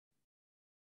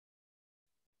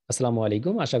আসসালামু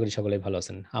আলাইকুম, আশা করি সকলেই ভালো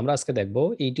আছেন। আমরা আজকে দেখব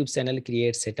YouTube channel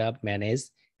create, setup, manage,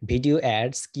 video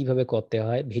ads কিভাবে করতে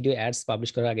হয়, ভিডিও অ্যাডস পাবলিশ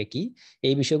করার আগে কি,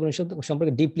 এই বিষয়গুলো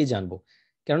সম্পর্কে ডিপলি জানবো।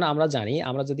 কারণ আমরা জানি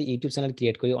আমরা যদি ইউটিউব চ্যানেল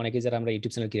ক্রিয়েট করি, অনেকে যারা আমরা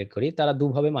ইউটিউব চ্যানেল ক্রিয়েট করি তারা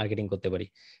দুভাবে মার্কেটিং করতে পারি।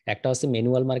 একটা হচ্ছে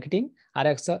ম্যানুয়াল মার্কেটিং, আর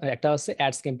একটা হচ্ছে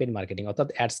অ্যাডস ক্যাম্পেইন মার্কেটিং, অর্থাৎ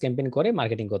অ্যাডস ক্যাম্পেইন করে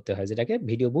মার্কেটিং করতে হয়, যেটাকে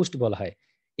ভিডিও বুস্ট বলা হয়।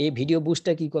 এই ভিডিও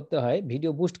বুস্টটা কি করতে হয়?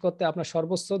 ভিডিও বুস্ট করতে আপনার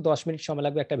সর্বোচ্চ 10 মিনিট সময়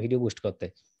লাগবে একটা ভিডিও বুস্ট করতে।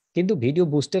 কিন্তু ভিডিও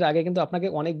বুস্টের আগে কিন্তু আপনাকে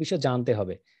অনেক বিষয় জানতে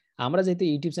হবে। আমরা যেহেতু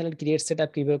ইউটিউব চ্যানেল ক্রিয়েট, সেটআপ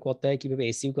কিভাবে করতে হয়, কিভাবে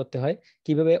এসইও করতে হয়,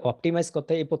 কিভাবে অপটিমাইজ করতে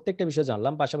হয়, এই প্রত্যেকটা বিষয়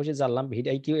জানলাম। পাশাপাশি জানলাম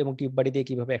ভিডিও কিউ এবং টিউববাড়ি দিয়ে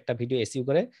কিভাবে একটা ভিডিও এসইও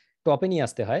করে টপে নিয়ে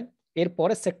আসতে হয়।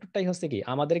 এরপরের সেক্টরটাই হচ্ছে কি,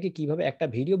 আমাদেরকে কিভাবে একটা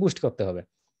ভিডিও বুস্ট করতে হবে।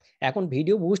 এখন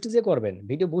ভিডিও বুস্ট যে করবেন,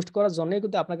 ভিডিও বুস্ট করার জন্যই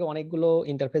কিন্তু আপনাকে অনেকগুলো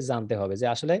ইন্টারফেস জানতে হবে, যে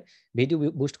আসলে ভিডিও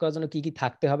বুস্ট করার জন্য কি কি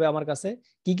থাকতে হবে আমার কাছে,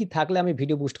 কি কি থাকলে আমি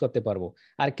ভিডিও বুস্ট করতে পারবো।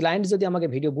 আর ক্লায়েন্ট যদি আমাকে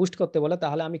ভিডিও বুস্ট করতে বলে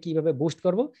তাহলে আমি কিভাবে বুস্ট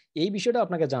করব, এই বিষয়টা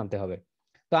আপনাকে জানতে হবে।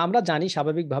 তো আমরা জানি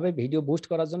স্বাভাবিকভাবে ভিডিও বুস্ট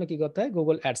করার জন্য কি করতে হয়,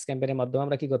 গুগল অ্যাডস ক্যাম্পেইনের মাধ্যমে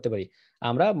আমরা কি করতে পারি,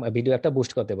 আমরা ভিডিও একটা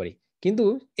বুস্ট করতে পারি। কিন্তু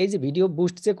এই যে ভিডিও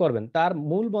বুস্ট যে করবেন তার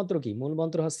মূল মন্ত্র কি? মূল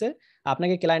মন্ত্র হচ্ছে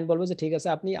আপনাকে ক্লায়েন্ট বলবে যে ঠিক আছে,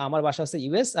 আপনি, আমার বাসা হচ্ছে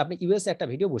ইউএস, আপনি ইউএস একটা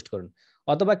ভিডিও বুস্ট করুন।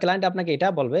 অথবা ক্লায়েন্ট আপনাকে এটা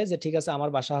বলবে যে ঠিক আছে, আমার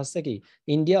বাসা হচ্ছে কি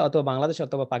ইন্ডিয়া অথবা বাংলাদেশ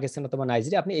অথবা পাকিস্তান অথবা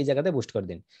নাইজেরিয়া, আপনি এই জায়গাতে বুস্ট করে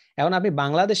দিন। এখন আপনি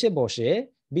বাংলাদেশে বসে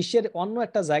বিশ্বের অন্য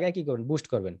একটা জায়গায় কি করবেন, বুস্ট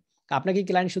করবেন। আপনাকে কি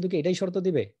ক্লায়েন্ট শুধু কি এটাই শর্ত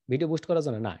দিবে ভিডিও বুস্ট করার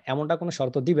জন্য? না, এমনটা কোনো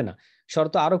শর্ত দিবে না।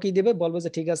 শর্ত আরো কি দিবে, বলবে যে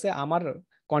ঠিক আছে, আমার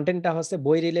কন্টেন্টটা হচ্ছে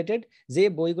বই রিলেটেড, যে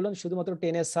বইগুলো শুধুমাত্র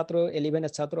 10-এর ছাত্র,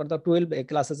 11-এর ছাত্র অর্থাৎ 12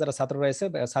 ক্লাসে যারা ছাত্র রয়েছে,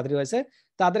 ছাত্রী রয়েছে,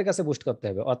 তাদের কাছে বুস্ট করতে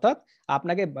হবে। অর্থাৎ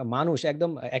আপনাকে মানুষ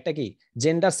একদম একটা কি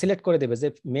জেন্ডার সিলেক্ট করে দেবে, যে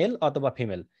মেল অথবা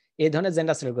ফিমেল, এই ধরনের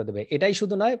জেন্ডার সিলেক্ট করে দেবে। এটাই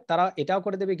শুধু নয়, তারা এটাও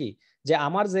করে দেবে কি, যে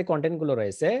আমার যে কন্টেন্ট গুলো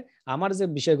রয়েছে, আমার যে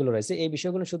বিষয়গুলো রয়েছে, এই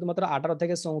বিষয়গুলো শুধুমাত্র 18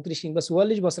 থেকে 34 কিংবা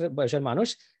 44 বছরের বয়সের মানুষ,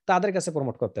 তাদের কাছে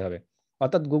প্রমোট করতে হবে।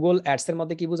 অর্থাৎ গুগল অ্যাডস এর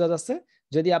মধ্যে কি বোঝা যাচ্ছে,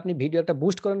 যদি আপনি ভিডিও একটা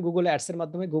বুস্ট করেন গুগল অ্যাডস এর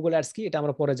মাধ্যমে, গুগল অ্যাডস কি এটা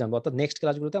আমরা পরে জানবো, অর্থাৎ নেক্সট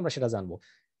ক্লাসগুলোতে আমরা সেটা জানবো।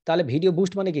 তাহলে ভিডিও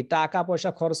বুস্ট মানে কি, টাকা পয়সা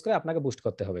খরচ করে আপনাকে বুস্ট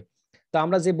করতে হবে। তো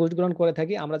আমরা যে বুস্ট গ্রহণ করে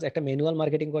থাকি, আমরা যে একটা ম্যানুয়াল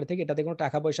মার্কেটিং করে থাকি, এটাতে কোনো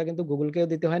টাকা পয়সা কিন্তু গুগলকেও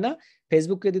দিতে হয় না,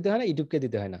 ফেসবুককে দিতে হয় না, ইউটিউবকে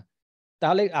দিতে হয় না।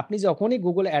 তাহলে আপনি যখনই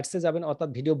গুগল অ্যাডসে যাবেন, অর্থাৎ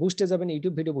ভিডিও বুস্টে যাবেন,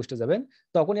 ইউটিউব ভিডিও বুস্টে যাবেন,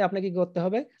 তখনই আপনাকে কি করতে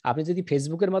হবে, আপনি যদি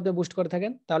ফেসবুকের মাধ্যমে বুস্ট করে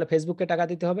থাকেন তাহলে ফেসবুককে টাকা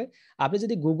দিতে হবে। আপনি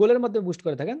যদি গুগলের মাধ্যমে বুস্ট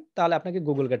করে থাকেন তাহলে আপনাকে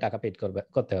গুগলকে টাকা পেড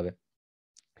করতে হবে।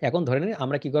 এখন ধরে নিন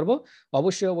আমরা কি করব,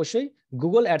 অবশ্যই অবশ্যই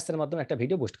গুগল অ্যাডস এর মাধ্যমে একটা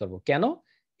ভিডিও বুস্ট করব। কেন?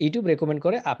 ইউটিউব রেকমেন্ড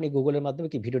করে আপনি গুগলের মাধ্যমে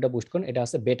কি ভিডিওটা বুস্ট করেন, এটা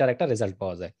হচ্ছে বেটার একটা রেজাল্ট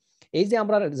পাওয়া যায়। এই যে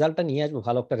আমরা রেজাল্টটা নিয়ে আসবো,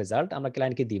 ভালো একটা রেজাল্ট আমরা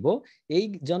ক্লায়েন্টকে দিব, এই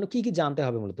জন্য কি কি জানতে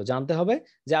হবে? মূলত জানতে হবে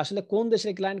যে আসলে কোন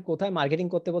দেশের ক্লায়েন্ট কোথায় মার্কেটিং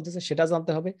করতে বলতেছে সেটা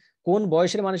জানতে হবে, কোন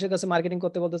বয়সের মানুষের কাছে মার্কেটিং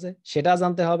করতে বলতেছে সেটা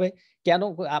জানতে হবে, কেন,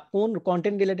 কোন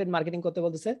কন্টেন্ট রিলেটেড মার্কেটিং করতে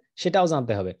বলতেছে সেটাও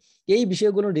জানতে হবে। এই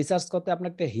বিষয়গুলো রিসার্চ করতে আপনার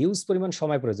একটা হিউজ পরিমাণ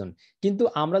সময় প্রয়োজন। কিন্তু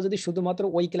আমরা যদি শুধুমাত্র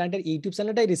ওই ক্লায়েন্টের ইউটিউব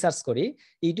চ্যানেলটাই রিসার্চ করি,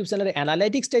 ইউটিউব চ্যানেলের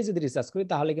অ্যানালাইটিক্সটাই যদি রিসার্চ করি,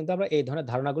 তাহলে কিন্তু আমরা এই ধরনের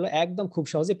ধারণাগুলো একদম খুব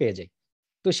সহজে পেয়ে যাই।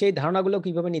 তো সেই ধারণাগুলো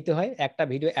কিভাবে নিতে হয় একটা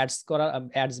ভিডিও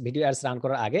ভিডিও অ্যাডস রান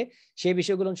করার আগে, সেই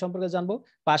বিষয়গুলো সম্পর্কে জানবো।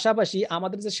 পাশাপাশি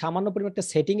আমাদের যে সামান্য পরিমাণ একটা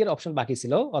সেটিং এর অপশন বাকি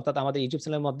ছিল, অর্থাৎ আমাদের ইউটিউব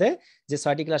চ্যানেলের মধ্যে যে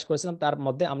 6টি ক্লাস করেছিলাম তার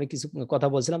মধ্যে আমি কিছু কথা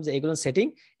বলছিলাম যে এগুলো সেটিং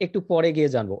একটু পরে গিয়ে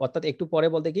জানবো। অর্থাৎ একটু পরে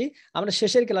বলতে কি, আমরা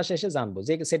শেষের ক্লাসে এসে জানবো,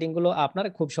 যে সেটিং গুলো আপনারা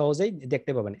খুব সহজেই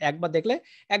দেখতে পাবেন, একবার দেখলে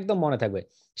একদম মনে থাকবে।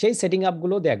 সেই সেটিং আপ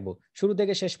গুলো দেখবো, শুরু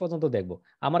থেকে শেষ পর্যন্ত দেখবো।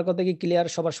 আমার কথা কি ক্লিয়ার?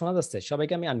 সবার শোনা যাচ্ছে?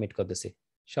 সবাইকে আমি আনমিউট করতেছি।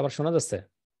 সবার শোনা যাচ্ছে?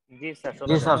 জি স্যার,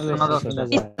 জি শোনা স্যার, শোনা যাচ্ছে।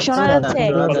 যাচ্ছে। শোনা যাচ্ছে।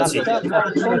 ক্লাসটা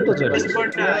অত্যন্ত জরুরি।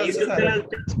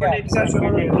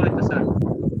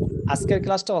 আজকের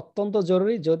ক্লাসটা অত্যন্ত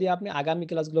জরুরি। যদি আপনি আগামী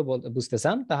ক্লাসগুলো বুঝতে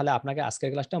চান তাহলে আপনাকে আজকের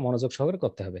ক্লাসটা মনোযোগ সহকারে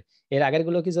করতে হবে। এর আগের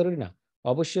গুলো কি জরুরি না?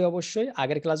 অবশ্যই অবশ্যই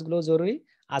আগের ক্লাসগুলো জরুরি,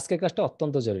 আজকের ক্লাসটা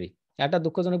অত্যন্ত জরুরি। একটা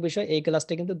দুঃখজনক বিষয়, এই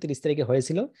ক্লাসটা কিন্তু 30 তারিখে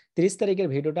হয়েছিল। 30 তারিখের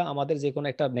ভিডিওটা আমাদের যে কোনো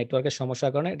একটা নেটওয়ার্কের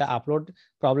সমস্যার কারণে এটা আপলোড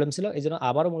প্রবলেম ছিল, এই জন্য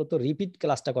আবারও মূলত রিপিট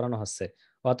ক্লাসটা করানো হচ্ছে।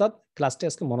 অর্থাৎ ক্লাসটা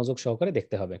আজকে মনোযোগ সহকারে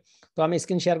দেখতে হবে। তো আমি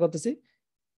স্ক্রিন শেয়ার করতেছি।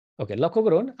 ওকে, লক্ষ্য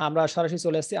করুন আমরা সরাসরি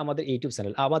চলে আসছি আমাদের ইউটিউব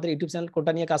চ্যানেল। আমাদের ইউটিউব চ্যানেল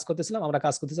কোনটা নিয়ে কাজ করতেছিলাম? আমরা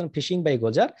কাজ করতেছিলাম ফিশিং বাই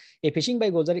গোজার। এই ফিশিং বাই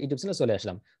গোজার ইউটিউব চ্যানেলে চলে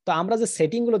আসলাম। তো আমরা যে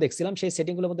সেটিং গুলো দেখছিলাম, সেই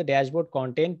সেটিং গুলোর মধ্যে dashboard,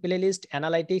 content, playlist,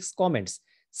 analytics, comments,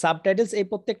 subtitles, এই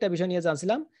প্রত্যেকটা বিষয় নিয়ে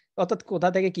জানছিলাম, অর্থাৎ কোথা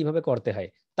থেকে কিভাবে করতে হয়।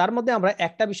 তার মধ্যে আমরা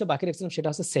একটা বিষয় বাকি রেখেছিলাম, সেটা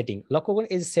হচ্ছে সেটিং। লক্ষ্য করুন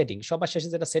এই যে সেটিং, সবার শেষে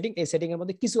যেটা সেটিং, এই সেটিং এর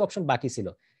মধ্যে কিছু অপশন বাকি ছিল।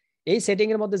 এই সেটিং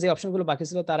এর মধ্যে যে অপশনগুলো বাকি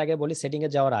ছিল, তার আগে বলি, সেটিং এ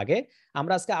যাওয়ার আগে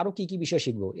আমরা আজকে আরো কি কি বিষয়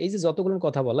শিখবো। এই যে যতগুলো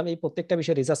কথা বললাম, এই প্রত্যেকটা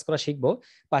বিষয় রিসার্চ করা শিখবো।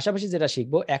 পাশাপাশি যেটা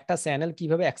শিখবো, একটা চ্যানেল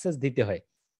কিভাবে অ্যাক্সেস দিতে হয়,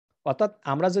 অর্থাৎ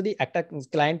আমরা যদি একটা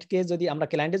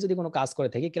ক্লায়েন্টে যদি কোনো কাজ করে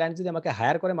থাকি, ক্লায়েন্ট যদি আমাকে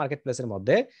হায়ার করে মার্কেট প্লেসের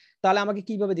মধ্যে, তাহলে আমাকে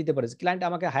কিভাবে দিতে পারে? ক্লায়েন্ট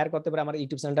আমাকে হায়ার করতে পারে আমার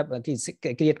ইউটিউব চ্যানেলটা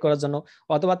ক্রিয়েট করার জন্য,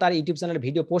 অথবা তার ইউটিউব চ্যানেলে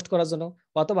ভিডিও পোস্ট করার জন্য,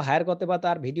 অথবা হায়ার করতে পারে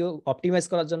তার ভিডিও অপটিমাইজ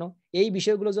করার জন্য। এই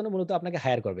বিষয়গুলোর জন্য মূলত আপনাকে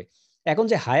হায়ার করবে। এখন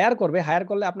যে হায়ার করবে, হায়ার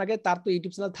করলে আপনাকে তার তো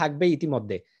ইউটিউব চ্যানেল থাকবেই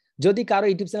ইতিমধ্যে। যদি কারো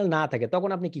ইউটিউব চ্যানেল না থাকে তখন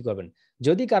আপনি কি করবেন?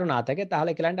 যদি কারো না থাকে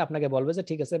তাহলে ক্লায়েন্ট আপনাকে বলবে যে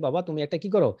ঠিক আছে বাবা, তুমি একটা কি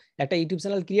করো, একটা ইউটিউব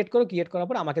চ্যানেল ক্রিয়েট করো, ক্রিয়েট করার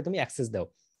পর আমাকে তুমি অ্যাক্সেস দাও।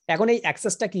 এখন এই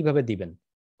অ্যাক্সেসটা কিভাবে দিবেন,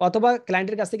 অথবা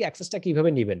ক্লায়েন্টের কাছ থেকে অ্যাক্সেসটা কিভাবে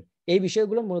নেবেন, এই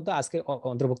বিষয়গুলো মূলত আজকে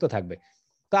অন্তর্ভুক্ত থাকবে।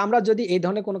 তো আমরা যদি এই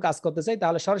ধরনের কোনো কাজ করতে চাই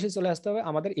তাহলে সরাসরি চলে আসতে হবে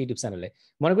আমাদের ইউটিউব চ্যানেলে।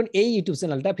 মনে করুন এই ইউটিউব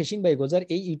চ্যানেলটা ফিশিং বাই গোজার,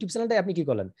 এই ইউটিউব চ্যানেলটাই আপনি কি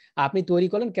করলেন, আপনি তৈরি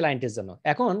করলেন ক্লায়েন্টের জন্য।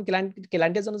 এখন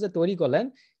ক্লায়েন্টের জন্য যে তৈরি করলেন,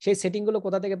 সেই সেটিং গুলো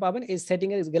কোথা থেকে পাবেন? এই সেটিং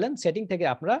এ গেলেন, সেটিং থেকে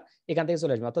আপনারা এখান থেকে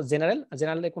চলে আসবেন। অর্থাৎ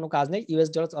জেনারেলে কোনো কাজ নেই, ইউএস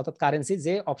ডলার অর্থাৎ কারেন্সি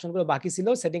যে অপশনগুলো বাকি ছিল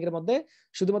সেটিং এর মধ্যে,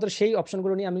 শুধুমাত্র সেই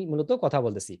অপশনগুলো নিয়ে আমি মূলত কথা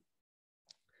বলতেছি।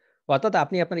 অর্থাৎ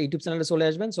আপনি আপনার ইউটিউব চ্যানেলে চলে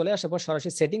আসবেন, চলে আসার পর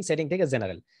সরাসরি সেটিং থেকে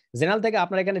জেনারেল থেকে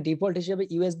আপনার এখানে ডিফল্ট হিসেবে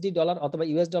ইউএসডি ডলার অথবা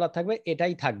ইউএস ডলার থাকবে,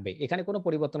 এটাই থাকবে, এখানে কোনো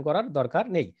পরিবর্তন করার দরকার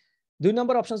নেই। 2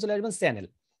 নম্বর অপশন চলে আসবেন চ্যানেল।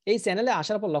 এই চ্যানেলে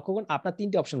আসার পর লক্ষ্য করুন আপনার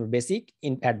 3টি অপশন, বেসিক,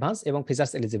 অ্যাডভান্স এবং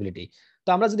ফিচার্স এলিজিবিলিটি। তো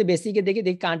আমরা যদি বেসিকে দেখি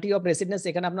কান্ট্রি অফ রেসিডেন্স,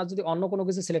 এখানে আপনার যদি অন্য কোনো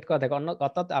কিছু সিলেক্ট করা থাকে,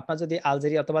 অর্থাৎ আপনার যদি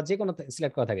আলজেরিয়া অথবা যে কোনো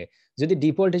সিলেক্ট করা থাকে, যদি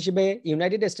ডিফল্ট হিসেবে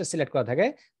ইউনাইটেড স্টেটস সিলেক্ট করা থাকে,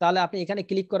 তাহলে আপনি এখানে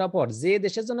ক্লিক করার পর যে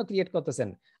দেশের জন্য ক্রিয়েট করতেছেন,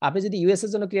 আপনি যদি ইউএস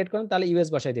এর জন্য ক্রিয়েট করেন তাহলে ইউএস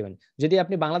বসাই দিবেন, যদি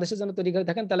আপনি বাংলাদেশের জন্য তৈরি করে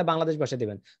থাকেন তাহলে বাংলাদেশ বসাই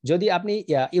দিবেন, যদি আপনি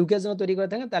ইউকে এর জন্য তৈরি করে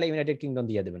থাকেন তাহলে ইউনাইটেড কিংডম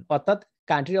দিয়ে দেবেন। অর্থাৎ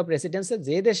কান্ট্রি অফ রেসিডেন্সে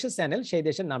যে দেশের চ্যানেল সেই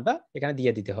দেশের নামটা এখানে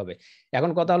দিয়ে দিতে হবে। এখন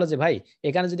কথা হলো যে ভাই,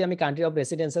 এখানে যদি আমি কান্ট্রি অফ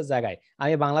রেসিডেন্সের জায়গায়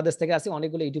আমি বাংলাদেশ থেকে আসি,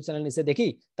 অনেকগুলো ইউটিউব চ্যানেল নিচে দেখি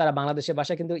তারা বাংলাদেশের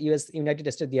ভাষা কিন্তু ইউনাইটেড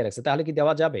স্টেট দিয়ে রাখছে, তাহলে কি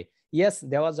দেওয়া যাবে? ইয়েস,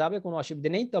 দেওয়া যাবে, কোনো অসুবিধা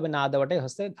নেই, তবে না দেওয়াটাই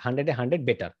হচ্ছে 100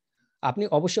 বেটার। আপনি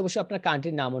অবশ্যই আপনার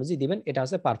কান্ট্রির নাম অনুযায়ী দিবেন, এটা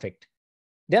হচ্ছে পারফেক্ট।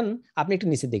 দেন আপনি একটু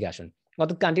নিচের দিকে আসুন,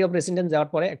 অর্থাৎ কান্ট্রি অফ রেসিডেন্স যাওয়ার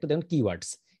পরে একটু দেখুন কিওয়ার্ডস।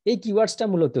 এই কিওয়ার্ডসটা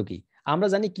মূলত কি? আমরা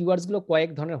জানি কিওয়ার্ডস গুলো কয়েক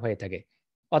ধরনের হয়ে থাকে,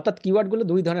 অর্থাৎ কিওয়ার্ড গুলো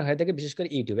 2 ধরনের হয়ে থাকে, বিশেষ করে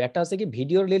ইউটিউবে। একটা হচ্ছে কি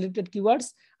ভিডিও রিলেটেড কিওয়ার্ডস,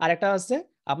 আর একটা হচ্ছে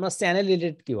আপনার channel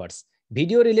related keywords.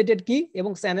 Video related কি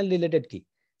এবং চ্যানেল রিলেটেড কি?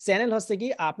 চ্যানেল হচ্ছে কি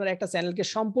আপনার একটা চ্যানেলকে,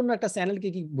 সম্পূর্ণ একটা চ্যানেলকে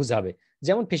কি বুঝাবে,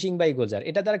 যেমন ফিশিং বাই গোজার,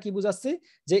 এটা দ্বারা কি বুঝাচ্ছে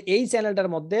যে এই চ্যানেলটার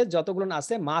মধ্যে যতগুলো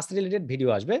আছে মাছ রিলেটেড ভিডিও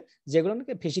আসবে, যেগুলো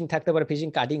ফিশিং থাকতে পারে, ফিশিং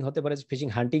কাটিং হতে পারে, ফিশিং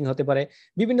হান্টিং হতে পারে,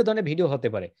 বিভিন্ন ধরনের ভিডিও হতে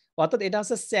পারে। অর্থাৎ এটা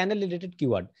হচ্ছে চ্যানেল রিলেটেড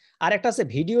কিওয়ার্ড। আর একটা আছে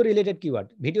video related keyword.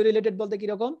 Video related বলতে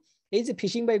কিরকম? এই যে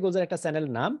ফিশিং বাই গোজার একটা চ্যানেল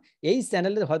নাম, এই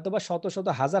চ্যানেলে হয়তো বা শত শত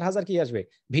হাজার হাজার কি আসবে,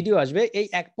 ভিডিও আসবে, এই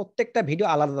প্রত্যেকটা ভিডিও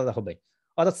আলাদা আলাদা হবে,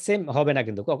 অর্থাৎ সেম হবে না,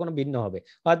 কিন্তু কখনো ভিন্ন হবে।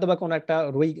 হয়তো বা কোনো একটা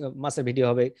রুই মাছের ভিডিও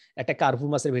হবে, একটা কার্পু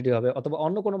মাছের ভিডিও হবে, অথবা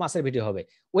অন্য কোনো মাছের ভিডিও হবে,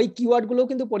 ওই কিওয়ার্ড গুলো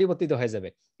কিন্তু পরিবর্তিত হয়ে যাবে।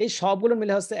 এই সবগুলো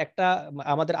মিলে হচ্ছে একটা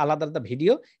আমাদের আলাদা আলাদা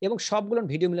ভিডিও, এবং সবগুলো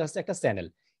ভিডিও মিলে হচ্ছে একটা চ্যানেল।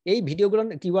 এই ভিডিওগুলো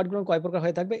কিওয়ার্ড গুলো কয় প্রকার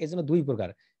হয়ে থাকবে? এই জন্য 2 প্রকার।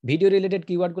 ভিডিও রিলেটেড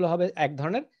কিওয়ার্ড গুলো হবে এক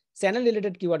ধরনের, চ্যানেল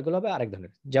রিলেটেড কিওয়ার্ড গুলো হবে আরেক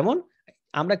ধরনের। যেমন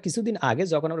আমরা কিছুদিন আগে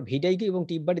যখন আমরা ভিডিআইকি এবং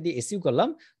টিপবাড়ি দিয়ে এসইও করলাম,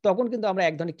 তখন কিন্তু আমরা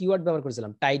এক ধরনের কিওয়ার্ড ব্যবহার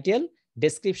করেছিলাম, টাইটেল,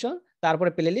 ডেসক্রিপশন, তারপরে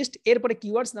প্লেলিস্ট, এরপরে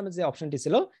কিওয়ার্ডস নামে যে অপশনটি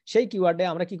ছিল, সেই কিওয়ার্ডে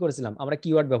আমরা কি করেছিলাম, আমরা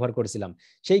কিওয়ার্ড ব্যবহার করেছিলাম।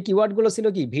 সেই কিওয়ার্ড গুলো ছিল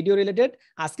কি ভিডিও রিলেটেড।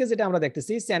 আজকে যেটা আমরা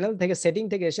দেখতেছি, চ্যানেল থেকে সেটিং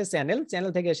থেকে এসে চ্যানেল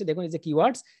থেকে এসে দেখুন এই যে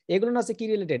কিওয়ার্ডস, এগুলো হচ্ছে কি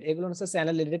রিলেটেড, এগুলো হচ্ছে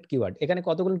চ্যানেল রিলেটেড কিওয়ার্ড। এখানে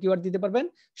কতগুলো কিওয়ার্ড দিতে পারবেন?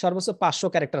 সর্বোচ্চ 500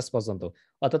 ক্যারেক্টার্স পর্যন্ত।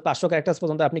 অর্থাৎ 500 ক্যারেক্টার্স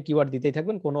পর্যন্ত আপনি কিওয়ার্ড দিতেই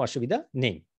থাকবেন, কোনো অসুবিধা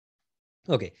নেই।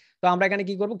 ওকে, তো আমরা এখানে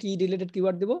কি করব, কি রিলেটেড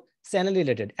কিওয়ার্ড দিব? Channel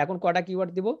related. এখন কয়টা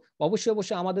কিওয়ার্ড দিব?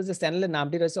 অবশ্যই আমাদের যে চ্যানেলের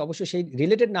নামটি রয়েছে অবশ্যই সেই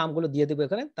রিলেটেড নামগুলো দিয়ে দেবো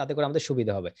এখানে, তাতে করে আমাদের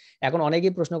সুবিধা হবে। এখন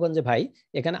অনেকেই প্রশ্ন করেন যে ভাই,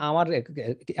 এখানে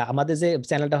আমাদের যে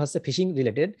চ্যানেলটা হচ্ছে ফিশিং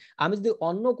রিলেটেড, আমি যদি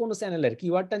অন্য কোনো চ্যানেলের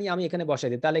কিওয়ার্ডটা নিয়ে আমি এখানে বসাই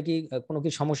দিই, তাহলে কি কোনো কি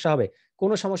সমস্যা হবে?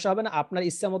 কোনো সমস্যা হবে না, আপনার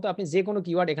ইচ্ছা মতো আপনি যে কোনো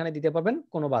কিওয়ার্ড এখানে দিতে পারবেন,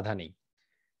 কোনো বাধা নেই।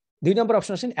 2 নম্বর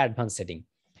অপশন আসেন অ্যাডভান্স সেটিং।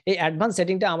 এই অ্যাডভান্স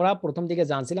সেটিংটা আমরা প্রথম দিকে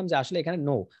জানছিলাম যে আসলে এখানে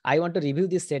no, I want to review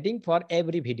this setting for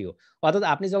every video. অর্থাৎ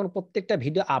আপনি যখন প্রত্যেকটা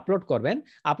ভিডিও আপলোড করবেন,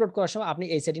 আপলোড করার সময় আপনি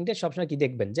এই সেটিংটা সবসময় কি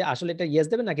দেখবেন যে আসলে এটা ইয়েস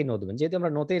দেবেন নাকি নো দেবেন। যেহেতু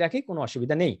আমরা নোতেই রাখি, কোনো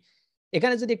অসুবিধা নেই।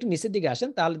 এখানে যদি একটু নিচের দিকে আসেন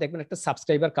তাহলে দেখবেন একটা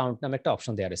সাবস্ক্রাইবার কাউন্ট নামে একটা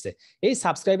অপশন দেওয়া রয়েছে। এই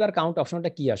সাবস্ক্রাইবার কাউন্ট অপশনটা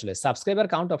কি? আসলে সাবস্ক্রাইবার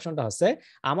কাউন্ট অপশনটা হচ্ছে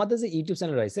আমাদের যে ইউটিউব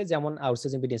চ্যানেল রয়েছে, যেমন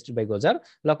আউটসোর্সিং ভিডিও ইনস্টিটিউট বাই গোজার,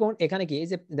 লক্ষণ এখানে কি এই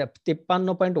যে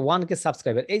 53.1 কে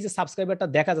সাবস্ক্রাইবার, এই যে সাবস্ক্রাইবারটা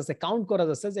দেখা যাচ্ছে, কাউন্ট করা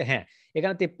যাচ্ছে যে হ্যাঁ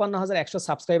এখানে 53,100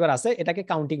 সাবস্ক্রাইবার আছে, এটাকে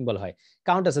কাউন্টিং বলা হয়,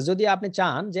 কাউন্ট আছে। যদি আপনি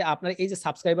চান যে আপনার এই যে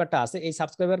সাবস্ক্রাইবারটা আছে, এই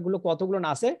সাবস্ক্রাইবার গুলো কতগুলো না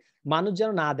আছে মানুষ যেন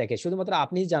না দেখে, শুধুমাত্র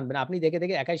আপনিই জানবেন, আপনি দেখে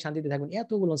দেখে একাই শান্তিতে থাকবেন,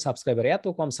 এতগুলো সাবস্ক্রাইবার, এত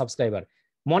কম সাবস্ক্রাইবার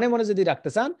মনে মনে যদি রাখতে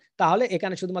চান, তাহলে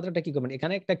এখানে শুধুমাত্র একটা কি করবেন,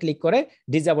 এখানে একটা ক্লিক করে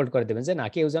ডিসেবল করে দেবেন, যে না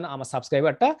কেউ যেন আমার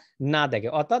সাবস্ক্রাইবারটা না দেখে।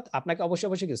 অর্থাৎ আপনাকে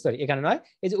অবশ্যই সরি এখানে নয়,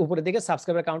 এই যে উপরের দিকে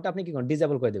সাবস্ক্রাইবার কাউন্টটা আপনি কি করবেন,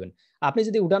 ডিসেবল করে দেবেন। আপনি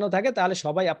যদি উঠানো থাকে তাহলে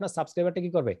সবাই আপনার সাবস্ক্রাইবারটা কি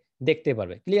করবে, দেখতে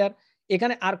পারবে। ক্লিয়ার?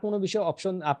 এখানে আর কোনো বিষয়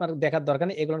অপশন আপনার দেখার দরকার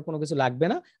নেই, এগুলোর কোনো কিছু লাগবে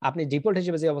না, আপনি ডিফল্ট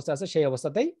হিসেবে যে অবস্থা আছে সেই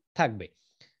অবস্থাতেই থাকবে।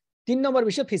 3 নম্বর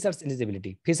বিষয় ফিচার্স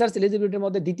এলিজিবিলিটি। ফিচার্স এলিজিবিলিটির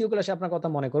মধ্যে দ্বিতীয় ক্লাসে আপনার কথা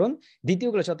মনে করুন, দ্বিতীয়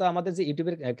ক্লাসে অর্থাৎ আমাদের যে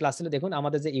ইউটিউবের ক্লাস ছিল, দেখুন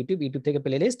আমাদের যে ইউটিউব থেকে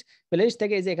প্লেলিস্ট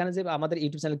থেকে এই যে এখানে যে আমাদের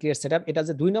ইউটিউব চ্যানেল ক্রিয়েট সেটআপ, এটা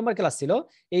যে 2 নম্বর ক্লাস ছিল,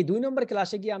 এই 2 নম্বর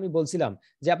ক্লাসে গিয়ে আমি বলছিলাম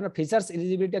যে আপনার ফিচার্স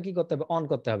এলিজিবিলিটিটা কি করতে হবে, অন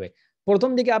করতে হবে। প্রথম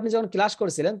দিকে আপনি যখন ক্লাস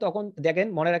করছিলেন তখন দেখেন,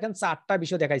 মনে রাখেন 4টা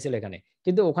বিষয় দেখাইছিল এখানে,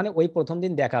 কিন্তু ওখানে ওই প্রথম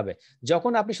দিন দেখাবে।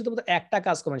 যখন আপনি শুধুমাত্র একটা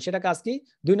কাজ করবেন, সেটা কাজ কি,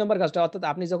 2 নম্বর কাজটা, অর্থাৎ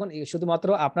আপনি যখন শুধুমাত্র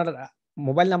আপনার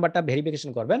মোবাইল নাম্বারটা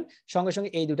ভেরিফিকেশন করবেন, সঙ্গে সঙ্গে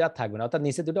এই দুটো থাকবে না, অর্থাৎ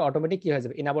নিচে দুটো অটোমেটিক কি হয়ে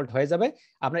যাবে, ইনাবলড হয়ে যাবে,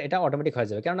 আপনার এটা অটোমেটিক হয়ে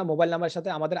যাবে, কেননা মোবাইল নাম্বারের সাথে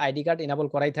আমাদের আইডি কার্ড ইনাবল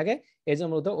করাই থাকে, এই জন্য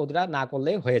মূলত ওটা না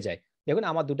করলেই হয়ে যায়। দেখুন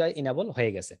আমার দুটাই ইনাবল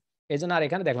হয়ে গেছে, এই জন্য আর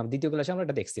এখানে দেখলাম দ্বিতীয় ক্লাসে আমরা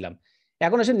এটা দেখছিলাম।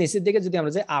 এখন আসলে নিচের দিকে যদি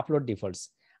আমরা যাই, আপলোড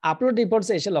ডিফল্টস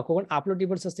এসে লক্ষ্য করুন, আপলোড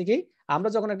ডিফল্টস হচ্ছে কি, আমরা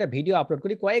যখন একটা ভিডিও আপলোড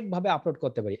করি কয়েকভাবে আপলোড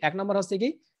করতে পারি। এক নম্বর হচ্ছে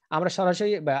কি, আমরা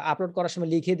সরাসরি আপলোড করার সময়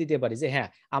লিখে দিতে পারি যে হ্যাঁ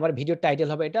আমার ভিডিও টাইটেল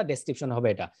হবে এটা, ডেসক্রিপশন হবে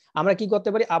এটা। আমরা কি করতে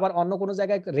পারি, আবার অন্য কোনো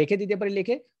জায়গায় রেখে দিতে পারি,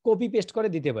 লিখে কপি পেস্ট করে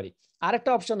দিতে পারি। আরেকটা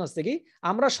অপশন হচ্ছে কি,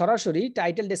 আমরা সরাসরি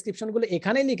টাইটেল ডেসক্রিপশন গুলো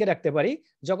এখানেই লিখে রাখতে পারি,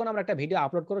 যখন আমরা একটা ভিডিও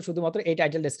আপলোড করব শুধুমাত্র এই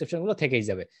টাইটেল ডেসক্রিপশন গুলো থেকেই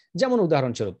যাবে। যেমন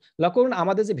উদাহরণস্বরূপ লক্ষ্য করুন,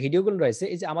 আমাদের যে ভিডিওগুলো রয়েছে,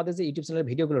 এই যে আমাদের যে ইউটিউব চ্যানেলের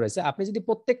ভিডিওগুলো রয়েছে, আপনি যদি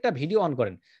প্রত্যেকটা ভিডিও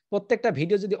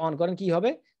অন করেন কি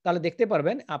হবে, তাহলে দেখতে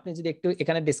পারবেন, আপনি যদি একটু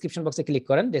এখানে ডেসক্রিপশন বক্সে ক্লিক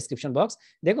করেন, ডেসক্রিপশন বক্স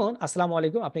দেখুন, আসসালামু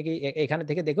আলাইকুম, আপনি কি এখানে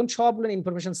থেকে দেখুন সবগুলো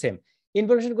ইনফরমেশন সেম।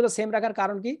 ইনফরমেশন গুলো সেম রাখার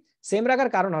কারণ কি, সেম রাখার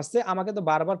কারণ হচ্ছে আমাকে তো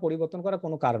বারবার পরিবর্তন করার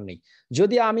কোনো কারণ নেই।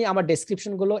 যদি আমি আমার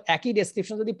ডেসক্রিপশন গুলো একই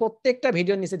ডেসক্রিপশন যদি প্রত্যেকটা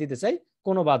ভিডিওর নিচে দিতে চাই,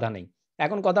 কোনো বাধা নেই।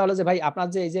 এখন কথা হলো যে ভাই আপনার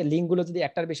যে এই যে লিঙ্ক গুলো যদি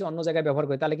একটার বেশি অন্য জায়গায় ব্যবহার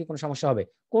করে, তাহলে কি কোনো সমস্যা হবে?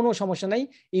 কোনো সমস্যা নাই,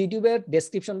 ইউটিউবের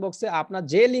ডেসক্রিপশন বক্সে আপনার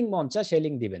যে লিঙ্ক মন চায় সেই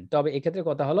লিঙ্ক দিবেন। তবে এক্ষেত্রে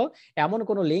কথা হলো, এমন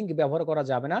কোনো লিঙ্ক ব্যবহার করা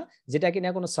যাবে না যেটা কিনা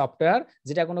কোনো সফটওয়্যার,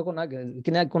 যেটা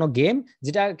কিনা কোনো গেম,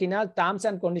 যেটা কিনা টার্মস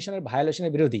অ্যান্ড কন্ডিশনের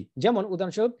ভায়োলেশনের বিরোধী। যেমন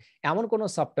উদাহরণস্বরূপ, এমন কোনো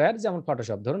সফটওয়্যার, যেমন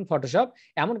ফটোশপ, ধরুন ফটোশপ,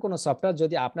 এমন কোনো সফটওয়্যার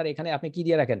যদি আপনার এখানে আপনি কি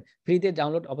দিয়ে রাখেন, ফ্রিতে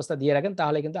ডাউনলোড অবস্থা দিয়ে রাখেন,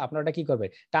 তাহলে কিন্তু আপনার এটা কি করবে,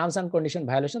 টার্মস অ্যান্ড কন্ডিশন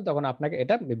ভায়োলেশন, তখন আপনাকে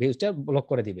এটা ভিউজটা ব্লক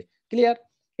করে দিবে। ক্লিয়ার?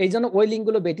 এই জন্য ওই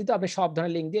লিঙ্কগুলো ব্যতীত আপনি সব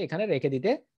ধরনের লিঙ্ক দিয়ে এখানে রেখে দিতে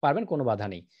পারবেন, কোনো বাধা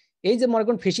নেই। এই যে মনে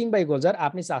করুন ফিশিং বাই গোলজার,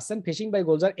 আপনি চাচ্ছেন ফিশিং বাই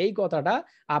গোলজার এই কথাটা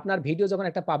আপনার ভিডিও যখন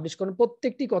একটা পাবলিশ করেন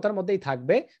প্রত্যেকটি কথার মধ্যেই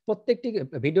থাকবে, প্রত্যেকটি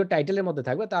ভিডিও টাইটেলের মধ্যে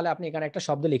থাকবে, তাহলে আপনি এখানে একটা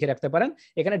শব্দ লিখে রাখতে পারেন,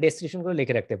 এখানে ডেসক্রিপশন করে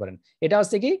লিখে রাখতে পারেন। এটা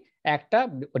হচ্ছে কি একটা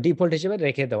ডিফল্ট হিসেবে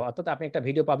রেখে দেওয়া, অর্থাৎ আপনি একটা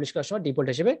ভিডিও পাবলিশ করার সময় ডিফল্ট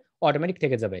হিসেবে অটোমেটিক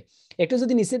থেকে যাবে। একটু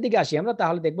যদি নিচের দিকে আসি আমরা,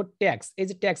 তাহলে দেখবো ট্যাক্স। এই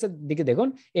যে ট্যাক্সের দিকে দেখুন,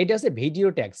 এটা হচ্ছে ভিডিও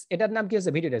ট্যাক্স, এটার নাম কি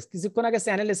হচ্ছে ভিডিও ট্যাক্স। কিছুক্ষণ আগে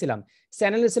চ্যানেলে ছিলাম,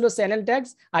 চ্যানেলে ছিল চ্যানেল ট্যাক্স,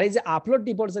 আর এই যে আপলোড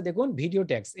ডিফল্টসে দেখুন ভিডিও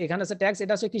ট্যাক্স, এখানে আছে ট্যাক্স,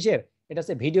 এটা হচ্ছে কিসের, এটা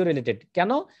হচ্ছে ভিডিও রিলেটেড।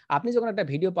 কেন, আপনি যখন একটা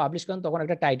ভিডিও পাবলিশ করেন তখন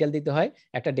একটা টাইটেল দিতে হয়,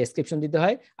 একটা ডেসক্রিপশন দিতে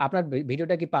হয়, আপনার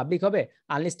ভিডিওটা কি পাবলিক হবে,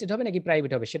 আনলিস্টেড হবে নাকি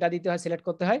প্রাইভেট হবে সেটা দিতে হয়, সিলেক্ট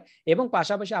করতে হয়, এবং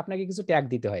পাশাপাশি আপনাকে কিছু ট্যাগ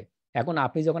দিতে হয়। এখন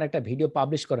আপনি যখন একটা ভিডিও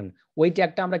পাবলিশ করেন, ওই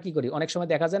ট্যাগটা আমরা কি করি, অনেক সময়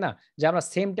দেখা যায় না যে আমরা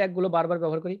সেম ট্যাগ গুলো বারবার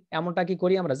ব্যবহার করি। এমনটা কি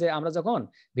করি আমরা, যে আমরা যখন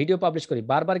ভিডিও পাবলিশ করি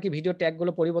বারবার কি ভিডিও ট্যাগ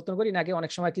গুলো পরিবর্তন করি, নাকি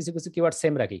অনেক সময় কিছু কিছু কিওয়ার্ড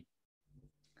সেম রাখি?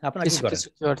 আপনারা কি করেন?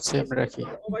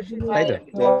 তাই তো,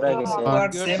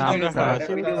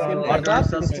 অর্থাৎ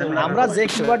আমরা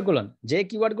যে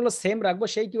কিওয়ার্ড গুলো সেম রাখবো,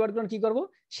 সেই কিওয়ার্ড গুলো কি করব,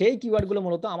 সেই কিওয়ার্ড গুলো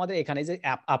মূলত আমাদের এখানে যে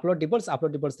আপলোড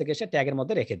ডিফল্টস থেকে এসে ট্যাগের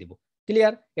মধ্যে রেখে দিব।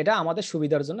 ক্লিয়ার? এটা আমাদের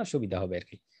সুবিধার জন্য সুবিধা হবে আর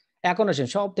কি। এখন আসেন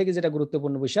সব থেকে যেটা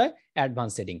গুরুত্বপূর্ণ বিষয়,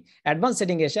 অ্যাডভান্স সেটিং। অ্যাডভান্স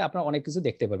সেটিং এসে আপনারা অনেক কিছু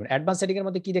দেখতে পারবেন। অ্যাডভান্স সেটিং এর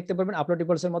মধ্যে কি দেখতে পারবেন, আপলোড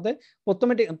ডিফল্টস এর মধ্যে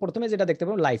প্রথমে যেটা দেখতে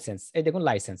পারবেন লাইসেন্স। এই দেখুন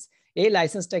লাইসেন্স, এই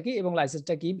লাইসেন্সটা কি এবং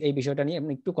লাইসেন্সটা কি, এই বিষয়টা নিয়ে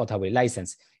আমি একটু কথা বলি। লাইসেন্স,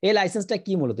 এই লাইসেন্সটা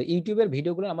কি, মূলত ইউটিউবের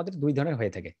ভিডিওগুলো আমাদের দুই ধরনের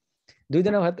হয়ে থাকে। দুই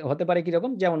ধরনের হতে পারে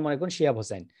কিরকম, যেমন মনে করুন শিহাব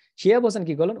হোসেন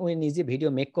কি করলেন, উনি নিজে ভিডিও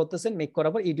মেক করতেছেন, মেক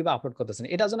করার পর ইউটিউবে আপলোড করতেছেন,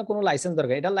 এটার জন্য কোনো লাইসেন্স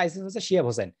দরকার, এটা লাইসেন্স হচ্ছে শিহাব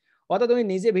হোসেন। অর্থাৎ উনি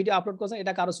নিজে ভিডিও আপলোড করছেন,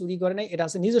 এটা কারো চুরি করে নাই, এটা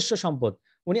হচ্ছে নিজস্ব সম্পদ,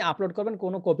 উনি আপলোড করবেন,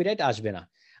 কোনো কপিরাইট আসবে না।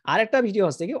 আরেকটা ভিডিও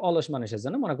হচ্ছে কি অলস মানুষের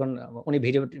জন্য, মনে করেন উনি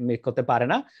ভিডিও মেক করতে পারে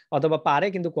না, অথবা পারে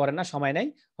কিন্তু করে না, সময় নাই,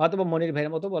 অথবা মনির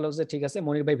ভাইয়ের মতো বলো যে ঠিক আছে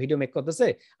মনির ভাই ভিডিও মেক করতেছে,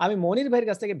 আমি মনির ভাইয়ের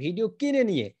কাছ থেকে ভিডিও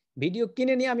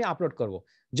কিনে নিয়ে আমি আপলোড করব।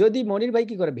 যদি মনির ভাই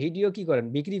কি করে ভিডিও কি করেন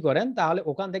বিক্রি করেন, তাহলে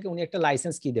ওখান থেকে উনি একটা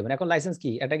লাইসেন্স কি দেবেন। এখন লাইসেন্স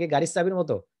কি, এটাকে গাড়ির চাবির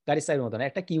মতো না,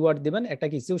 একটা কিওয়ার্ড দিবেন, একটা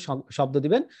কিছু শব্দ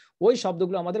দিবেন, ওই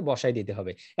শব্দগুলো আমাদের বসাই দিতে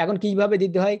হবে। এখন কিভাবে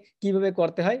দিতে হয়, কিভাবে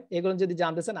করতে হয়, এগুলো যদি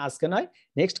জানতে চান আজকে নয়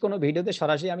নেক্সট কোনো ভিডিওতে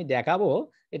সরাসরি আমি দেখাবো।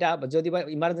 এটা যদি বা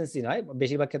ইমার্জেন্সি নয়,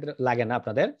 বেশিরভাগ ক্ষেত্রে লাগে না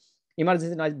আপনাদের,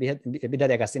 ইমার্জেন্সি নয় বিধা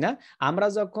দেখাচ্ছি না। আমরা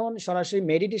যখন সরাসরি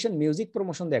মেডিটেশন মিউজিক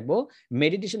প্রমোশন দেখবো,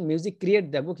 মেডিটেশন মিউজিক ক্রিয়েট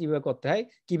দেখবো কিভাবে করতে হয়,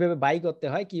 কিভাবে বাই করতে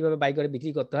হয়, কিভাবে বাই করে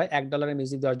বিক্রি করতে হয়, $1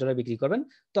 মিউজিক $10 বিক্রি করবেন,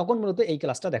 তখন মূলত এই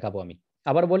ক্লাসটা দেখাবো আমি।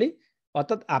 আবার বলি,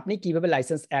 অর্থাৎ আপনি কিভাবে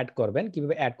লাইসেন্স অ্যাড করবেন,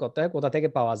 কিভাবে অ্যাড করতে হয়, কোথা থেকে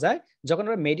পাওয়া যায়। যখন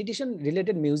আমরা মেডিটেশন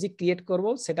রিলেটেড মিউজিক ক্রিয়েট করব,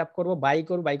 সেট আপ করবো, বাই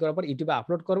করার পর ইউটিউবে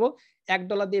আপলোড করব,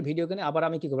 $1 দিয়ে ভিডিও কিনে আবার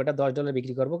আমি কি করবো, এটা $10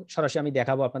 বিক্রি করবো, সরাসরি আমি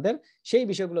দেখাবো আপনাদের সেই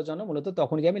বিষয়গুলোর জন্য মূলত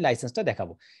তখন গিয়ে আমি লাইসেন্সটা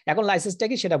দেখাবো। এখন লাইসেন্সটা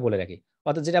কি সেটা বলে রাখি।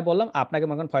 অর্থাৎ যেটা বললাম আপনাকে,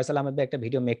 মনে করেন ফয়সাল আহমেদ ভাই একটা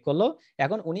ভিডিও মেক করলো,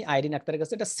 এখন উনি আইরিন আক্তারের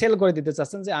কাছে এটা সেল করে দিতে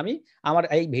চাচ্ছেন যে আমি আমার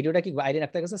এই ভিডিওটা কি আইরিন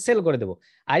আক্তারের কাছে সেল করে দেবো।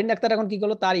 আইরিন আক্তার এখন কি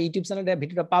করলো, তার ইউটিউব চ্যানেলে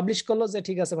ভিডিওটা পাবলিশ করলো যে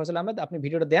ঠিক আছে ফয়সাল আহমেদ আপনি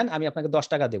ভিডিওটা দেন, আমি আপনাকে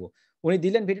 $10 দেবো। উনি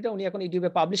দিলেন ভিডিওটা, উনি এখন ইউটিউবে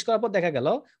পাবলিশ করার পর দেখা গেল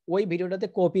ওই ভিডিওটাতে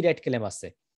কপিরাইট ক্লেম আসছে।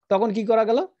 তখন কি করা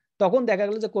গেল, তখন দেখা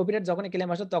গেল যে কপিরাইট যখন ক্লেম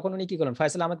আসে তখন উনি কি করলেন,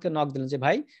 ফয়সাল আহমেদকে নক দিলেন যে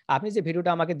ভাই আপনি যে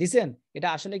ভিডিওটা আমাকে দিছেন এটা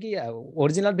আসলে কি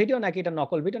অরিজিনাল ভিডিও নাকি এটা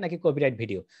নকল ভিডিও নাকি কপিরাইট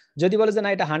ভিডিও। যদি বলে যে না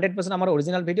এটা 100% আমার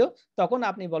অরিজিনাল ভিডিও, তখন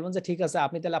আপনি বলবেন যে ঠিক আছে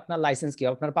আপনি তাহলে আপনার লাইসেন্স কি,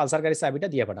 আপনার পালসার গাড়ির চাবিটা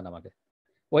দিয়ে পাঠান আমাকে।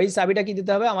 ওই চাবিটা কি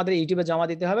দিতে হবে, আমাদের ইউটিউবে জমা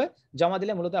দিতে হবে, জমা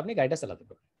দিলে মূলত আপনি গাড়িটা চালাতে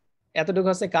পারবেন। এতটুকু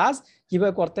হচ্ছে কাজ।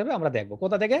 কিভাবে করতে হবে আমরা দেখবো,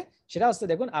 কোথা থেকে সেটা হচ্ছে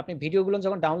দেখুন, আপনি ভিডিওগুলো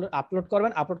যখন ডাউনলোড আপলোড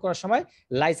করবেন, আপলোড করার সময়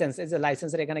লাইসেন্স, এই যে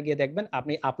লাইসেন্সের এখানে গিয়ে দেখবেন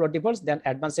আপনি আপলোড ডিফল্টস, দেন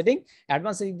অ্যাডভান্স সেটিং,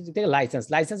 অ্যাডভান্স সেটিং থেকে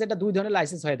লাইসেন্স এটা 2 ধরনের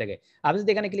লাইসেন্স হয়ে থাকে। আপনি যদি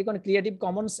এখানে ক্লিক করেন ক্রিয়েটিভ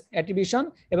কমন্স অ্যাট্রিবিউশন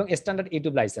এবং স্ট্যান্ডার্ড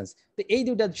ইউটিউব লাইসেন্স, তো এই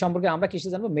দুইটা সম্পর্কে আমরা কিছু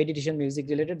জানবো মেডিটেশন মিউজিক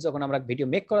রিলেটেড, যখন আমরা ভিডিও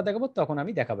মেক করা দেখাবো তখন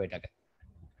আমি দেখাবো এটাকে।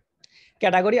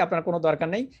 ক্যাটাগরি আপনার কোনো দরকার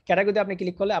নেই, ক্যাটাগরিতে আপনি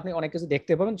ক্লিক করলে আপনি অনেক কিছু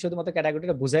দেখতে পাবেন, শুধুমাত্র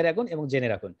ক্যাটাগরিটা বুঝাই রাখুন এবং জেনে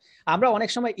রাখুন। আমরা অনেক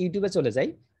সময় ইউটিউবে চলে যাই,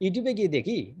 ইউটিউবে গিয়ে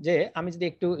দেখি যে আমি যদি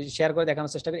একটু শেয়ার করে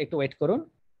দেখানোর চেষ্টা করি, একটু ওয়েট করুন,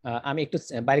 আমি একটু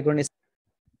বাইরে করে নিচ্ছি।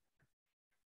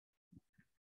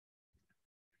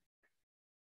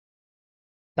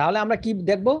 তাহলে আমরা কি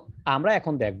দেখব, আমরা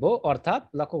এখন দেখব, অর্থাৎ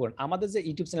লক্ষ্য করুন আমাদের যে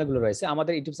ইউটিউব চ্যানেলগুলো রয়েছে,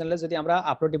 আমাদের ইউটিউব চ্যানেলে যদি আমরা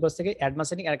আপলোড ডিভোর্স থেকে অ্যাডভান্স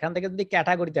সেটিং এখান থেকে যদি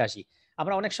ক্যাটাগরিতে আসি,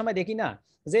 আমরা অনেক সময় দেখি না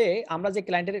যে আমরা যে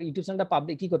ক্লায়েন্টের ইউটিউব চ্যানেলটা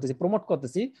পাবলিক কি করতেছি, প্রমোট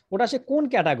করতেছি, ওটা সে কোন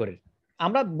ক্যাটাগরির।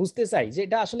 আমরা বুঝতে চাই যে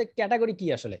এটা আসলে ক্যাটাগরি কি।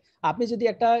 আসলে আপনি যদি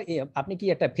একটা আপনি কি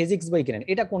একটা ফিজিক্স বই কিনেন,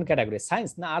 এটা কোন ক্যাটাগরি,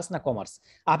 সায়েন্স না আর্টস না কমার্স।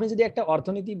 আপনি যদি একটা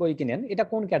অর্থনীতি বই কিনেন, এটা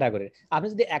কোন ক্যাটাগরির। আপনি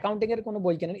যদি অ্যাকাউন্টিং এর কোনো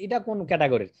বই কিনেন, এটা কোন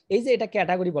ক্যাটাগরির। এই যে এটা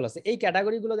ক্যাটাগরি বলা আছে, এই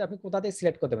ক্যাটাগরিগুলো আপনি কোথা থেকে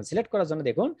সিলেক্ট করতে পারেন। সিলেক্ট করার জন্য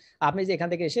দেখুন আপনি যে এখান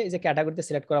থেকে এসে এই যে ক্যাটাগরিতে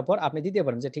সিলেক্ট করার পর আপনি দিতে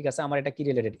পারেন যে ঠিক আছে আমার এটা কি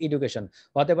রিলেটেড, এডুকেশন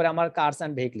হতে পারে, আমার কার্স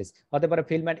অ্যান্ড ভেহিকলস হতে পারে,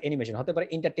 ফিল্ম অ্যান্ড অ্যানিমেশন হতে পারে,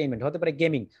 এন্টারটেইনমেন্ট হতে পারে,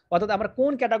 গেমিং। অর্থাৎ আমরা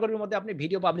কোন ক্যাটাগরির মধ্যে আপনি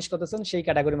ভিডিও পাবলিশ করতেছেন সেই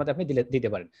ক্যাটাগরির মধ্যে আপনি দিতে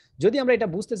পারেন। যদি আমরা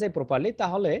এটা বুঝতে চাই প্রপারলি,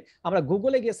 তাহলে আমরা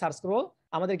গুগলে গিয়ে সার্চ করবো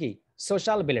আমাদের কি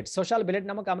সোশ্যাল ব্লেড। সোশ্যাল ব্লেড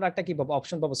নামক আমরা একটা কি পাবো,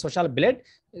 অপশন পাবো, social blade,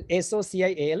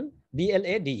 SOCIAL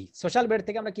BLAD। Social blade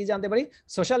থেকে আমরা কি জানতে পারি,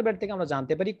 সোশ্যাল ব্লেড থেকে আমরা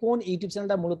জানতে পারি কোন ইউটিউব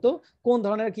চ্যানেলটা মূলত কোন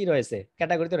ধরনের কি রয়েছে,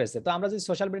 ক্যাটাগরিতে রয়েছে। তো আমরা যদি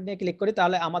সোশ্যাল ব্লেড নিয়ে ক্লিক করি,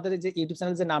 তাহলে আমাদের যে ইউটিউব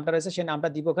চ্যানেল যে নামটা রয়েছে সেই নামটা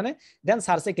দিব ওখানে, দেন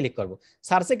সার্চে ক্লিক করবো।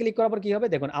 সার্চে ক্লিক করার পর কি হবে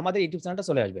দেখুন আমাদের ইউটিউব চ্যানেলটা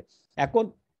চলে আসবে। এখন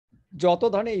যত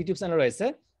ধরনের ইউটিউব চ্যানেল রয়েছে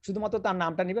শুধুমাত্র তার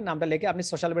নামটা নেবেন, নামটা লিখে আপনি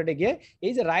সোশ্যাল মিডিয়াতে গিয়ে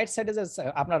এই যে রাইট সাইডে যে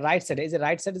আপনার রাইট সাইডে, এই যে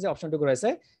রাইট সাইডে যে অপশনটুকু রয়েছে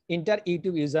ইন্টার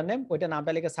ইউটিউব ইউজার নেম, ওইটা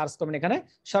নামটা লিখে সার্চ করবেন, এখানে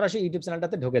সরাসরি ইউটিউব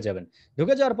চ্যানেলটাতে ঢুকে যাবেন।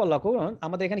 ঢুকে যাওয়ার পর লক্ষ্য করুন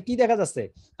আমাদের এখানে কি দেখা যাচ্ছে,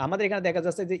 আমাদের এখানে দেখা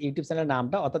যাচ্ছে যে ইউটিউব চ্যানেলের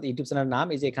নামটা, অর্থাৎ ইউটিউব চ্যানেলের নাম,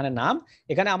 এই যে এখানে নাম,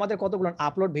 এখানে আমাদের কতগুলো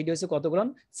আপলোড ভিডিও হয়েছে, কতগুলো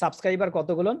সাবস্ক্রাইবার,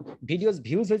 কতগুলো ভিডিওস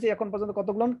ভিউজ হয়েছে এখন পর্যন্ত,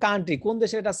 কতগুলো কান্ট্রি, কোন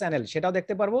দেশের এটা চ্যানেল সেটাও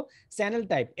দেখতে পারবো। চ্যানেল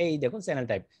টাইপ, এই দেখুন চ্যানেল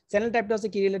টাইপ, চ্যানেল টাইপটা হচ্ছে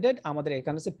কি রিলেটেড, আমাদের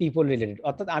এখানে হচ্ছে পিপল রিলেটেড।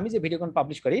 অর্থাৎ আমি যে ভিডিও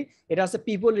পাবলিশ করি এটা হচ্ছে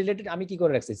পিপল রিলেটেড, আমি কি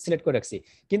করে রাখছি, সিলেক্ট করে রাখছি।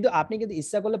 কিন্তু আপনি কিন্তু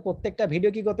ইচ্ছা করলে প্রত্যেকটা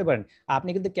ভিডিও কি করতে পারেন, আপনি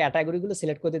কিন্তু ক্যাটাগরিগুলো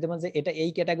সিলেক্ট করে দিতে পারেন যে এটা এই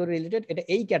ক্যাটাগরি রিলেটেড, এটা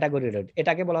এই ক্যাটাগরি রিলেটেড,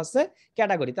 এটাকে বলা হচ্ছে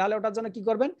ক্যাটাগরি। তাহলে ওটার জন্য কি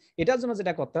করবেন, এটার জন্য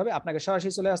যেটা করতে হবে আপনাকে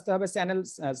সরাসরি চলে আসতে হবে চ্যানেল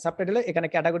সাবটাইটেলে, এখানে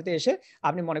ক্যাটাগরিতে এসে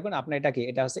আপনি মনে করেন আপনার এটা কি,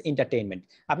 এটা হচ্ছে এন্টারটেইনমেন্ট,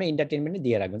 আপনি এন্টারটেইনমেন্ট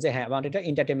দিয়ে রাখবেন যে হ্যাঁ আমার এটা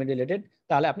এন্টারটেইনমেন্ট রিলেটেড,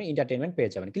 তাহলে আপনি এন্টারটেইনমেন্ট পেয়ে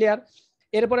যাবেন। ক্লিয়ার।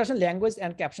 এরপরে আসেন ল্যাঙ্গুয়েজ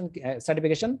এন্ড ক্যাপশন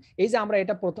সার্টিফিকেশন। এই যে আমরা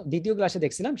এটা দ্বিতীয় ক্লাসে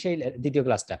দেখছিলাম, সেই দ্বিতীয়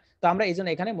ক্লাসটা, তো আমরা এই জন্য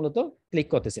এখানে মূলত ক্লিক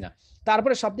করতেছি না।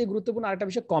 তারপরে সবথেকে গুরুত্বপূর্ণ আরেকটা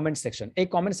বিষয় কমেন্ট সেকশন। এই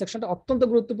কমেন্ট সেকশনটা অত্যন্ত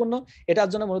গুরুত্বপূর্ণ, এটার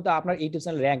জন্য মূলত আপনার ইউটিউব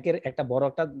চ্যানেল র্যাঙ্কের একটা বড়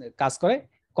একটা কাজ করে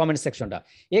কমেন্ট সেকশনটা।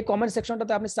 এই কমেন্ট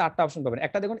সেকশনটাতে আপনি 4টা অপশন পাবেন।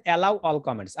 একটা দেখুন অ্যালাউ অল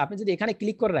কমেন্টস, আপনি যদি এখানে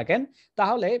ক্লিক করে রাখেন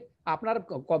তাহলে আপনার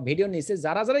ভিডিও নিচে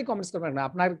যারা যারাই কমেন্টস করবেন না,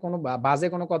 আপনার কোনো বাজে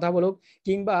কোনো কথা বলুক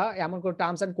কিংবা এমন কোনো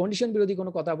টার্মস এন্ড কন্ডিশন বিরোধী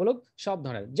কোনো কথা বলুক, সব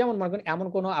ধরনের, যেমন মনে করেন এমন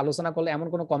কোনো আলোচনা করলে, এমন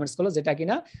কোনো কমেন্টস করলো যেটা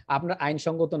কিনা আপনার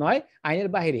আইনসঙ্গত নয়, আইনের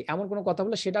বাইরে এমন কোনো কথা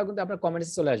বললে সেটাও কিন্তু আপনার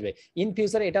কমেন্টসে চলে আসবে। ইন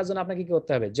ফিউচারে এটার জন্য আপনাকে কি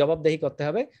করতে হবে, জবাবদেহি করতে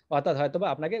হবে, অর্থাৎ হয়তো বা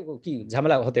আপনাকে কি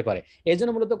ঝামেলা হতে পারে। এই জন্য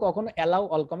মূলত কখনো অ্যালাউ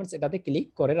অল কমেন্টস এটাতে ক্লিক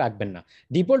করে রাখবেন না।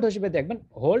 ডিফল্ট হিসেবে দেখবেন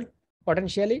হোল্ড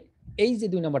পটেনশিয়ালি, এই যে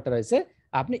 2 নম্বরটা রয়েছে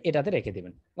আপনি এটাতে রেখে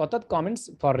দিবেন। অর্থাৎ কমেন্টস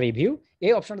ফর রিভিউ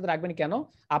এই অপশনটা রাখবেন কেন?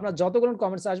 আপনার যতগুলো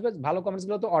কমেন্টস আসবে ভালো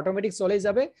কমেন্টসগুলো তো অটোমেটিক চলেই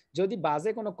যাবে। যদি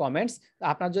বাজে কোনো কমেন্টস,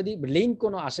 আপনার যদি লিঙ্ক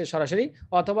কোনো আসে সরাসরি,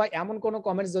 অথবা এমন কোনো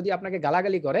কমেন্টস যদি আপনাকে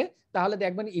গালাগালি করে, তাহলে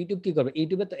দেখবেন ইউটিউব কি করবে,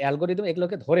 ইউটিউবের অ্যালগোরিদম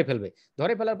এগুলোকে ধরে ফেলবে।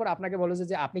 ধরে ফেলার পর আপনাকে বলে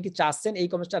যে আপনি কি চাচ্ছেন এই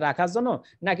কমেন্টসটা রাখার জন্য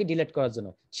নাকি ডিলিট করার জন্য,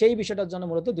 সেই বিষয়টার জন্য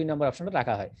মূলত 2 নম্বর অপশনটা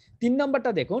রাখা হয়। 3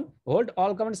 নম্বরটা দেখুন, hold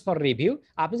all comments for review.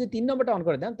 আপনি যদি 3 নম্বরটা অন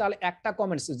করে দেন, তাহলে একটা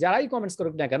কমেন্টস যারাই কমেন্টস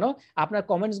করুক না কেন, আপনার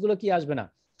কমেন্টস গুলো কি আসবে না,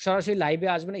 সরাসরি লাইভে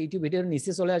আসবে না, ইউটিউব ভিডিওর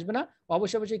নিচে চলে আসবে না,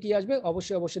 অবশ্যই কি আসবে,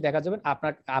 অবশ্যই দেখা যাবে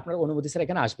আপনার অনুমতি ছাড়া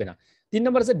এখানে আসবে না। 3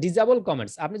 নম্বর আছে ডিসেবল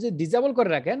কমেন্টস। আপনি যদি ডিসেবল করে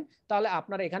রাখেন, তাহলে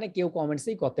আপনার এখানে কেউ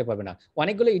কমেন্টসই করতে পারবে না।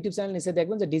 অনেকগুলো ইউটিউব চ্যানেল নিচে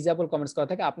দেখবেন যে ডিসেবল কমেন্টস করা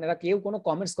থাকে, আপনারা কেউ কোনো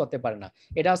কমেন্টস করতে পারে না।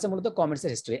 এটা হচ্ছে মূলত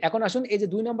কমেন্টসের হিস্ট্রি। এখন আসুন, এই যে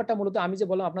 2 নম্বরটা মূলত আমি যে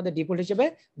বললাম আপনাদের ডিফল্ট হিসেবে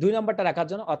 2 নম্বরটা রাখার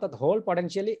জন্য, অর্থাৎ হোল্ড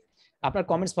পটেনশিয়ালি আপনার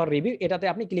কমেন্টস ফর রিভিউ, এটাতে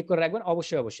আপনি ক্লিক করে রাখবেন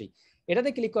অবশ্যই। এটাতে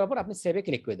ক্লিক করার পর আপনি সেভে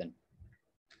ক্লিক করে দেন।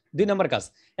 2 নম্বর কাজ।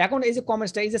 এখন এই যে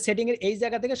কমেন্টসটা, এই যে সেটিং এর এই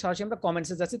জায়গা থেকে সরাসরি আমরা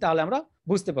কমেন্টসে যাচ্ছি, তাহলে আমরা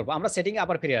বুঝতে পারবো। আমরা সেটিং এ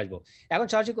আবার ফিরে আসবো। এখন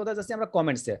সরাসরি কোথায় যাচ্ছি আমরা?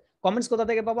 কমেন্টসে। কমেন্টস কোথা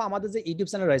থেকে পাবো? আমাদের যে ইউটিউব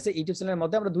চ্যানেল রয়েছে, ইউটিউব চ্যানেলের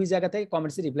মধ্যে আমরা 2 জায়গা থেকে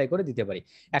কমেন্টসে রিপ্লাই করে দিতে পারি।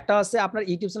 একটা হচ্ছে আপনার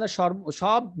ইউটিউব চ্যানেল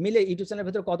সব মিলে ইউটিউব চ্যানেলের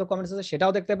ভিতরে কত কমেন্টস আছে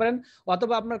সেটাও দেখতে পারেন,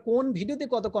 অথবা আপনার কোন ভিডিওতে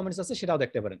কত কমেন্টস আছে সেটাও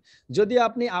দেখতে পারেন। যদি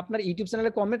আপনি আপনার ইউটিউব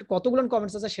চ্যানেলে কতগুলো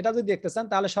কমেন্টস আছে সেটা যদি দেখতে চান,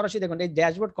 তাহলে সরাসরি দেখুন এই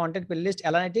ড্যাশবোর্ড, কন্টেন্ট, প্লেলিস্ট,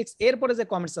 অ্যানালিটিক্স, এরপরে যে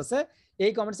কমেন্টস আছে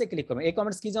এই কমেন্টসে ক্লিক করবেন। এই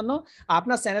কমেন্টস কি জন্য?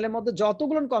 আপনার চ্যানেলের মধ্যে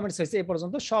যতগুলো কমেন্টস হয়েছে এই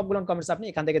পর্যন্ত সবগুলো কমেন্টস আপনি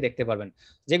এখান থেকে দেখতে পারবেন,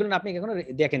 যেগুলো আপনি এখনো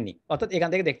দেখেননি, অর্থাৎ এখান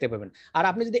থেকে দেখতে পাবেন। আর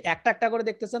আপনি যদি একটা করে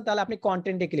দেখতে চান, তাহলে আপনি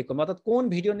কন্টেন্টে ক্লিক করবেন, অর্থাৎ কোন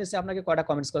ভিডিও নিচে আপনাকে কয়টা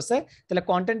কমেন্টস করছে, তাহলে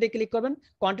কন্টেন্টে ক্লিক করবেন।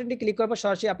 কন্টেন্টে ক্লিক করার পর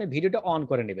সরাসরি আপনি ভিডিওটা অন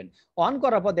করে নেবেন। অন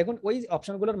করার পর দেখুন ওই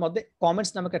অপশনগুলোর মধ্যে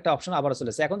কমেন্টস নামক একটা অপশন আবার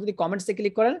চলেছে। এখন যদি কমেন্টসে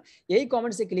ক্লিক করেন, এই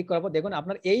কমেন্টসে ক্লিক করার পর দেখুন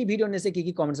আপনার এই ভিডিওর নিচে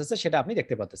কি কমেন্টস আছে সেটা আপনি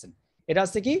দেখতে পাচ্ছেন। এটা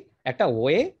হচ্ছে কি একটা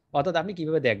ওয়ে, অর্থাৎ আপনি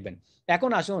কিভাবে দেখবেন।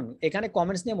 এখন আসুন এখানে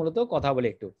কমেন্টস নিয়ে মূলত কথা বলে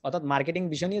একটু, অর্থাৎ মার্কেটিং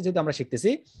বিষয় নিয়ে যেহেতু আমরা শিখতেছি,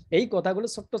 এই কথাগুলো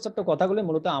ছোট্ট কথাগুলো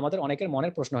মূলত আমাদের অনেকের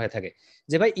মনের প্রশ্ন হয়ে থাকে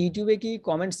যে ভাই ইউটিউবে কি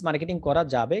কমেন্টস মার্কেটিং করা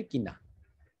যাবে কিনা।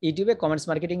 ইউটিউবে কমেন্টস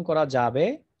মার্কেটিং করা যাবে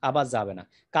আবার যাবে না,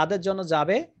 কাদের জন্য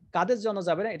যাবে কাদের জন্য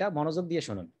যাবে না, এটা মনোযোগ দিয়ে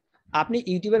শুনুন। আপনি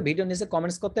ইউটিউবের ভিডিও নিচে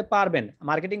কমেন্টস করতে পারবেন,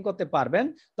 মার্কেটিং করতে পারবেন,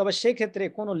 তবে সেই ক্ষেত্রে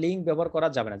কোনো লিঙ্ক ব্যবহার করা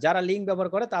যাবে না। যারা লিঙ্ক ব্যবহার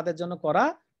করে তাদের জন্য করা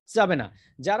যাবে না।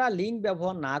 যারা লিঙ্ক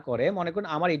ব্যবহার না করে, মনে করুন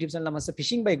আমার ইউটিউব চ্যানেল নাম হচ্ছে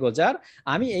ফিশিং বাই গোজার,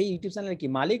 আমি এই ইউটিউব চ্যানেলের কি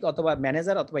মালিক অথবা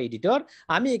ম্যানেজার অথবা এডিটর,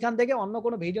 আমি এখান থেকে অন্য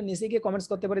কোনো ভিডিও নিচে গিয়ে কমেন্টস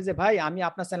করতে পারি যে ভাই আমি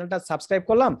আপনার চ্যানেলটা সাবস্ক্রাইব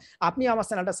করলাম, আপনি আমার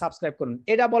চ্যানেলটা সাবস্ক্রাইব করুন,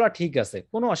 এটা বলা ঠিক আছে,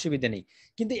 কোনো অসুবিধা নেই।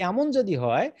 কিন্তু এমন যদি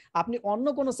হয় আপনি অন্য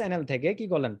কোনো চ্যানেল থেকে কি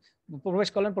করলেন,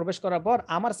 প্রবেশ করার পর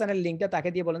আমার চ্যানেল লিঙ্কটা তাকে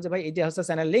দিয়ে বলেন যে ভাই এটা হচ্ছে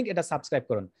চ্যানেল লিঙ্ক, এটা সাবস্ক্রাইব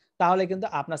করুন, তাহলে কিন্তু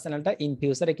আপনার চ্যানেলটা ইন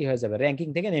ফিউচারে কি হয়ে যাবে, র্যাঙ্কিং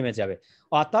থেকে নেমে যাবে।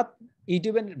 অর্থাৎ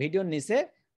ইউটিউবের ভিডিওর নিচে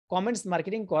কমেন্টস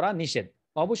মার্কেটিং করা নিষেধ।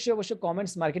 অবশ্যই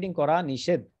কমেন্টস মার্কেটিং করা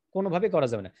নিষেধ, কোনোভাবে করা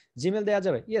যাবে না। জিমেল দেওয়া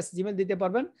যাবে, ইয়েস জিমেল দিতে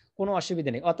পারবেন, কোনো অসুবিধা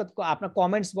নেই। অর্থাৎ আপনার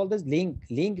কমেন্টস বলতে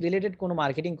লিঙ্ক রিলেটেড কোনো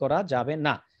মার্কেটিং করা যাবে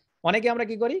না। অনেকে আমরা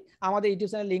কি করি, আমাদের ইউটিউব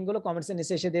চ্যানেল লিঙ্কগুলো কমেন্টসের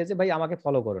নিচে এসে দিয়েছে ভাই আমাকে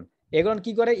ফলো করুন, এগুলো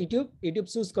কি করে ইউটিউব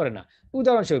চুজ করে না।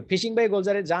 উদাহরণস্বরূপ ফিশিং বাই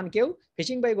গোলজারে যান, কেউ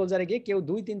ফিশিং বাই গোলজারে গিয়ে কেউ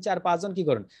 2 3 4 5 জন কি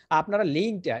করুন, আপনারা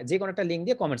লিঙ্কটা যে কোনো একটা লিঙ্ক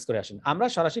দিয়ে কমেন্টস করে আসুন, আমরা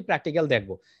সরাসরি প্র্যাকটিক্যাল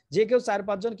দেখবো। যে কেউ 4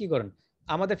 5 জন কি করেন,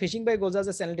 আমাদের ফিশিং বাই গোলজার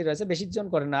যে চ্যানেলটি রয়েছে বেশি জন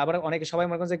করেন না, আবার অনেকে সবাই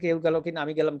মনে করেন যে কেউ গেল কিনা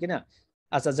আমি গেলাম কিনা,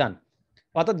 আচ্ছা যান।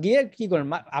 অর্থাৎ গিয়ে কি করেন,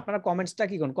 আপনারা কমেন্টসটা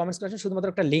কি করেন, কমেন্টস করেন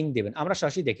শুধুমাত্র একটা লিঙ্ক দিবেন, আমরা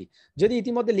সরাসরি দেখি। যদি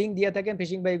ইতিমধ্যে লিঙ্ক দিয়ে থাকেন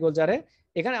ফিশিং বাই গোলজারে,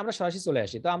 এখানে আমরা সরাসরি চলে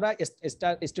আসি। তো আমরা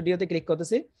স্টুডিওতে ক্লিক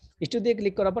করতেছি, স্টুডিও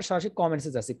ক্লিক করার পর সরাসরি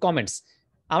কমেন্টসে যাচ্ছি। কমেন্টস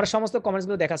আমরা সমস্ত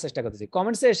কমেন্টসগুলো দেখার চেষ্টা করতেছি।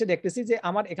 কমেন্টসে এসে দেখতেছি যে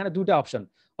আমার এখানে 2টা অপশন,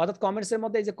 অর্থাৎ কমেন্টসের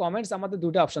মধ্যে এই যে কমেন্টস আমাদের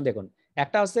 2টা অপশন দেখুন।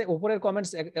 একটা হচ্ছে উপরের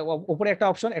কমেন্টস, উপরে একটা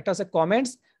অপশন, একটা হচ্ছে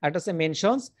কমেন্টস, একটা হচ্ছে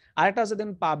মেনশনস, আর একটা হচ্ছে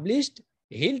দেখুন পাবলিশড,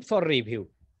 হিল্ড ফর রিভিউ।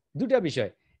 2টা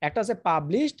বিষয়, একটা হচ্ছে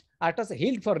পাবলিশড আর একটা হচ্ছে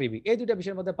হিল্ড ফর রিভিউ। এই 2টা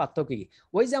বিষয়ের মধ্যে পার্থক্য কি?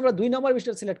 ওই যে আমরা 2 নম্বর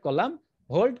বিষয়টা সিলেক্ট করলাম,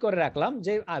 হোল্ড করে রাখলাম,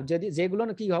 যে যদি যেগুলো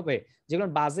কি হবে, যেগুলো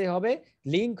বাজে হবে,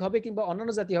 লিঙ্ক হবে কিংবা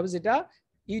অন্যান্য জাতীয় হবে, যেটা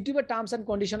ইউটিউবের টার্মস এন্ড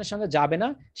কন্ডিশনের সঙ্গে যাবে না,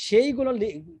 সেইগুলো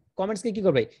কমেন্টসকে কি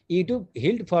করবে, ইউটিউব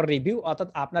হিল্ড ফর রিভিউ, অর্থাৎ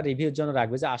আপনার রিভিউর জন্য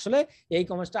রাখবে যে আসলে এই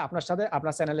কমেন্টসটা আপনার সাথে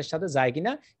আপনার চ্যানেলের সাথে যায়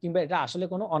কিনা, কিংবা এটা আসলে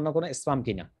অন্য কোনো স্প্যাম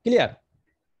কিনা। ক্লিয়ার?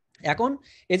 এখন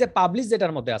এই যে পাবলিশ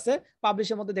যেটার মধ্যে আছে,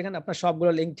 পাবলিশের মধ্যে দেখেন আপনার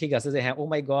সবগুলো লিঙ্ক ঠিক আছে, যে হ্যাঁ ও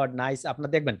মাই গড নাইস, আপনার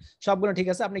দেখবেন সবগুলো ঠিক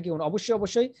আছে। আপনি কি করুন,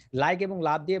 অবশ্যই লাইক এবং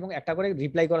লাভ দিয়ে এবং একটা করে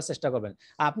রিপ্লাই করার চেষ্টা করবেন।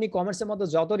 আপনি কমেন্টসের মধ্যে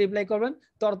যত রিপ্লাই করবেন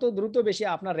তত দ্রুত বেশি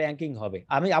আপনার র্যাঙ্কিং হবে।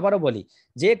 আমি আবারও বলি,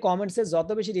 যে কমেন্টসে যত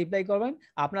বেশি রিপ্লাই করবেন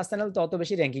আপনার চ্যানেল তত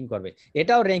বেশি র্যাঙ্কিং করবে।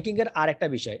 এটাও র্যাঙ্কিং এর আরেকটা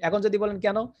বিষয়। এখন যদি বলেন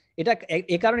কেন, এটা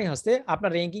এই কারণেই হচ্ছে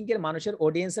আপনার র্যাঙ্কিং এর মানুষের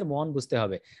অডিয়েন্সের মন বুঝতে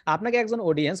হবে। আপনাকে একজন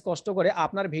অডিয়েন্স কষ্ট করে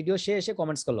আপনার ভিডিও সে এসে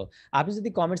কমেন্টস করলো, আপনি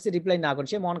যদি কমেন্টসে রিপ্লাই না করেন,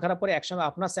 সে মন খারাপ করে একসময়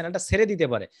আপনার চ্যানেলটা ছেড়ে দিতে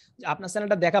পারে, আপনার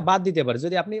চ্যানেলটা দেখা বাদ দিতে পারে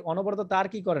যদি আপনি অনবরত তার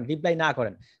কি করেন, রিপ্লাই না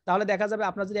করেন। তাহলে দেখা যাবে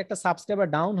আপনার যদি একটা সাবস্ক্রাইবার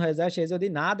ডাউন হয়ে যায়, সে যদি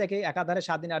না দেখে একাধারে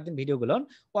 7 দিন 8 দিন ভিডিওগুলো,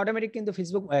 অটোমেটিক কিন্তু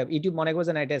ফেসবুক ইউটিউব মনে করবে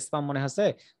যে না এটা স্প্যাম মনে হচ্ছে,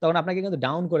 তখন আপনাকে কিন্তু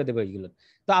ডাউন করে দেবে এইগুলো।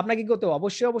 তো আপনাকে কি করতে হবে,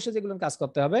 অবশ্যই যেগুলো কাজ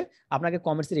করতে হবে, আপনাকে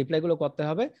কমেন্টসের রিপ্লাইগুলো করতে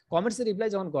হবে। কমেন্টসের রিপ্লাই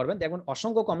যখন করবেন দেখুন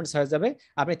অসংখ্য কমেন্টস হয়ে যাবে,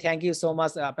 আপনি থ্যাংক ইউ সো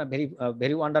মাচ, আপনার very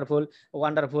very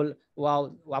wonderful, wow,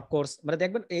 of course, মানে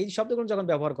দেখবেন এই শব্দগুলো যখন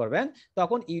ব্যবহার করবেন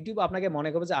তখন ইউটিউব আপনাকে মনে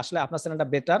করবে যে আসলে আপনার চ্যানেলটা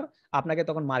বেটার, আপনাকে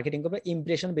তখন মার্কেটিং করবে,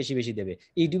 ইমপ্রেশন বেশি বেশি দেবে।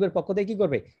 ইউটিউবের পক্ষ থেকে কি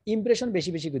করবে, ইমপ্রেশন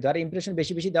বেশি বেশি দিতে। আর ইমপ্রেশন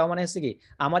বেশি বেশি দেওয়া মানে হচ্ছে কি,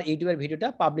 আমার ইউটিউবের ভিডিওটা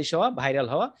পাবলিশ হওয়া, ভাইরাল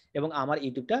হওয়া, এবং আমার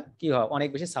ইউটিউবটা কি হওয়া, অনেক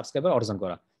বেশি সাবস্ক্রাইবার অর্জন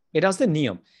করা। এটা হচ্ছে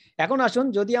নিয়ম। এখন আসুন,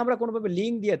 যদি আমরা কোনোভাবে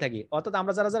লিঙ্ক দিয়ে থাকি, অর্থাৎ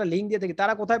আমরা যারা লিঙ্ক দিয়ে থাকি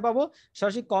তারা কোথায় পাবো,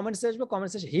 সরাসরি কমেন্টসে আসবো,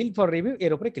 কমেন্টসে হেল্প ফর রিভিউ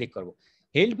এর উপরে ক্লিক করবো।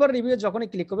 হেল্প ফর রিভিউ যখনই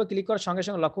ক্লিক করবো, ক্লিক করার সঙ্গে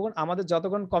সঙ্গে লক্ষ্য করুন আমাদের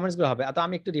যতক্ষণ কমেন্টস গুলো হবে,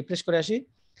 আমি একটু রিফ্রেশ করে আসি,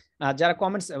 যারা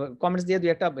কমেন্টস দিয়ে দুই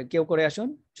একটা কেউ করে আসুন,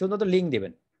 শুধুমাত্র লিঙ্ক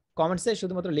দিবেন, কমেন্টসে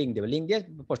শুধুমাত্র লিঙ্ক দেবেন, লিঙ্ক দিয়ে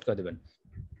পোস্ট করে দেবেন।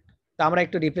 তা আমরা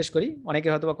একটু রিফ্রেশ করি, অনেকে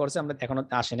হয়তো বা করছে, আমরা এখনো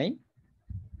আসে নাই।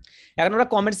 এখন আমরা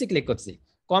কমেন্টসে ক্লিক করছি,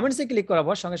 কমেন্টসে ক্লিক করার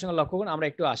পর সঙ্গে সঙ্গে লক্ষ্য করুন আমরা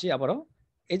একটু আসি আবারও,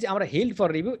 এই যে আমরা হেল্প ফর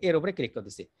রিভিউ এর উপরে ক্লিক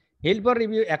করতেছি। হেল্প ফর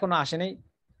রিভিউ এখনো আসে নাই,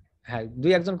 হ্যাঁ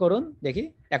দুই একজন করুন দেখি,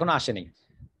 এখনো আসে নাই।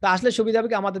 তা আসলে সুবিধা হবে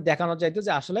কি, আমাদের দেখানো যাইতো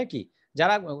যে আসলে কি,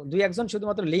 যারা দুই একজন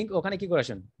শুধুমাত্র লিঙ্ক ওখানে কি করে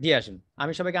আসুন, দিয়ে আসুন।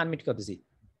 আমি সবাইকে আনমিট করতেছি,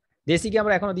 দিয়েছি কি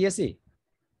আমরা এখনো দিয়েছি?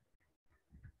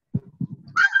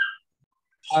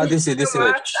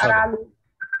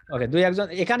 ওকে, দুই একজন,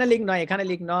 এখানে লিঙ্ক নয়, এখানে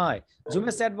লিঙ্ক নয়,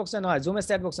 জুমের চ্যাট বক্সে নয়, জুমের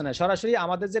চ্যাট বক্সে নয়, সরাসরি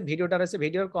আমাদের যে ভিডিওটা রয়েছে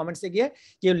ভিডিওর কমেন্টসে গিয়ে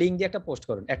কেউ লিঙ্ক দিয়ে একটা পোস্ট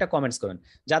করুন, একটা কমেন্টস করুন,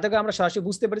 যাতে করে আমরা সরাসরি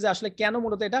বুঝতে পারি যে আসলে কেন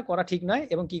মূলত এটা করা ঠিক নয়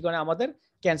এবং কি করে আমাদের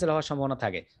ক্যান্সেল হওয়ার সম্ভাবনা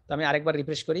থাকে। তো আমি আরেকবার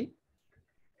রিফ্রেশ করি।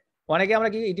 অনেকে আমরা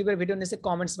কি ইউটিউবের ভিডিও নিচে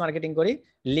কমেন্টস মার্কেটিং করি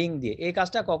লিঙ্ক দিয়ে, এই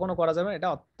কাজটা কখনো করা যাবে না, এটা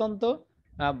অত্যন্ত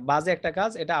বাজে একটা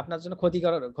কাজ, এটা আপনার জন্য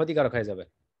ক্ষতিকারক হয়ে যাবে।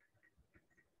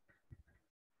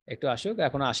 একটু আসুক,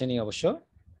 এখনো আসেনি অবশ্য,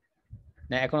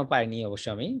 না এখনো পাইনি অবশ্য,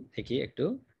 আমি দেখি একটু,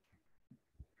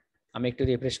 আমি একটু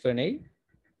রিফ্রেশ করে নেই।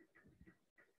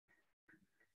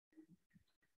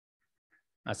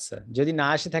 আচ্ছা, যদি না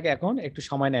আসে থাকে এখন একটু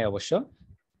সময় নেয় অবশ্য।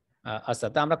 আচ্ছা,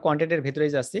 তো আমরা কন্টেন্টের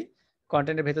ভিতরেই যাচ্ছি,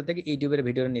 কন্টেন্টের ভিতর থেকে ইউটিউবের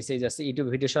ভিডিওর নিচেই যাচ্ছি, ইউটিউব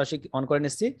ভিডিও সরাসরি অন করে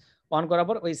নিচ্ছি। অন করার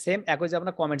পর ওই সেম একই যে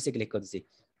আমরা কমেন্টসে ক্লিক করতেছি,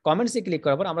 কমেন্টসে ক্লিক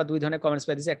করার পর আমরা দুই ধরনের কমেন্টস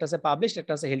পাইতেছি, একটা হচ্ছে পাবলিশ,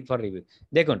 একটা হচ্ছে হেল্প ফর রিভিউ।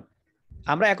 দেখুন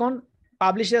আমরা এখন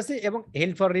পাবলিশে আছি এবং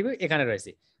হেল্প ফর রিভিউ এখানে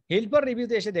রয়েছে। হেল্প ফর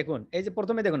রিভিউতে এসে দেখুন, এই যে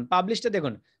প্রথমে দেখুন পাবলিশটা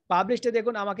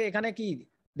দেখুন আমাকে এখানে কি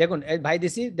দেখুন, এই ভাই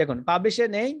দিছি, দেখুন পাবলিশে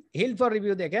নেই, হেল্প ফর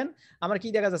রিভিউ দেখেন আমার কি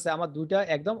দেখা যাচ্ছে, আমার দুইটা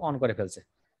একদম অন করে ফেলছে,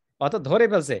 অর্থাৎ ধরে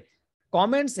ফেলছে।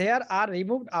 কমেন্টস হেয়ার আর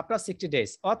রিমুভড আফটার 60 ডেজ,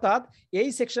 অর্থাৎ এই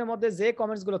সেকশনের মধ্যে যে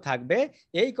কমেন্টস গুলো থাকবে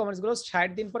এই কমেন্টস গুলো 60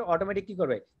 দিন পর অটোমেটিক কি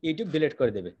করবে, ইউটিউব ডিলিট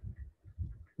করে দেবে।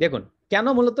 দেখুন কেন,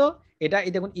 মূলত এটা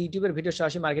এই দেখুন ইউটিউবের ভিডিও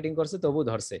সরাসরি মার্কেটিং করছে তবু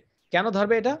ধরছে। কেন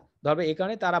ধরবে, এটা ধরবে এই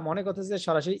কারণে তারা মনে করতেছে যে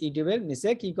সরাসরি ইউটিউবের নিচে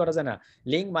কি করা যায় না,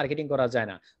 লিঙ্ক মার্কেটিং করা যায়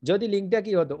না। যদি লিঙ্কটা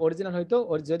কি হতো, অরিজিনাল হইতো,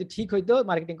 যদি ঠিক হইতো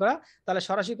মার্কেটিং করা, তাহলে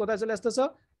সরাসরি কোথায় চলে আসতেছো,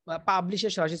 পাবলিশে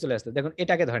সরাসরি চলে আসতো। দেখুন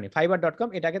এটাকে ধরেনি, fiverr.com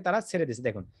এটাকে তারা ছেড়ে দিচ্ছে,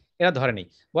 দেখুন এটা ধরেনি,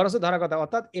 বরঞ্চ ধরার কথা,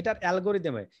 অর্থাৎ এটার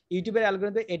অ্যালগোরিদমে, ইউটিউবের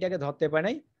অ্যালগোরিদমে এটাকে ধরতে পারে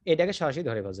নাই, এটাকে সরাসরি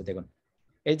ধরে ফেলছে। দেখুন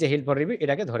এই যে হেল্প ফর রিভিউ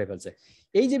এটাকে ধরে ফেলছে।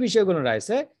 এই যে বিষয়গুলো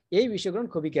রয়েছে এই বিষয়গুলো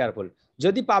খুবই কেয়ারফুল।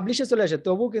 যদি পাবলিশে চলে আসে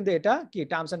তবু কিন্তু এটা কি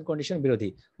টার্মস এন্ড কন্ডিশন বিরোধী।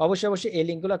 অবশ্যই এই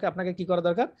লিঙ্কগুলোকে আপনাকে কি করা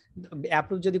দরকার,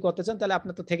 অ্যাপ্রুভ যদি করতে চান তাহলে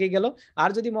আপনার তো থেকেই গেল। আর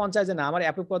যদি মন চায় যে না আমার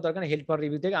অ্যাপ্রুভ করার দরকার, হেল্প ফর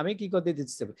রিভিউ থেকে আমি কি করে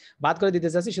দিতে বাদ করে দিতে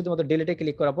চাচ্ছি, শুধুমাত্র ডিলিটে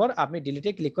ক্লিক করার পর আপনি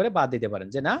ডিলিটে ক্লিক করে বাদ দিতে পারেন,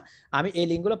 যে না আমি এই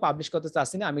লিঙ্কগুলো পাবলিশ করতে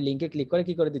চাচ্ছি না, আমি লিঙ্কে ক্লিক করে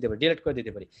কি করে দিতে পারি, ডিলিট করে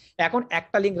দিতে পারি। এখন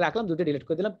একটা লিঙ্ক রাখলাম, দুটো ডিলিট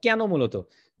করে দিলাম, কেন, মূলত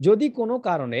যদি কোনো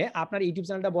কারণে আপনার ইউটিউব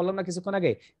চ্যানেলটা, বললাম না কিছুক্ষণ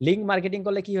আগে, লিঙ্ক মার্কেটিং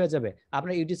করলে কি হয়ে যাবে,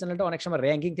 আপনার ইউটিউব চ্যানেলটা অনেক সময়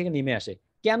র্যাঙ্কিং থেকে নেমে আসে।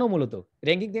 কেন, মূলত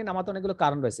র্যাঙ্কিং থেকে নামাতে অনেকগুলো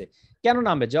কারণ রয়েছে। কেন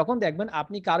নামবে, যখন দেখবেন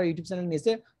আপনি কারো ইউটিউব চ্যানেল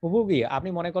নিচে গিয়ে আপনি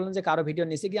মনে করলেন যে কারো ভিডিও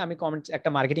নিচে গিয়ে আমি কমেন্ট একটা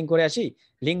মার্কেটিং করে আসি,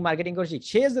 লিঙ্ক মার্কেটিং করেছি,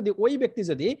 সে যদি ওই ব্যক্তি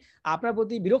যদি আপনার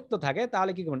প্রতি বিরক্ত থাকে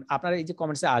তাহলে কি করবেন, আপনার এই যে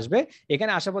কমেন্টসে আসবে,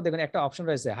 এখানে আসার পর দেখুন একটা অপশন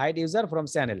রয়েছে হাইড ইউজার ফ্রম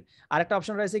চ্যানেল, আর একটা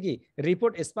অপশন রয়েছে কি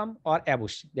রিপোর্ট স্প্যাম অর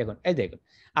অ্যাবুশ। দেখুন এই দেখুন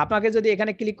আপনাকে যদি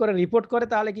এখানে ক্লিক করে রিপোর্ট করে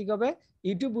তাহলে কি হবে,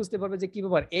 ইউটিউব বুঝতে পারবে যে কি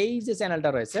ব্যাপার, এই যে চ্যানেলটা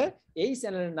রয়েছে এই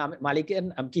চ্যানেলের নাম মালিকের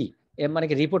নাম কি, মানে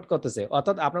কি রিপোর্ট করতেছে,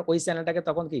 অর্থাৎ আপনার ওই চ্যানেলটাকে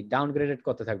তখন কি ডাউনগ্রেডেড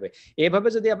করতে থাকবে। এভাবে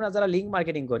যদি আপনারা যারা লিঙ্ক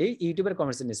মার্কেটিং করি ইউটিউবের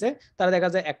কমেন্টসের নিচে, তারা দেখা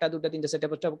যায় একটা দুটা তিনটা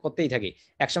সেটআপ করতেই থাকি।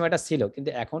 একসময় এটা ছিল কিন্তু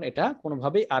এখন এটা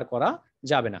কোনোভাবেই আর করা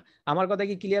যাবে না। আমার কথা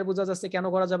কি ক্লিয়ার বোঝা যাচ্ছে কেন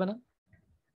করা যাবে না?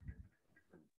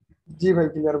 জি ভাই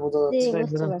ক্লিয়ার বোঝা যাচ্ছে।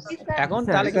 এখন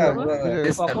তাহলে কি হবে,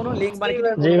 কখনো লিঙ্ক মার্কেটিং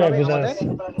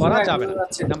করা যাবে না,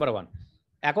 নাম্বার 1।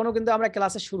 এখনো কিন্তু আমরা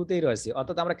ক্লাসের শুরুতেই রয়েছি,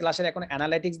 অর্থাৎ আমরা ক্লাসের এখন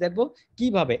অ্যানালাইটিক্স দেখবো,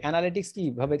 কিভাবে অ্যানালাইটিক্স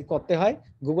কিভাবে করতে হয়,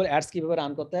 গুগল অ্যাডস কিভাবে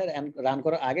রান করতে হয়, রান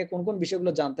করার আগে কোন কোন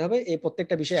বিষয়গুলো জানতে হবে, এই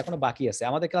প্রত্যেকটা বিষয় এখনো বাকি আছে।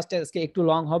 আমাদের ক্লাসটা আজকে একটু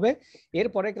লং হবে।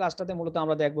 এরপরে ক্লাসটাতে মূলত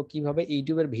আমরা দেখবো কিভাবে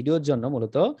ইউটিউবের ভিডিওর জন্য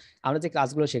মূলত আমরা যে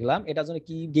ক্লাসগুলো শিখলাম এটার জন্য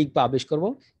কি গিগ পাবলিশ করব,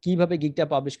 কিভাবে গিগটা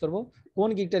পাবলিশ করব, কোন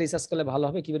গিগটা রিসার্চ করলে ভালো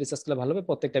হবে, কিভাবে রিসার্চ করলে ভালো হবে,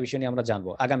 প্রত্যেকটা বিষয় নিয়ে আমরা জানবো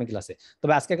আগামী ক্লাসে।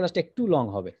 তবে আজকের ক্লাসটা একটু লং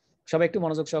হবে, সবাই একটু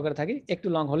মনোযোগ সহকারে থাকি, একটু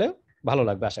লং হলেও ভালো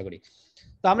লাগবে আশা করি।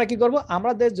 তো আমরা কি করব,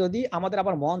 আমাদের যদি আমাদের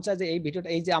আবার মন চায় যে এই ভিডিওটা,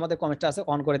 এই যে আমাদের কমেন্টটা আছে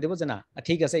অন করে দেবো, যে না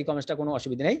ঠিক আছে এই কমেন্টটা কোনো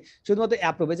অসুবিধা নেই, শুধুমাত্র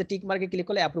অ্যাপ্রুভ, এই যে টিক মার্কে ক্লিক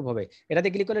করলে অ্যাপ্রুভ হবে, এটাতে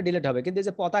ক্লিক করলে ডিলিট হবে। কিন্তু এই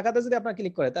যে পতাকাতে যদি আপনার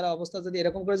ক্লিক করে, তার অবস্থা যদি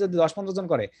এরকম করে যদি 10-15 জন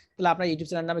করে, তাহলে আপনার ইউটিউব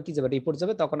চ্যানেল নামে কি যাবে, রিপোর্ট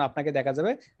যাবে, তখন আপনাকে দেখা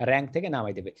যাবে র্যাঙ্ক থেকে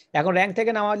নামাই দেবে। এখন র্যাঙ্ক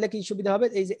থেকে নামাইলে কি সুবিধা হবে,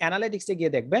 এই যে অ্যানালাইটিক্সে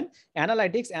গিয়ে দেখবেন,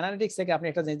 অ্যানালাইটিক্স থেকে আপনি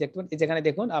একটা জিনিস দেখবেন, যেখানে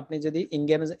দেখুন আপনি যদি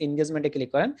এনগেজমেন্টে ক্লিক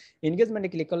করেন, এনগেজমেন্টে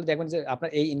ক্লিক করলে দেখবেন যে আপনার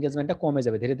এই এনগেজমেন্টটা কমে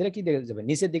যাবে, ধীরে ধীরে কি দেখে যাবে,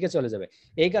 নিচের দিকে চলে যাবে।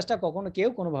 এই কাজটা কখনো কেউ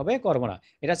কোনোভাবে করবো না।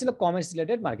 এটা ছিল কমেন্টস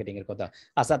রিলেটেড মার্কেটিং এর কথা।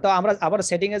 আচ্ছা, তো আমরা আবার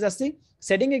সেটিং এ যাচ্ছি।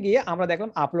 সেটিং এ গিয়ে আমরা দেখলাম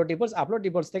আপলোড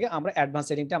রিপোর্টস থেকে আমরা অ্যাডভান্স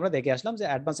সেটিংটা আমরা দেখে আসলাম, যে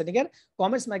অ্যাডভান্স সেটিং এর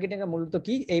কমেন্টস মার্কেটিং এর মূলত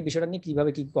কি, এই বিষয়টা নিয়ে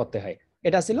কিভাবে কি করতে হয়,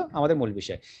 এটা ছিল আমাদের মূল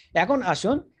বিষয়। এখন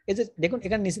আসুন, এই যে দেখুন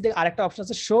এখানে নিচে দিকে আরেকটা অপশন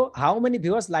আছে, show how many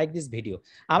viewers like this video.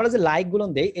 আমরা যে লাইক গুলো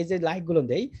দেই, এই যে লাইক গুলো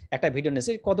দেই একটা ভিডিও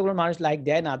নিচে, কতগুলো মানুষ লাইক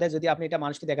দেয় না দেয়, যদি আপনি এটা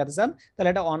মানুষকে দেখাতে চান তাহলে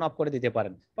এটা অন অফ করে দিতে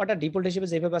পারেন, ওটা ডিফল্ট হিসেবে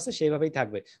যেভাবে আছে সেইভাবেই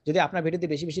থাকবে। যদি আপনার ভিডিওতে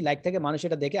বেশি বেশি লাইক থাকে, মানুষ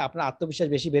এটা দেখে আপনার আত্মবিশ্বাস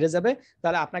বেশি বেড়ে যাবে,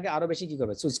 তাহলে আপনাকে আরো বেশি কি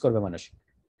করবে, চুজ করবে মানুষ।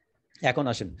 এখন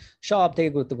আসুন সব থেকে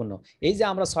গুরুত্বপূর্ণ, এই যে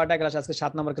আমরা 6টা ক্লাস, আজকে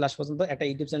 7 নম্বর ক্লাস পর্যন্ত একটা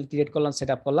ইউটিউব চ্যানেল ক্রিয়েট করলাম, সেট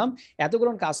আপ করলাম, এতগুলো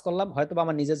কাজ করলাম, হয়তো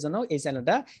আমার নিজের জন্য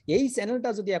এই চ্যানেলটা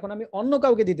যদি এখন আমি অন্য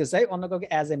কাউকে দিতে চাই, অন্য কাউকে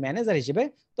অ্যাজ এ ম্যানেজার হিসেবে,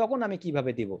 তখন আমি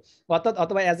কিভাবে দিব, অর্থাৎ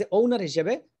অথবা অ্যাজ এ ওনার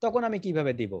হিসেবে তখন আমি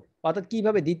কিভাবে দিব, অর্থাৎ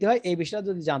কিভাবে দিতে হয়, এই বিষয়টা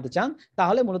যদি জানতে চান,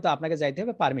 তাহলে মূলত আপনাকে যাইতে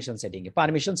হবে পারমিশন সেটিং এ।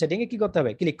 পারমিশন সেটিং এ কি করতে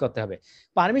হবে, ক্লিক করতে হবে।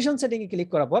 পারমিশন সেটিং এ ক্লিক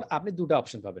করার পর আপনি দুটো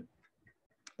অপশন পাবেন।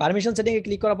 পারমিশন সেটিং এ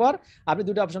ক্লিক করার পর আপনি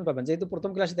দুটো অপশন পাবেন, যেহেতু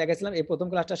প্রথম ক্লাসে দেখাইছিলাম, এই প্রথম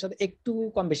ক্লাসটার সাথে একটু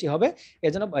কম বেশি হবে,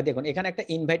 এজন্য দেখুন এখানে একটা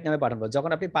ইনভাইট নামে বাটন পাবেন। যখন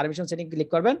আপনি পারমিশন সেটিং ক্লিক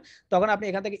করবেন, তখন আপনি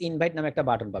এখান থেকে ইনভাইট নামে একটা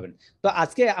বাটন পাবেন। তো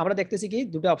আজকে আমরা দেখতেছি কি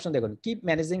দুটো অপশন, দেখুন, keep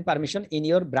managing permission in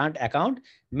your brand account,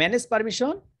 manage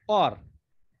permission or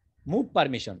move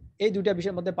permission. এই দুইটা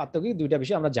বিষয়ের মধ্যে পার্থক্য, দুইটা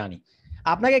বিষয় আমরা জানি।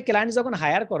 আপনাকে ক্লায়েন্ট যখন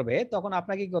হায়ার করবে, তখন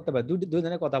আপনাকে কি করতে পারে, দুই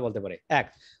ধরনের কথা বলতে পারে। এক,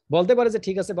 বলতে পারে যে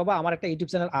ঠিক আছে বাবা, আমার একটা ইউটিউব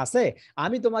চ্যানেল আছে,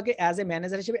 আমি তোমাকে অ্যাজ এ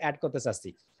ম্যানেজার হিসেবে অ্যাড করতে চাচ্ছি।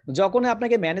 যখন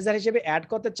আপনাকে ম্যানেজার হিসেবে অ্যাড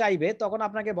করতে চাইবে, তখন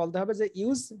আপনাকে বলতে হবে যে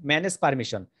ইউজ ম্যানেজ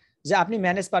পারমিশন, যে আপনি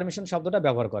ম্যানেজ পারমিশন শব্দটা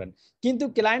ব্যবহার করেন। কিন্তু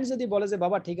ক্লায়েন্ট যদি বলে যে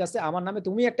বাবা ঠিক আছে, আমার নামে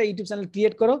তুমি একটা ইউটিউব চ্যানেল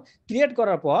ক্রিয়েট করো, ক্রিয়েট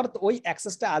করার পর ওই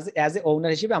অ্যাক্সেসটা অ্যাজ এ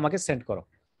ওনার হিসেবে আমাকে সেন্ড করো।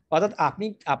 অর্থাৎ আপনি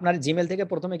আপনার জিমেল থেকে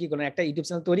প্রথমে কি করলেন, একটা ইউটিউব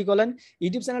চ্যানেল তৈরি করলেন।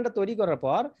 ইউটিউব চ্যানেলটা তৈরি করার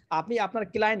পর আপনি আপনার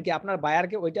ক্লায়েন্টকে, আপনার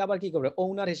বায়ারকে ওইটা আবার কি করবেন,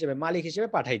 ওনার হিসেবে, মালিক হিসেবে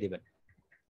পাঠিয়ে দিবেন।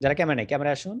 যারা ক্যামেরা নেই,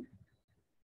 ক্যামেরা আসুন,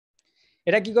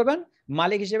 এটা কি করবেন,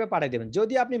 মালিক হিসেবে পাঠিয়ে দেবেন।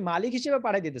 যদি আপনি মালিক হিসেবে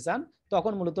পাঠিয়ে দিতে চান,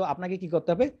 তখন মূলত আপনাকে কি করতে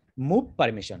হবে, মুভ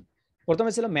পারমিশন।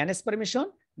 প্রথমে ছিল ম্যানেজ পারমিশন,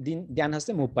 দেন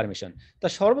হচ্ছে মুভ পারমিশন। তো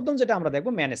সর্বপ্রথম যেটা আমরা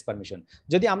দেখবো ম্যানেজ পারমিশন।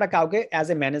 যদি আমরা কাউকে অ্যাজ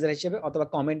এ ম্যানেজার হিসেবে অথবা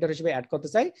কমেন্টার হিসেবে অ্যাড করতে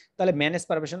চাই, তাহলে ম্যানেজ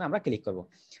পারমিশনে আমরা ক্লিক করব।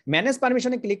 ম্যানেজ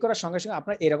পারমিশনে ক্লিক করার সঙ্গে সঙ্গে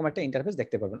আপনার এরকম একটা ইন্টারফেস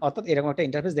দেখতে পারবেন, অর্থাৎ এরকম একটা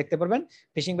ইন্টারফেস দেখতে পারবেন,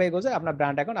 ফিশিং বাই গোলজার, আপনার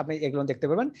ব্র্যান্ড অ্যাকাউন্ট, আপনি এগুলো দেখতে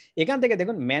পারবেন। এখান থেকে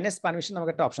দেখুন ম্যানেজ পারমিশন নামক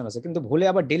একটা অপশন আছে, কিন্তু ভুলে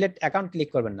আবার ডিলিট অ্যাকাউন্ট ক্লিক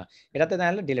করবেন না, এটাতে না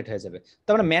হলে ডিলিট হয়ে যাবে। তো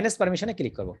আমরা ম্যানেজ পারমিশনে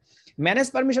ক্লিক করব। ম্যানেজ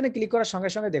পারমিশনে ক্লিক করার সঙ্গে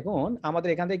সঙ্গে দেখুন আমাদের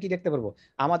এখান থেকে কি দেখতে পারবো,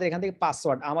 আমাদের এখান থেকে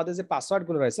পাসওয়ার্ড, আমাদের যে পাসওয়ার্ড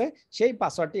গুলো রয়েছে সেই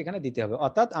পাসওয়ার্ডটি এখানে দিতে হবে।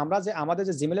 অর্থাৎ আমরা যে আমাদের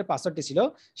যে জিমেলের পাসওয়ার্ডটি ছিল,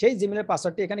 সেই জিমেলের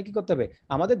পাসওয়ার্ডটি এখানে কি করতে হবে,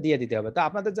 আমাদের দিয়ে দিতে হবে। তো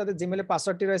আপনাদের যাদের জিমেলের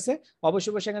পাসওয়ার্ডটি রয়েছে,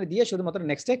 অবশ্যই এখানে দিয়ে শুধুমাত্র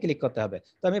নেক্সটে ক্লিক করতে হবে।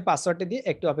 তো আমি পাসওয়ার্ডটি দিয়ে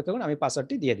একটু অপেক্ষা করুন, আমি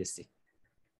পাসওয়ার্ডটি দিয়ে দিচ্ছি।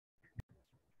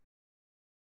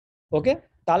 ওকে,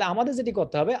 তাহলে আমাদের যেটি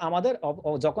করতে হবে, আমাদের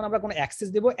যখন আমরা কোনো অ্যাক্সেস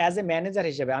দিব অ্যাজ এ ম্যানেজার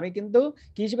হিসেবে, আমি কিন্তু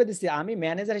কি হিসেবে দিচ্ছি, আমি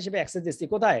ম্যানেজার হিসেবে অ্যাক্সেস দিচ্ছি।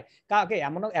 কোথায়, কাকে,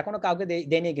 এখনো কাউকে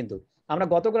দেয়নি, কিন্তু আমরা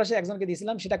গত ক্লাসে একজনকে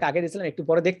দিয়েছিলাম, সেটা কাকে দিয়েছিলাম একটু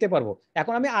পরে দেখতে পারবো।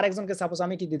 এখন আমি আরেকজনকে সাপোজ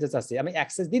আমি কি দিতে চাচ্ছি, আমি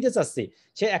অ্যাক্সেস দিতে চাচ্ছি।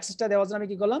 সেই অ্যাক্সেসটা দেওয়ার জন্য আমি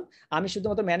কি করলাম, আমি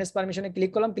শুধুমাত্র ম্যানেজ পারমিশনে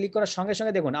ক্লিক করলাম। ক্লিক করার সঙ্গে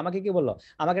সঙ্গে দেখুন আমাকে কি বললো,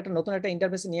 আমাকে একটা নতুন একটা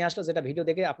ইন্টারফেস নিয়ে আসলো, যেটা ভিডিও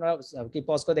দেখে আপনারা কি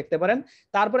পজ করে দেখতে পারেন।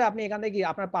 তারপরে আপনি এখান থেকে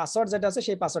আপনার পাসওয়ার্ড যেটা আছে,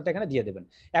 সেই পাসওয়ার্ডটা এখানে দিয়ে দেবেন।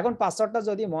 এখন পাসওয়ার্ডটা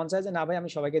যদি মন চায় যে না ভাই আমি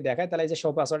সবাইকে দেখাই, তাহলে এই যে শো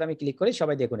পাসওয়ার্ড আমি ক্লিক করি,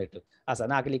 সবাই দেখুন একটু। আচ্ছা,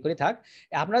 না ক্লিক করি থাক,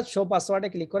 আপনার শো পাসওয়ার্ডে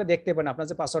ক্লিক করে দেখতে পারেন আপনার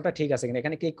যে পাসওয়ার্ডটা ঠিক আছে কিনা।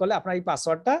 এখানে ক্লিক করলে আপনার এই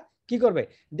পাসওয়ার্ডটা কি করবে,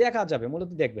 দেখা যাবে,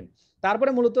 মূলত দেখবেন। তারপরে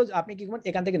মূলত আপনি কি করবেন,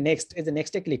 এখান থেকে নেক্সট, এই যে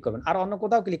নেক্সটে ক্লিক করবেন, আর অন্য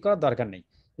কোথাও ক্লিক করার দরকার নেই,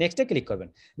 নেক্সটে ক্লিক করবেন।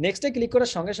 নেক্সটে ক্লিক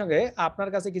করার সঙ্গে সঙ্গে আপনার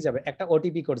কাছে কি যাবে, একটা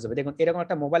ওটিপি কোড যাবে। দেখুন এরকম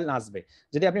একটা মোবাইল আসবে।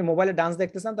 যদি আপনি মোবাইলে ডান্স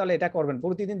দেখতে চান তাহলে এটা করবেন,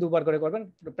 প্রতিদিন 2 বার করে করবেন,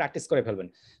 প্র্যাকটিস করে ফেলবেন।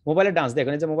 মোবাইলে ডান্স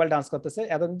দেখুন, এই যে মোবাইল ডান্স করতেছে,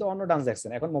 এত কিন্তু অন্য ডান্স দেখছেন,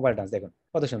 এখন মোবাইল ডান্স দেখুন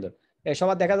কত সুন্দর।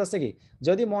 সবার দেখা যাচ্ছে কি?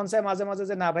 যদি মন চায় মাঝে মাঝে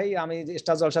যে না ভাই আমি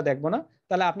স্টার জলসা দেখবো না,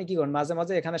 তাহলে আপনি কি করুন, মাঝে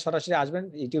মাঝে এখানে সরাসরি আসবেন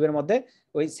ইউটিউবের মধ্যে,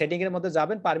 ওই সেটিং এর মধ্যে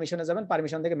যাবেন, পারমিশনে যাবেন,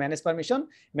 পারমিশন থেকে ম্যানেজ পারমিশন,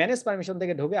 ম্যানেজ পারমিশন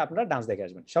থেকে ঢুকে আপনারা ডান্স দেখে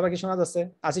আসবেন। সবাই কি শোনা যাচ্ছে?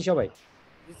 আসি সবাই?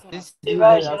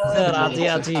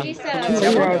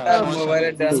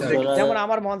 যেমন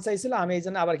আমার মন চাইছিল, আমি এই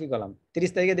জন্য আবার কি করলাম,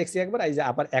 30 তারিখে দেখছি একবার, এই যে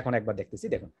আবার এখন একবার দেখতেছি।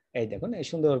 দেখুন এই দেখুন, এই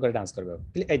সুন্দর করে ডান্স করবে,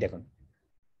 এই দেখুন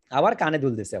আবার কানে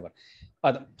দুল দিচ্ছে, আবার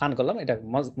ফান করলাম, এটা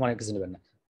মনে কিছু নেবেন না।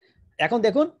 এখন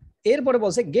দেখুন এরপরে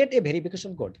বলছে গেট এ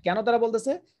ভেরিফিকেশন কোড। কেন তারা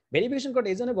বলতেছে ভেরিফিকেশন কোড?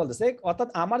 এই জন্য বলতেছে, অর্থাৎ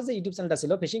আমার যে ইউটিউব চ্যানেলটা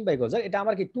ছিল ফিশিং বাই গোলজার, এটা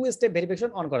আমার কি 2 স্টেপ ভেরিফিকেশন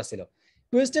অন করা ছিল।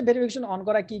 2 স্টেপ ভেরিফিকেশন অন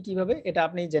করা কি কিভাবে, এটা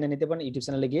আপনি জেনে নিতে পারেন ইউটিউব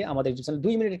চ্যানেলে গিয়ে। আমাদের ইউটিউব চ্যানেল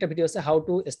 2 মিনিট একটা ভিডিও আছে, how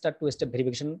to start 2 step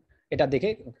verification, এটা দেখে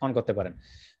অন করতে পারেন।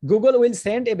 Google will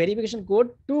send A verification code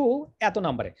two এত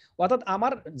নাম্বারে, অর্থাৎ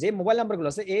আমার যে মোবাইল নাম্বারগুলো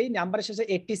আছে এই নাম্বারের শেষে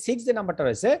 86 যে নাম্বারটা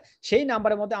রয়েছে, সেই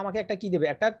নাম্বারের মধ্যে আমাকে একটা কি দেবে,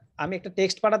 একটা আমি একটা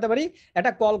টেক্সট পাঠাতে পারি,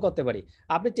 একটা কল করতে পারি।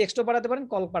 আপনি টেক্সটও পাঠাতে পারেন,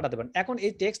 কল পাঠাতে পারেন। এখন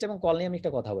এই টেক্সট এবং কল নিয়ে আমি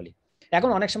একটা কথা বলি। এখন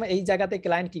অনেক সময় এই জায়গাতে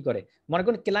ক্লায়েন্ট কি করে, মনে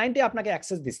করুন ক্লায়েন্টে আপনাকে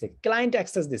অ্যাক্সেস দিচ্ছে, ক্লায়েন্ট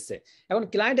অ্যাক্সেস দিচ্ছে। এখন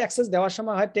ক্লায়েন্ট অ্যাক্সেস দেওয়ার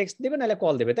সময় হয় টেক্সট দিবে নাহলে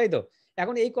কল দেবে, তাই তো?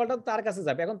 এখন এই কলটা তার কাছে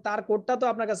যাবে, এখন তার কোডটা তো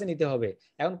আপনার কাছে নিতে হবে।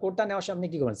 এখন কোডটা নেওয়ার সময় আপনি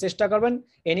কি করবেন, চেষ্টা করবেন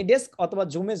এনি ডেস্ক অথবা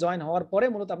জুমে জয়েন হওয়ার পরে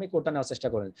মূলত আপনি কোডটা নেওয়ার চেষ্টা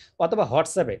করেন। অথবা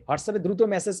হোয়াটসঅ্যাপে দ্রুত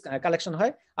মেসেজ কালেকশন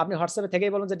হয়, আপনি হোয়াটসঅ্যাপে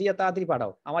থেকেই বলুন যে ডিয়া তাড়াতাড়ি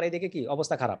পাঠাও, আমার এইদিকে কি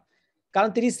অবস্থা খারাপ। কারণ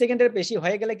 30 সেকেন্ডের বেশি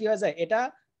হয়ে গেলে কি হয়ে যায়, এটা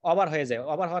ওভার হয়ে যায়,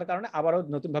 ওভার হওয়ার কারণে আবারও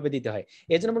নতুন ভাবে দিতে হয়।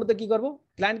 এই জন্য মূলত কি করবো,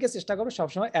 ক্লায়েন্টকে চেষ্টা করবো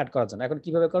সবসময় অ্যাড করার জন্য। এখন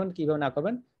কিভাবে করবেন কিভাবে না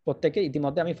করবেন প্রত্যেকে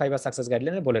ইতিমধ্যে আমি ফাইবার সাকসেস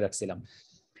গাইডলাইনে বলে রাখছিলাম।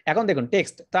 এখন দেখুন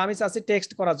টেক্সট, তো আমি চাচ্ছি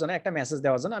টেক্সট করার জন্য, একটা মেসেজ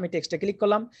দেওয়ার জন্য আমি টেক্সটে ক্লিক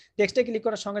করলাম। টেক্সটে ক্লিক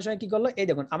করার সঙ্গে সঙ্গে কি করলো, এই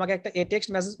দেখুন আমাকে একটা এই টেক্সট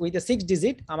মেসেজ উইথ 6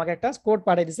 ডিজিট আমাকে একটা কোড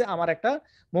পাঠিয়ে দিচ্ছে আমার একটা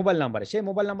মোবাইল নাম্বারে। সেই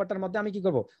মোবাইল নাম্বারটার মধ্যে আমি কি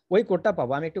করবো, ওই কোডটা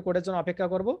পাবো। আমি একটু কোডের জন্য অপেক্ষা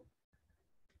করব।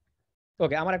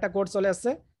 ওকে, আমার একটা কোড চলে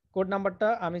আসছে। কোড নাম্বারটা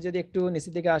আমি যদি একটু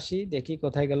নিচের দিকে আসি, দেখি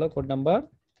কোথায় গেল কোড নাম্বার।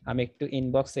 আমি একটু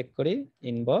ইনবক্স চেক করি।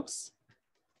 ইনবক্স,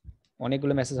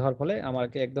 অনেকগুলো মেসেজ হওয়ার ফলে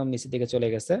আমাকে একদম নিচের দিকে চলে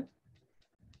গেছে।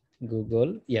 Google,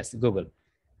 yes Google,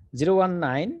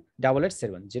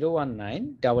 0198887,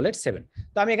 0198887।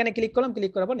 তো আমি এখানে ক্লিক করলাম,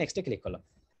 ক্লিক করার পর নেক্সটে ক্লিক করলাম।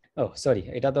 ও সরি,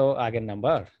 এটা তো আগের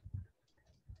নাম্বার,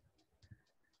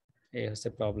 এই হচ্ছে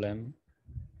প্রবলেম।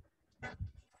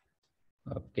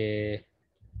 ওকে,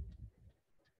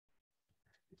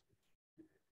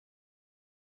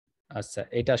 আচ্ছা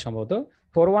এটা সম্ভবত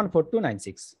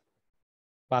 414296,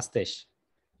 523,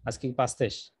 আজকে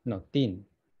 523 নো 3।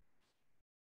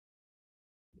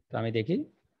 তো আমি দেখি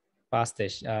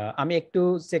 523, আমি একটু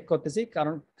চেক করতেছি,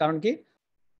 কারণ কারণ কি।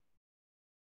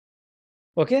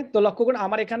 ওকে, তো লক্ষ্য করুন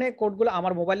আমার এখানে কোডগুলো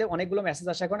আমার মোবাইলে অনেকগুলো মেসেজ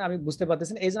আসার কারণে আমি বুঝতে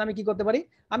পারতেছি না। এই জন্য আমি কি করতে পারি,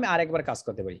 আমি আরেকবার কাজ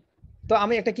করতে পারি। তো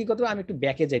আমি একটা কি করতে পারি, আমি একটু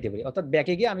ব্যাকে যাইতে পারি। অর্থাৎ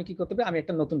ব্যাকে গিয়ে আমি কি করতে পারি, আমি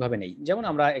একটা নতুন ভাবে নেই। যেমন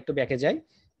আমরা একটু ব্যাকে যাই,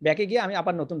 ব্যাকে গিয়ে আমি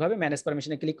আবার নতুন ভাবে ম্যানেজ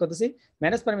পারমিশনে ক্লিক করতেছি।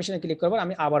 ম্যানেজ পারমিশনে ক্লিক করবার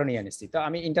আমি আবারও নিয়ে নিচ্ছি। তো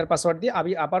আমি ইন্টার পাসওয়ার্ড দিয়ে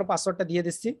আমি আবার পাসওয়ার্ডটা দিয়ে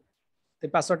দিচ্ছি। তো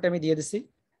পাসওয়ার্ডটা আমি দিয়ে দিচ্ছি,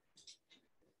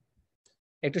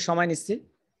 একটু সময় নিচ্ছি।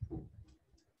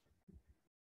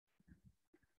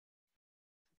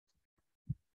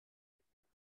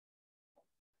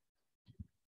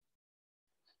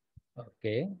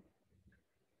 ওকে,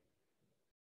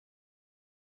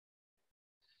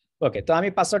 ওকে, তো আমি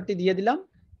পাসওয়ার্ডটি দিয়ে দিলাম।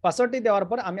 পাসওয়ার্ডটি দেওয়ার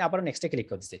পর আমি আবার নেক্সটে ক্লিক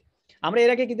করতেছি। আমরা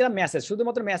এর আগে কি দিলাম, মেসেজ,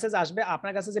 শুধুমাত্র মেসেজ আসবে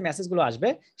আপনার কাছে, যে মেসেজগুলো আসবে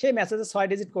সেই মেসেজের 6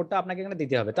 ডিজিট কোডটা আপনাকে এখানে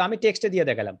দিতে হবে। তো আমি টেক্সটে দিয়ে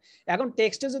দেখালাম। এখন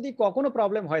টেক্সটে যদি কখনো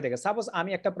প্রবলেম হয় দেখে, সাপোজ আমি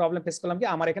একটা প্রবলেম ফেস করলাম কি,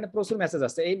 আমার এখানে প্রচুর মেসেজ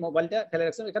আসছে, এই মোবাইলটা ফেলে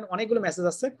রাখছি, এখানে অনেকগুলো মেসেজ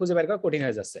আসছে, খুঁজে বের করা কঠিন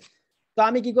হয়ে যাচ্ছে। তো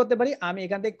আমি কি করতে পারি, আমি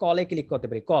এখান থেকে কলে ক্লিক করতে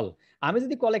পারি। কল, আমি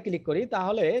যদি কলে ক্লিক করি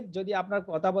তাহলে যদি আপনার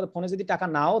কথা বলে ফোনে যদি টাকা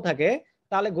নাও থাকে,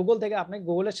 তাহলে গুগল থেকে আপনি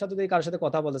গুগলের সাথে যদি কারোর সাথে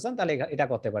কথা বলতে চান তাহলে এটা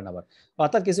করতে পারেন আবার।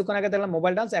 অর্থাৎ কিছুক্ষণ আগে দেখলাম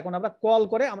মোবাইল ডান্স, এখন আমরা কল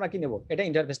করে আমরা কি নেবো, এটা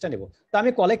ইন্টারফেসটা নেবো। তো আমি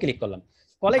কলে ক্লিক করলাম।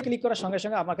 কলে ক্লিক করার সঙ্গে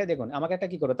সঙ্গে আমাকে দেখুন আমাকে একটা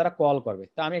কি করবে, তারা কল করবে।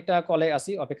 তো আমি একটা কলে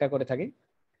আসি, অপেক্ষা করে থাকি।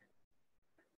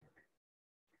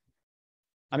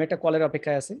 আমি একটা কলের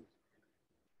অপেক্ষায় আছি।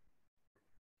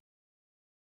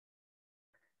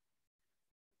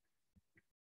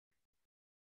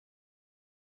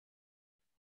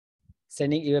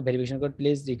 Sending you verification code,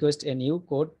 please request a new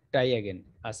code, try again.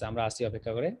 আচ্ছা আমরা আসি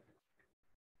অপেক্ষা করে।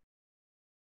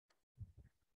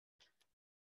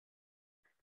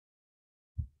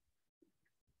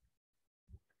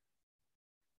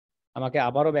 আমাকে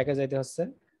আবারও ব্যাকে যাইতে হচ্ছে,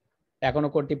 এখনো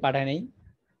কোডটি পাঠায় নেই।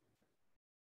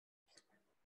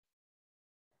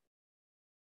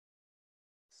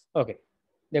 ওকে,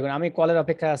 দেখুন আমি কলের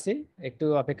অপেক্ষা আছি, একটু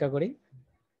অপেক্ষা করি।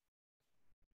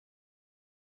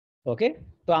 ওকে,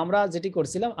 তো আমরা যেটি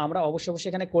করছিলাম, আমরা অবশ্যই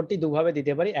এখানে কোডটি দুভাবে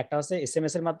দিতে পারি, একটা হচ্ছে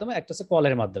এসএমএস এর মাধ্যমে, একটা হচ্ছে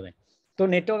কলের মাধ্যমে। তো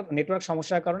নেটওয়ার্ক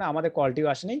সমস্যার কারণে আমাদের কলটিও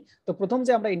আসেনি। তো প্রথম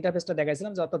যে আমরা ইন্টারফেসটা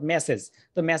দেখাইছিলাম যে অর্থাৎ মেসেজ,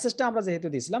 তো মেসেজটা আমরা যেহেতু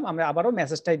দিয়েছিলাম, আমরা আবারও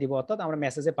মেসেজটাই দিব, অর্থাৎ আমরা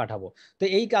মেসেজে পাঠাবো। তো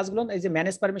এই কাজগুলো এই যে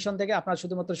ম্যানেজ পারমিশন থেকে আপনারা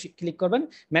শুধুমাত্র ক্লিক করবেন,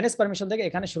 ম্যানেজ পারমিশন থেকে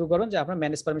এখানে শুরু করবেন, যে আপনার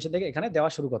ম্যানেজ পারমিশন থেকে এখানে দেওয়া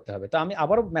শুরু করতে হবে। তো আমি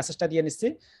আবারও মেসেজটা দিয়ে নিচ্ছি,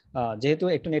 যেহেতু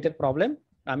একটু নেটের প্রবলেম,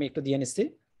 আমি একটু দিয়ে নিচ্ছি।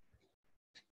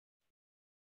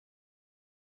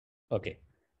 ওকে,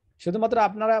 শুধুমাত্র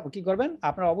আপনারা কি করবেন,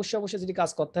 আপনারা অবশ্যই যেটি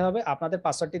কাজ করতে হবে, আপনাদের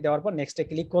পাসওয়ার্ডটি দেওয়ার পর নেক্সটে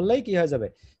ক্লিক করলেই কি হয়ে যাবে,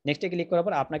 নেক্সটে ক্লিক করার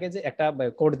পর আপনাকে যে একটা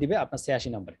কোড দিবে আপনার 86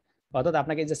 নম্বরে, অর্থাৎ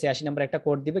আপনাকে যে 86 নম্বরে একটা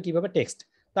কোড দিবে, কিভাবে, টেক্সট।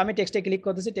 তো আমি টেক্সটে ক্লিক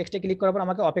করতেছি, টেক্সটে ক্লিক করার পর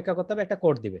আমাকে অপেক্ষা করতে হবে, একটা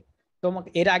কোড দিবে। তো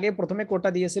এর আগে প্রথমে কোডটা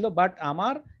দিয়েছিল, বাট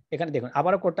আমার এখানে দেখুন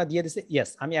আবারও কোডটা দিয়ে দিছে, ইয়েস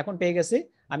আমি এখন পেয়ে গেছি,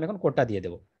 আমি এখন কোডটা দিয়ে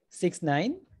দেবো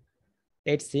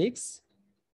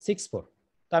 698664।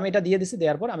 তো আমি এটা দিয়ে দিছি,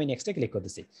 দেওয়ার পর আমি নেক্সটে ক্লিক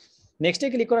করতেছি। নেক্সটে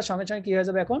ক্লিক করার সঙ্গে সঙ্গে কি হয়ে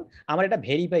যাবে, এখন আমার এটা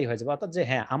ভেরিফাই হয়ে যাবে, অর্থাৎ যে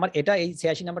হ্যাঁ আমার এটা এই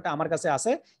 86 নাম্বারটা আমার কাছে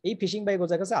আছে, এই ফিশিং বাই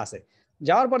গোজার কাছে আছে।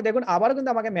 যাওয়ার পর দেখুন আবারও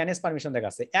কিন্তু আমাকে ম্যানেজ পারমিশন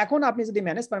দেখাচ্ছে। এখন আপনি যদি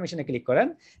ম্যানেজ পারমিশনে ক্লিক করেন,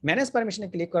 ম্যানেজ পারমিশনে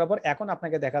ক্লিক করার পর এখন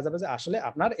আপনাকে দেখা যাবে যে আসলে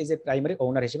আপনার এই যে প্রাইমারি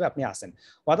ওনার হিসেবে আপনি আছেন,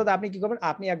 অর্থাৎ আপনি কি করবেন,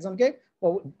 আপনি একজনকে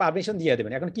পারমিশন দিয়ে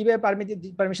দেবেন। এখন কিভাবে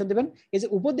পারমিশন দিবেন, এই যে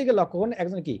উপর দিকে লক্ষ্য করুন,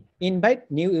 একজন কি ইনভাইট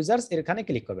নিউ ইউজার্স, এখানে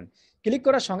ক্লিক করবেন। ক্লিক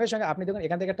করার সঙ্গে সঙ্গে আপনি দেখুন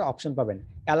এখান থেকে একটা অপশন পাবেন,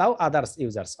 অ্যালাউ আদার্স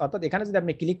ইউজার্স, অর্থাৎ এখানে যদি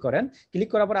আপনি ক্লিক করেন, ক্লিক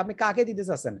করার পর আপনি কাকে দিতে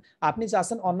চাচ্ছেন, আপনি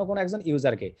চাচ্ছেন অন্য কোনো একজন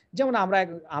ইউজারকে, যেমন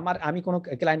আমি কোনো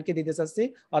ক্লায়েন্টকে দিতে চাচ্ছি,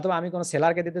 অথবা আমি কোনো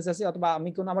সেলারকে দিতে চাচ্ছি, অথবা আমি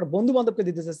কোনো আমার বন্ধু বান্ধবকে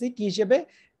দিতে চাচ্ছি, কি হিসেবে,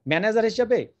 ম্যানেজার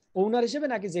হিসেবে, ওনার হিসেবে,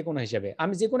 নাকি যে কোনো হিসেবে,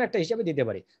 আমি যে কোনো একটা হিসেবে দিতে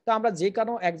পারি। তো আমরা যে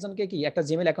কোনো একজনকে কি একটা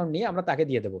জিমেল অ্যাকাউন্ট নিয়ে আমরা তাকে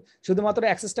দিয়ে দেবো। শুধুমাত্র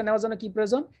অ্যাক্সেসটা নেওয়ার জন্য কি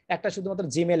প্রয়োজন, একটা শুধুমাত্র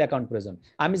জিমেল অ্যাকাউন্ট প্রয়োজন,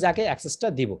 আমি যাকে অ্যাক্সেসটা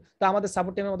দিব। তো আমাদের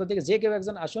সাপোর্ট টিমের মধ্যে থেকে যে কেউ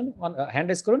একজন আসুন, হ্যান্ড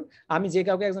রেজ করুন, আমি যে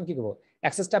কাউকে একজন কি করবো,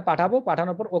 অ্যাক্সেসটা পাঠাবো,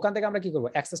 পাঠানোর পর ওখান থেকে আমরা কি করবো,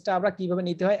 অ্যাক্সেসটা আমরা কিভাবে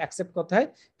নিতে হয়, অ্যাকসেপ্ট করতে হয়,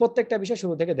 প্রত্যেকটা বিষয়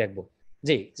শুরু থেকে দেখবো।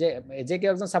 জি, যে যে কেউ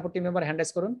একজন support team member hand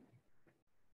raise করুন,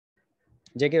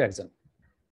 যে কেউ একজন।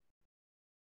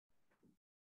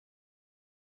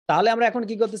 তাহলে আমরা এখন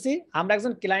কি করতেছি, আমরা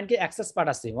একজন ক্লায়েন্টকে অ্যাক্সেস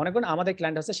পাঠাচ্ছি, মনে করুন আমাদের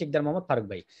ক্লায়েন্ট হচ্ছে শিকদার মোহাম্মদ ফারুক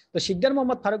ভাই। তো শিকদার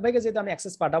মোহাম্মদ ফারুক ভাইকে যেহেতু আমি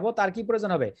অ্যাক্সেস পাঠাবো, তার কি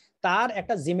প্রয়োজন হবে, তার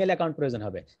একটা জিমেল অ্যাকাউন্ট প্রয়োজন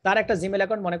হবে। তার একটা জিমেল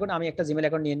অ্যাকাউন্ট, মনে করুন আমি একটা জিমেল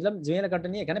অ্যাকাউন্ট নিয়ে নিলাম, জিমেল অ্যাকাউন্টটা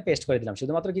নিয়ে এখানে পেস্ট করে দিলাম,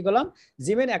 শুধুমাত্র কি করলাম,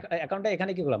 জিমেল অ্যাকাউন্টটা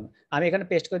এখানে কি করলাম, আমি এখানে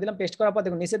পেস্ট করে দিলাম। পেস্ট করার পর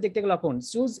দেখুন নিচের দিক থেকে লক্ষণ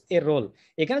চুজ এ রোল,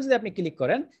 এখানে যদি আপনি ক্লিক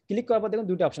করেন, ক্লিক করার পর দেখুন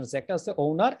দুটো অপশন আছে, একটা হচ্ছে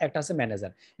ওনার, একটা হচ্ছে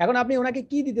ম্যানেজার। এখন আপনি ওনাকে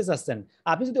কি দিতে চাচ্ছেন,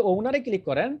 আপনি যদি ওনারে ক্লিক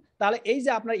করেন, তাহলে এই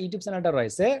যে আপনার ইউটিউব চ্যানেলটা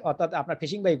রয়েছে, অর্থাৎ আপনার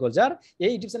ফিশিং বাই গোলজার,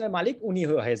 এই ইউটিউব চ্যানেলের মালিক উনি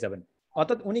হয়ে যাবেন,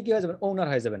 অর্থাৎ উনি কি হয়ে যাবেন, ওনার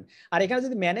হয়ে যাবেন। আর এখানে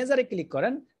যদি ম্যানেজারে ক্লিক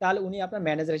করেন, তাহলে উনি আপনার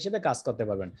ম্যানেজার হিসেবে কাজ করতে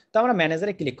পারবেন। তো আমরা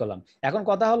ম্যানেজারে ক্লিক করলাম। এখন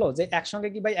কথা হলো যে একসঙ্গে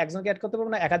কি ভাই একজনকে অ্যাড করতে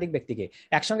পারবো না একাধিক ব্যক্তিকে,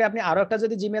 একসঙ্গে আপনি আরো একটা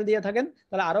যদি জিমেল দিয়ে থাকেন,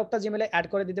 তাহলে আরো একটা জিমেলে অ্যাড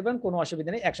করে দিতে পারেন, কোনো অসুবিধা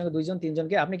নেই, একসঙ্গে দুইজন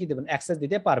তিনজনকে আপনি কি দেবেন, অ্যাক্সেস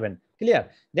দিতে পারবেন। ক্লিয়ার?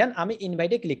 দেন আমি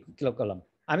ইনভাইটে ক্লিক করলাম,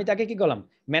 আমি তাকে কি করলাম,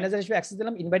 ম্যানেজার হিসেবে অ্যাক্সেস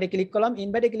দিলাম, ইনভাইটে ক্লিক করলাম।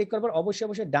 ইনভাইটে ক্লিক করার পর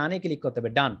অবশ্যই ডানে ক্লিক করতে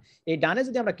হবে, ডান। এই ডানে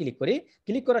যদি আমরা ক্লিক করি,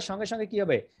 ক্লিক করার সঙ্গে সঙ্গে কি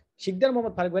হবে, শিকদার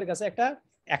মোহাম্মদ ফারুক ভাইয়ের কাছে একটা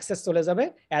অ্যাক্সেস চলে যাবে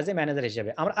অ্যাজ এ ম্যানেজার হিসেবে।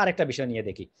 আমরা আরেকটা বিষয় নিয়ে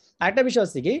দেখি। আরেকটা বিষয়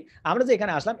হচ্ছে কি, আমরা যে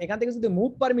এখানে আসলাম, এখান থেকে যদি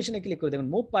মুভ পারমিশনে ক্লিক করি, দেখুন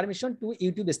move permission to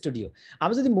YouTube studio,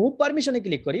 আমরা যদি মুভ পারমিশনে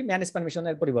ক্লিক করি, ম্যানেজ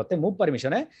পারমিশনের পরিবর্তে মুভ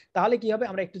পারমিশনে, তাহলে কি হবে,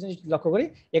 আমরা একটু জিনিস লক্ষ্য করি।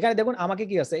 এখানে দেখুন আমাকে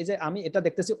কি আছে, এই যে আমি এটা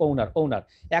দেখতেছি ওনার।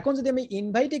 এখন যদি আমি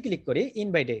ইনভাইটে ক্লিক করি,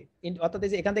 ইনভাইটে অর্থাৎ এই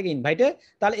যে এখান থেকে ইনভাইটে,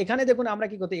 তাহলে এখানে দেখুন আমরা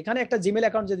কি করতে, এখানে একটা জিমেল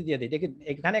অ্যাকাউন্ট যদি দিয়ে দিই, দেখুন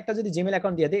এখানে একটা যদি জিমেল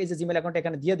অ্যাকাউন্ট দিয়ে দিই, এই যে জিমেল অ্যাকাউন্ট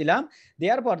এখানে দিয়ে দিলাম।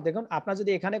 দেওয়ার পর দেখুন আপনার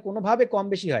যদি এখানে কোনোভাবে কম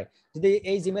বেশি হয়, যদি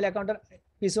এই জিমেল অ্যাকাউন্টের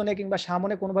পিছনে কিংবা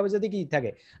সামনে কোনোভাবে যদি কি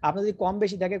থাকে, আপনার যদি কম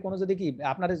বেশি থাকে, কোনো যদি কি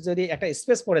আপনার যদি একটা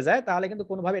স্পেস পড়ে যায়, তাহলে কিন্তু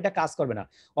কোনোভাবে এটা কাজ করবে না।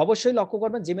 অবশ্যই লক্ষ্য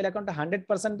করবেন জিমেল অ্যাকাউন্টটা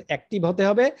 100% অ্যাক্টিভ হতে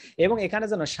হবে, এবং এখানে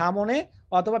যেন সামনে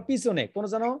অথবা পিছনে কোনো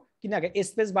যেন কি না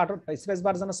স্পেস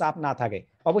বার যেন চাপ না থাকে।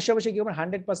 অবশ্যই কি করবেন,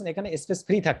 100% এখানে স্পেস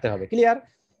ফ্রি থাকতে হবে। ক্লিয়ার?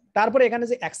 তারপরে এখানে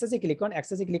যে অ্যাক্সেসে ক্লিক করেন,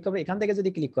 অ্যাক্সেসে ক্লিক করবেন, এখান থেকে যদি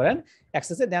ক্লিক করেন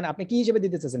অ্যাক্সেসে, দেন আপনি কি হিসেবে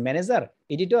দিতে চাচ্ছেন, ম্যানেজার,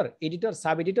 এডিটর,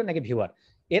 সাব এডিটর, নাকি ভিউয়ার।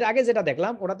 এর আগে যেটা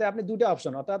দেখলাম ওটাতে আপনি দুটো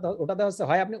অপশন, অর্থাৎ ওটাতে হচ্ছে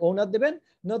হয় আপনি ওনার দেবেন,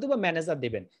 নতুবা ম্যানেজার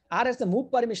দেবেন। আর হচ্ছে মুভ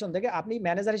পারমিশন থেকে আপনি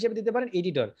ম্যানেজার হিসেবে দিতে পারেন,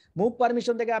 এডিটর। মুভ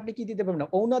পারমিশন থেকে আপনি কি দিতে পারবেন না,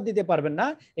 ওনার দিতে পারবেন না,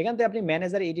 এখান থেকে আপনি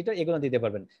ম্যানেজার, এডিটর এগুলো দিতে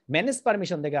পারবেন। ম্যানেজ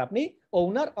পারমিশন থেকে আপনি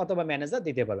ওনার অথবা ম্যানেজার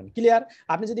দিতে পারবেন। ক্লিয়ার?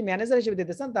 আপনি যদি ম্যানেজার হিসেবে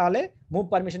দিতে চান, তাহলে মুভ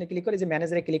পারমিশনে ক্লিক করে যে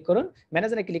ম্যানেজারে ক্লিক করুন,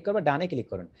 ম্যানেজারে ক্লিক করবেন, ডানে ক্লিক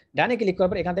করুন, ডানে ক্লিক করার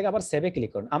পর এখান থেকে আবার সেভে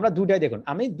ক্লিক করুন। আমরা দুটাই দেখুন,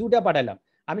 আমি দুটা পাঠালাম,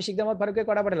 আমি শিকদার মোহাম্মদ ফারুককে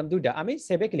কটা পাঠালাম, দুইটা, আমি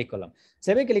সেভে ক্লিক করলাম।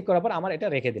 সেভে ক্লিক করার পর আমার এটা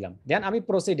রেখে দিলাম, দেন আমি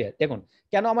প্রসিডে দেখুন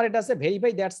কেন আমার এটা আছে,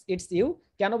 ভেরিফাই দ্যাটস ইটস ইউ,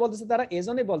 কেন বলতেছে তারা?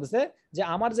 এজন্যই বলতেছে যে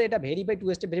আমার যে এটা verify two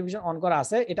step verification on করা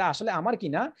আছে এটা আসলে আমার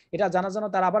কিনা এটা জানার জন্য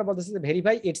তারা আবার বলতেছে যে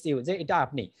ভেরিফাই ইটস ইউ, যে এটা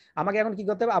আপনি। আমাকে এখন কি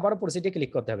করতে হবে? আবারও প্রসিডে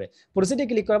ক্লিক করতে হবে। প্রসিডে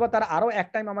ক্লিক করার পর তারা আরো এক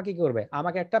টাইম আমাকে কি করবে?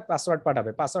 আমাকে একটা পাসওয়ার্ড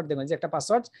পাঠাবে। পাসওয়ার্ড দেখুন যে একটা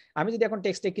পাসওয়ার্ড, আমি যদি এখন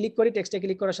টেক্সটে ক্লিক করি, টেক্সটে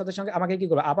ক্লিক করার সাথে সঙ্গে আমাকে কি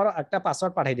করবে? আবারও একটা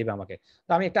পাসওয়ার্ড পাঠিয়ে দিবে আমাকে।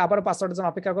 তো আমি একটা আবারও পাসওয়ার্ডের জন্য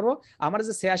অপেক্ষা করব। আমার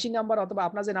যে 86 নাম্বার অথবা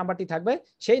আপনার যে নাম্বারটি থাকবে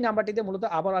সেই নাম্বারটিতে মূলত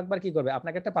আবার একবার কি করবে?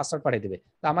 আপনাকে একটা পাসওয়ার্ড পাঠিয়ে দিবে।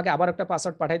 তো আমাকে আবার একটা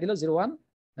পাসওয়ার্ড পাঠিয়ে দিল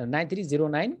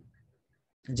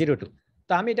 01930902।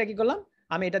 তো আমি এটা কি করলাম?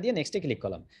 আমি এটা দিয়ে নেক্সটে ক্লিক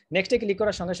করলাম। নেক্সটে ক্লিক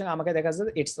করার সঙ্গে সঙ্গে আমাকে দেখা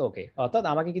যাচ্ছে ইটস ওকে, অর্থাৎ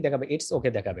আমাকে কি দেখাবে? ইটস ওকে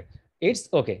দেখাবে। ইটস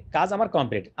ওকে, কাজ আমার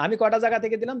কমপ্লিট। আমি কয়টা জায়গা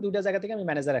থেকে দিলাম? দুইটা জায়গা থেকে আমি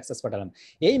ম্যানেজার অ্যাক্সেস পাঠালাম।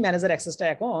 এই ম্যানেজার অ্যাক্সেসটা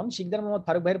এখন শিকদার মোহাম্মদ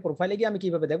ফারুক ভাইয়ের প্রোফাইলে গিয়ে আমি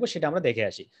কিভাবে দেখবো সেটা আমরা দেখে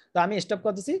আসি। তো আমি স্টপ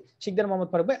করতেছি। শিকদার মোহাম্মদ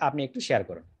ফারুক ভাই আপনি একটু শেয়ার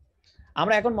করুন।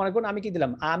 আমরা এখন মনে করুন আমি কি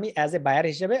দিলাম? আমি অ্যাজ এ বায়ার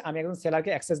হিসেবে আমি এখন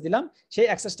সেলারকে অ্যাক্সেস দিলাম। সেই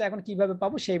অ্যাক্সেসটা এখন কিভাবে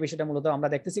পাবো সেই বিষয়টা মূলত আমরা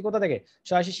দেখতেছি কোথা থেকে?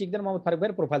 সরাসরি শিকদার মোহাম্মদ ফারুক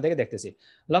ভাইয়ের প্রোফাইল থেকে দেখতেছি।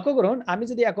 লক্ষ্য করুন আমি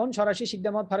যদি এখন সরাসরি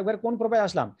শিকদার মোহাম্মদ ফারুক ভাইয়ের কোন প্রোফাইলে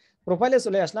আসলাম? প্রোফাইলে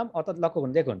চলে আসলাম, অর্থাৎ লক্ষ্য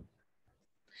করুন দেখুন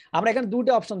আমরা এখানে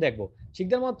দুটো অপশন দেখবো।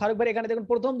 শিকদার মোহাম্মদ ফারুক ভাই এখানে দেখুন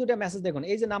প্রথম দুটো মেসেজ দেখুন,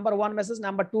 এই যে নাম্বার 1 মেসেজ,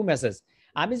 নাম্বার 2 মেসেজ।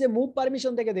 আমি যে মুভ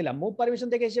পারমিশন থেকে দিলাম, মুভ পারমিশন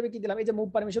থেকে হিসেবে কি দিলাম? এই যে মুভ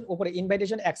পারমিশন উপরে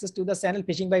invitation access to the channel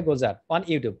fishing by Golzar on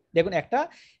YouTube, দেখুন একটা।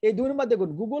 এই দুই নম্বর দেখুন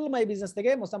গুগল মাই বিজনেস থেকে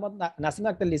মোসাম্মদ নাসিমা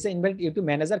আক্তার লিসে invite YouTube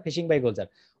manager fishing by Golzar.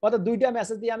 অর্থাৎ দুইটা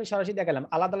মেসেজ দিয়ে আমি সরাসরি দেখালাম,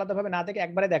 আলাদা আলাদা ভাবে না থেকে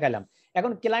একবারে দেখালাম।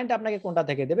 এখন ক্লায়েন্ট আপনাকে কোনটা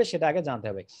থেকে দেবে সেটা আগে জানতে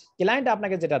হবে। ক্লায়েন্ট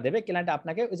আপনাকে যেটা দেবে, ক্লায়েন্ট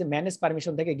আপনাকে ওই যে ম্যানেজ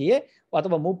পারমিশন থেকে গিয়ে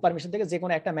অথবা মুভ পারমিশন থেকে যে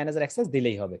কোনো একটা ম্যানেজার অ্যাক্সেস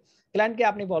দিলেই হবে। ক্লায়েন্টকে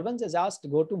আপনি বলবেন যে just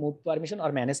go to move permission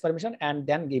or manage permission and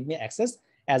then give me access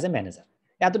as a manager,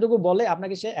 এতটুকু বলে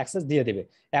আপনাকে সে অ্যাক্সেস দিয়ে দেবে।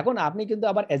 এখন আপনি কিন্তু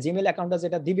আবার জিমেল অ্যাকাউন্টটা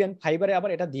যেটা দিবেন ফাইবারে আবার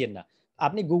এটা দিয়েন না,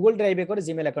 আপনি গুগল ড্রাইভে করে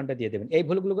জিমেল অ্যাকাউন্টে দিয়ে দেবেন। এই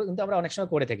ভুলগুলো কিন্তু আমরা অনেক সময়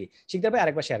করে থাকি, শিখতে হবে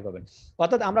আরেকবার শেয়ার করবেন।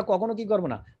 অর্থাৎ আমরা কখনো কি করবো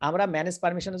না, আমরা ম্যানেজ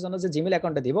পারমিশনের জন্য যে জিমেল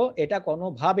অ্যাকাউন্টে দিব এটা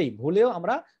কোনোভাবেই ভুলেও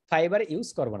আমরা ফাইবার ইউজ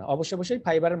করবো না। অবশ্যই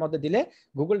ফাইবারের মধ্যে দিলে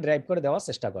গুগল ড্রাইভ করে দেওয়ার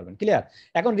চেষ্টা করবেন। ক্লিয়ার?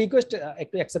 এখন রিকোয়েস্ট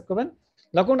একটু অ্যাকসেপ্ট করবেন।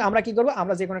 তখন আমরা কি করবো?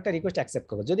 আমরা যে কোনো একটা রিকোয়েস্ট অ্যাকসেপ্ট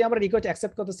করবো। যদি আমরা রিকোয়েস্ট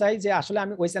অ্যাকসেপ্ট করতে চাই যে আসলে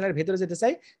আমি ওই চ্যানেলের ভিতরে যেতে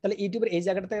চাই, তাহলে ইউটিউবের এই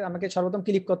জায়গাটাতে আমাকে সর্বপ্রথম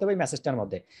ক্লিক করতে হবে মেসেজটার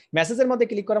মধ্যে। মেসেজের মধ্যে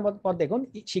ক্লিক করার পর দেখুন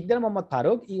Sikdar Mohammad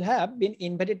Faruk you have been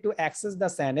invited to access the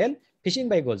channel fishing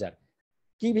by Golzar,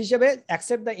 কি হিসেবে?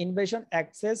 Accept the invitation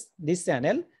access this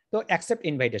channel. তো অ্যাকসেপ্ট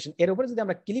ইনভাইটেশন এর উপরে যদি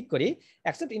আমরা ক্লিক করি,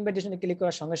 অ্যাকসেপ্ট ইনভাইটেশনে ক্লিক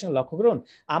করার সঙ্গে সঙ্গে লক্ষ্য করুন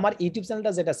আমার ইউটিউব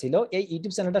চ্যানেলটা যেটা ছিল এই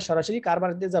ইউটিউব চ্যানেলটা সরাসরি কার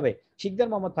বাড়িতে যাবে? শিকদার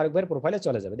মোহাম্মদ ফারুক ভাইয়ের প্রোফাইলে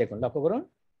চলে যাবে। দেখুন লক্ষ্য করুন।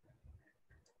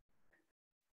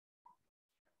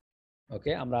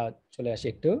 ওকে, আমরা চলে আসি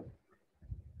একটু।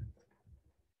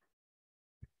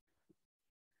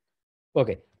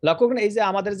 ওকে, লক্ষ্য করুন এই যে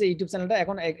আমাদের যে ইউটিউব চ্যানেলটা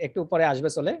এখন একটু পরে আসবে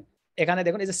চলে, এখানে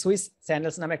দেখুন এই যে সুইচ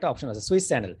চ্যানেলস নামে একটা অপশন আছে, সুইচ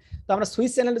চ্যানেল। তো আমরা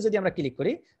সুইচ চ্যানেলে যদি আমরা ক্লিক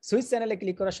করি, সুইচ চ্যানেলে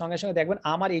ক্লিক করার সঙ্গে সঙ্গে দেখবেন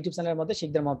আমার ইউটিউব চ্যানেলের মধ্যে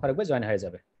শিকদার মোহাম্মদ ফারুক ভাই জয়েন হয়ে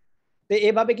যাবে। তো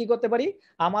এভাবে কি করতে পারি?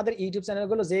 আমাদের ইউটিউব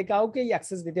চ্যানেলগুলো যে কাউকেই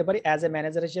অ্যাক্সেস দিতে পারি, অ্যাজ এ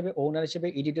ম্যানেজার হিসেবে, ওনার হিসেবে,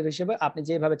 এডিটর হিসেবে, আপনি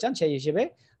যেভাবে চান সেই হিসেবে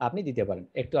আপনি দিতে পারেন।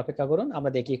 একটু অপেক্ষা করুন,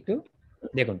 আমরা দেখি একটু।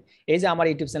 দেখুন এই যে আমার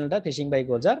ইউটিউব চ্যানেলটা ফিশিং বাই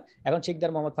গোলজার। এখন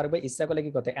শিকদার মোহাম্মদ ফারুক ভাই ইচ্ছা করলে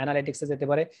কি করতে? অ্যানালিটিক্সে যেতে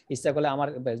পারে, ইচ্ছা করলে আমার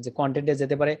যে কন্টেন্টে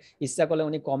যেতে পারে, ইচ্ছা করলে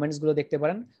উনি কমেন্টস গুলো দেখতে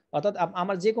পারেন। অর্থাৎ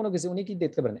আমার যে কোনো কিছু উনি কি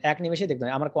দেখতে পারেন? এক নিমেষে দেখতে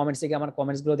পারেন। আমার কমেন্টস থেকে আমার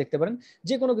কমেন্টস গুলো দেখতে পারেন।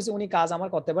 যে কোনো কিছু উনি কাজ আমার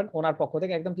করতে পারেন, ওনার পক্ষ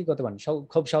থেকে একদম কি করতে পারেন?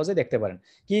 খুব সহজে দেখতে পারেন।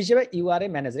 কি হিসেবে? You R a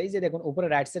manager. এই যে দেখুন উপরে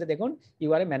রাইট সাইডে দেখুন ইউ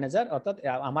আর এ ম্যানেজার, অর্থাৎ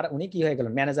আমার উনি কি হয়ে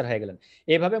গেলেন? ম্যানেজার হয়ে গেলেন।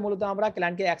 এভাবে মূলত আমরা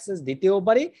ক্লায়েন্টকে অ্যাক্সেস দিতেও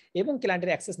পারি এবং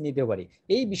ক্লায়েন্টের অ্যাক্সেস নিতেও পারি।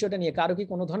 এই বিষয়টা নিয়ে কারো কি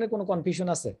কোনো ধরনের কোনো কনফিউশন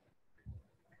আছে?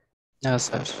 না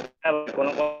স্যার,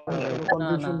 কোনো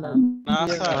কনফিউশন নাই। না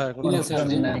স্যার, কোনো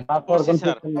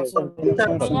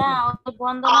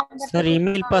স্যার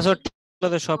ইমেল পাসওয়ার্ড ঠিক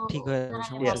হলে সব ঠিক হয়ে যাবে,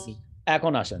 সমস্যা কি?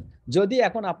 এখন আসেন, যদি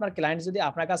এখন আপনার ক্লায়েন্ট যদি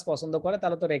আপনার কাজ পছন্দ করে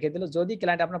তাহলে তো রেখে দিল। যদি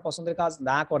ক্লায়েন্ট আপনার পছন্দের কাজ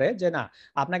না করে, যে না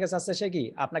আপনাকে চাচ্ছে সে কি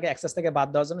আপনাকে অ্যাক্সেস থেকে বাদ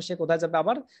দেওয়ার জন্য, সে কোথায় যাবে?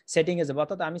 আবার সেটিং এ যাবে।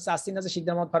 অর্থাৎ আমি চাচ্ছি না যে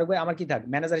শিকদার মোহাম্মদ ফারুক ভাই আমার কি থাক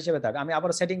ম্যানেজার হিসেবে থাক, আমি আবার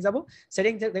সেটিং যাব,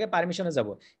 সেটিং থেকে পারমিশনে যাব।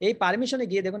 এই পারমিশনে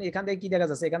গিয়ে দেখুন এখান থেকে কি দেখা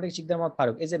যাচ্ছে? এখান থেকে শিকদার মোহাম্মদ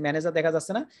ফারুক এই যে ম্যানেজার দেখা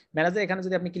যাচ্ছে না? ম্যানেজার এখানে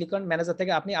যদি আপনি ক্লিক করেন, ম্যানেজার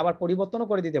থেকে আপনি আবার পরিবর্তনও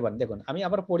করে দিতে পারেন। দেখুন আমি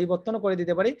আবার পরিবর্তনও করে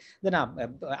দিতে পারি যে না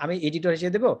আমি এডিটর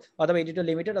হিসেবে দেবো, অথবা এডিটর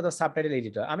লিমিটেড অথবা সাবটাইটেল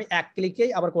এডিটর, আমি এক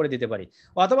ক্লিকেই আবার করে দিতে পারি।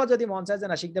 অথবা যদি মন চায় যে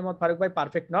না শিকদার মোহাম্মদ ফারুক ভাই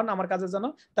পারফেক্ট নন আমার কাজের জন্য,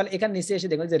 তাহলে এখানে নিচে এসে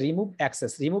দেখুন যে রিমুভ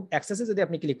অ্যাক্সেস, রিমুভ অ্যাক্সেসে যদি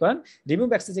আপনি ক্লিক করেন, রিমুভ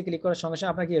অ্যাক্সেসে ক্লিক করার সঙ্গে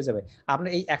সঙ্গে আপনার কি হয়ে যাবে? আপনার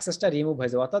এই অ্যাক্সেসটা রিমুভ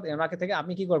হয়ে যাবে। অর্থাৎ ওনাকে থেকে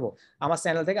আমি কি করব? আমার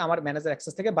চ্যানেল থেকে আমার ম্যানেজার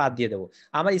অ্যাক্সেস থেকে বাদ দিয়ে দেবো।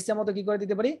 আমার ইচ্ছা মতো কি করে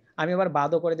দিতে পারি? আমি আবার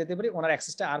বাদও করে দিতে পারি, ওনার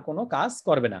অ্যাক্সেসটা আর কোনো কাজ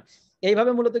করবে না।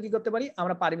 এইভাবে মূলত কি করতে পারি?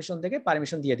 আমরা পারমিশন থেকে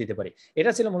পারমিশন দিয়ে দিতে পারি।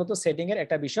 এটা ছিল মূলত সেটিং এর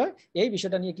একটা বিষয়। এই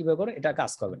বিষয়টা নিয়ে কিভাবে করে এটা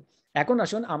কাজ করবেন। এখন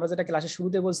আসুন আমরা যেটা ক্লাসের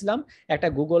শুরুতে বলছিলাম, একটা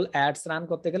গুগল অ্যাডস রান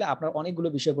করতে গেলে আপনার অনেকগুলো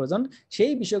বিষয় প্রয়োজন।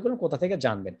 সেই বিষয়গুলো কোথা থেকে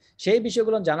জানবেন? সেই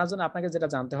বিষয়গুলো জানার জন্য আপনাকে যেটা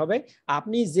জানতে হবে,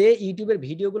 আপনি যে ইউটিউবের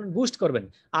ভিডিওগুলো বুস্ট করবেন,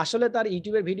 আসলে তার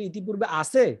ইউটিউবের ভিডিও ইতিপূর্বে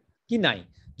আছে কি নাই।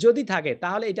 যদি থাকে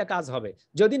তাহলে এটা কাজ হবে,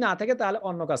 যদি না থাকে তাহলে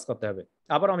অন্য কাজ করতে হবে।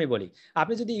 আবার আমি বলি,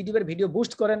 আপনি যদি ইউটিউবের ভিডিও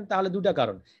বুস্ট করেন তাহলে দুটা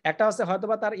কারণ, একটা হচ্ছে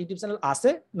হয়তোবা তার ইউটিউব চ্যানেল আছে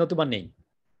নতুবা নেই,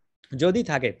 যদি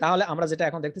থাকে তাহলে আমরা যেটা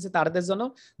এখন দেখতেছি তাদের জন্য,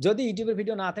 যদি ইউটিউবের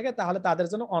ভিডিও না থাকে তাহলে তাদের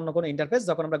জন্য অন্য কোনো ইন্টারফেস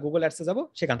যখন আমরা গুগল অ্যাডসে যাব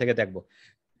সেখান থেকে দেখবো।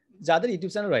 যাদের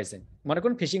ইউটিউব চ্যানেল রয়েছে, মনে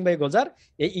করুন ফিশিং বাই গোলজার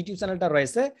এই ইউটিউব চ্যানেলটা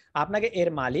রয়েছে, আপনাকে এর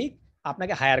মালিক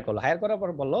আপনাকে হায়ার করলো, হায়ার করার পর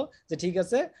বললো যে ঠিক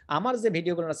আছে আমার যে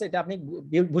ভিডিওগুলো আছে এটা আপনি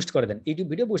বুস্ট করে দেন, ইউটিউব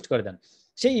ভিডিও বুস্ট করে দেন।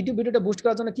 সেই ইউটিউব ভিডিওটা বুস্ট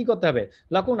করার জন্য কি করতে হবে,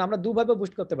 লকুন আমরা দুভাবে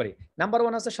বুস্ট করতে পারি। নাম্বার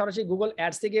 1 হচ্ছে সরাসরি গুগল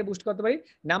অ্যাডসে গিয়ে বুস্ট করতে পারি।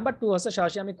 নাম্বার 2 হচ্ছে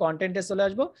সরাসরি আমি কন্টেন্টে চলে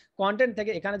আসবো, কন্টেন্ট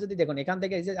থেকে এখানে যদি দেখুন এখান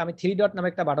থেকে এই যে আমি 3 ডট নামে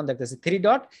একটা বাটন দেখতেছি, 3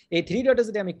 ডট, এই 3 ডটে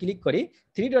যদি আমি ক্লিক করি,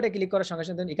 3 ডটে ক্লিক করার সঙ্গে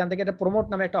সঙ্গে এখান থেকে একটা প্রমোট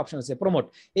নামে একটা অপশন আছে, প্রমোট,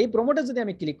 এই প্রমোটে যদি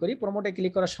আমি ক্লিক করি, প্রমোটে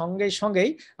ক্লিক করার সঙ্গে সঙ্গেই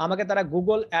আমাকে তারা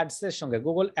গুগল অ্যাডসের সঙ্গে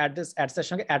গুগল অ্যাডসের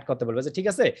সঙ্গে অ্যাড করতে বলবে যে ঠিক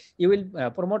আছে you will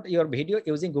promote your video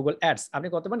using Google ads. আপনি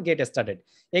করতে পারেন গেট স্টার্টেড,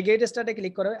 এই গেট স্টার্টে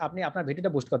ক্লিক করে আপনি আপনার ভিডিওটা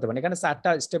বুস্ট করতে পারেন। এখানে 4টা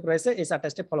স্টেপ রয়েছে, এই 4টা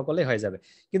স্টেপ ফলো করলেই হয়ে যাবে।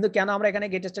 কিন্তু কেন আমরা এখানে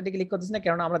গেট স্টার্টে ক্লিক করতেছি না,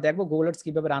 কারণ আমরা দেখবো গুগল অ্যাডস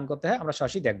কিভাবে রান করতে হয়, আমরা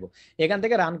সরাসরি দেখবো, এখান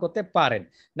থেকে রান করতে পারেন।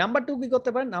 নাম্বার 2 কি করতে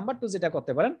পারেন, নাম্বার 2 যেটা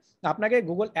করতে পারেন আপনাকে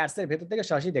গুগল অ্যাডস এর ভেতর থেকে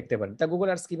সরাসরি দেখতে পারেন। তা গুগল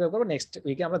অ্যাডস কিভাবে করবো নেক্সট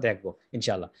উইকে আমরা দেখবো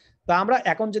ইনশাআল্লাহ। তো আমরা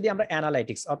এখন যদি আমরা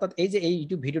অ্যানালাইটিক্স, অর্থাৎ এই যে এই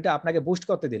ইউটিউব ভিডিওটা আপনাকে বুস্ট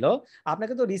করতে দিল,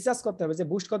 আপনাকে তো রিসার্চ করতে হবে যে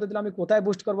বুস্ট করতে দিলে আমি কোথায়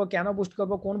বুস্ট করব, কেন বুস্ট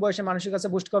করব, কোন বয়সের মানুষের কাছে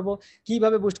বুস্ট করব,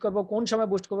 কিভাবে বুস্ট করব, কোন সময়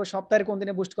বুস্ট করব, সপ্তাহের কোন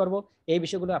দিনে বুস্ট করব, এই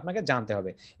বিষয়গুলো আপনাকে জানতে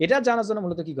হবে। এটা জানার জন্য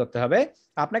মূলত কি করতে হবে,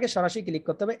 আপনাকে সরাসরি ক্লিক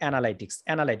করতে হবে অ্যানালাইটিক্স।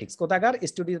 অ্যানালাইটিক্স কোথাকার,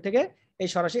 স্টুডিও থেকে এই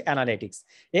সরাসরি অ্যানালাইটিক্স।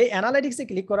 এই অ্যানালাইটিক্সে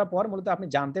ক্লিক করার পর মূলত আপনি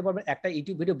জানতে পারবেন একটা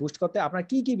ইউটিউব ভিডিও বুস্ট করতে আপনার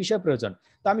কি কি বিষয় প্রয়োজন।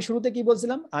 তো আমি শুরুতে কি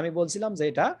বলছিলাম, আমি বলছিলাম যে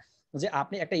এটা যে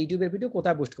আপনি একটা ইউটিউবের ভিডিও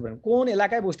কোথায় বুস্ট করবেন, কোন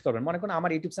এলাকায় বুস্ট করবেন, মনে করুন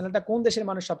আমার ইউটিউব চ্যানেলটা কোন দেশের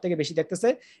মানুষ সব থেকে বেশি দেখতেছে,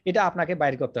 এটা আপনাকে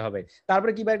বাইর করতে হবে।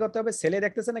 তারপরে কি বাইর করতে হবে, ছেলে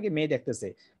দেখতেছে নাকি মেয়ে দেখতেছে,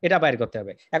 এটা বাইর করতে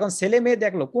হবে। এখন ছেলে মেয়ে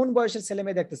দেখলো, কোন বয়সের ছেলে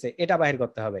মেয়ে দেখতেছে, এটা বাইর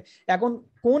করতে হবে। এখন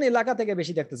কোন এলাকা থেকে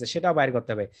বেশি দেখতেছে সেটাও বাইর করতে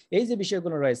হবে। এই যে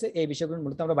বিষয়গুলো রয়েছে এই বিষয়গুলো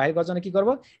মূলত আমরা বাইর করার জন্য কি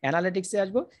করবো, অ্যানালিটিক্সে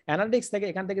আসবো। অ্যানালিটিক্স থেকে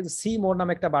এখান থেকে সি মোর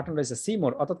নামে একটা বাটন রয়েছে, সি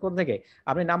মোর, অর্থাৎ কোথা থেকে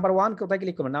আপনি নাম্বার 1 কোথায়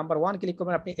ক্লিক করবেন, নাম্বার 1 ক্লিক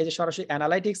করবেন আপনি এই যে সরাসরি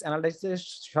অ্যানালিটিক্স,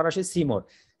 সরাসরি সি মোর,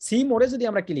 সি মোড়ে যদি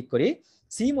আমরা ক্লিক করি,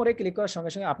 সি মোড়ে ক্লিক করার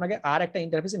সঙ্গে সঙ্গে আপনাকে আর একটা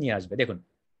ইন্টারফেসে নিয়ে আসবে। দেখুন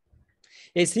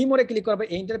এই সি মোড়ে ক্লিক করবে,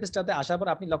 এই ইন্টারফেসটাতে আসার পর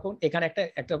আপনি লক্ষ্য এখানে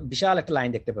একটা বিশাল একটা লাইন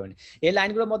দেখতে পাবেন। এই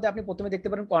লাইনগুলোর মধ্যে আপনি প্রথমে দেখতে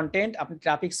পারেন কন্টেন্ট, আপনি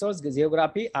ট্রাফিক সোর্স,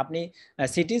 জিওগ্রাফি, আপনি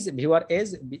সিটিজ, viewer age,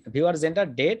 viewer gender,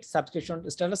 date, subscription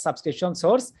status, subscription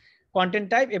source, content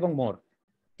type এবং মোর।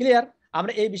 ক্লিয়ার,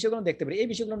 আমরা এই বিষয়গুলো দেখতে পারি। এই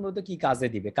বিষয়গুলো মূলত কি কাজে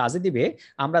দিবে, কাজে দিবে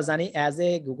আমরা জানি as a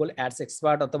Google ads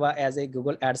expert অথবা as a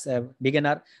Google ads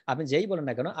beginner, আপনি যেই বলেন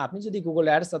না কেন, আপনি যদি গুগল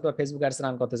অ্যাডস অথবা ফেসবুক অ্যাডস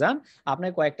রান করতে চান, আপনার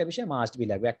কয়েকটা বিষয় মাস্ট বি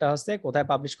লাগবে। একটা হচ্ছে কোথায়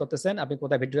পাবলিশ করতেছেন, আপনি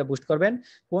কোথায় ভিডিওটা বুস্ট করবেন,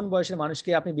 কোন বয়সের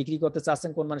মানুষকে আপনি বিক্রি করতে চাচ্ছেন,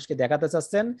 কোন মানুষকে দেখাতে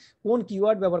চাচ্ছেন, কোন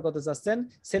কিওয়ার্ড ব্যবহার করতে চাচ্ছেন,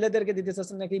 ছেলেদেরকে দিতে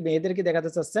চাচ্ছেন নাকি মেয়েদেরকে দেখাতে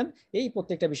চাচ্ছেন, এই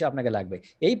প্রত্যেকটা বিষয় আপনাকে লাগবে।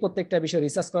 এই প্রত্যেকটা বিষয়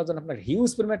রিসার্চ করার জন্য আপনার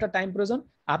হিউজ পরিমাণ একটা টাইম প্রয়োজন।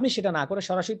 আপনি সেটা না করে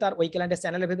সরাসরি তার ওই ক্লায়েন্টের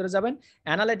চ্যানেলের ভিতরে যাবেন,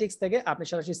 অ্যানালিটিক্স থেকে আপনি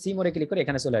সরাসরি সি মোড়ে ক্লিক করে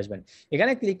এখানে চলে আসবেন।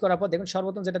 এখানে ক্লিক করার পর দেখুন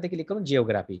সর্বপ্রথম যেটাতে ক্লিক করুন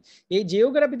জিওগ্রাফি। এই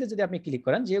জিওগ্রাফিতে যদি আপনি ক্লিক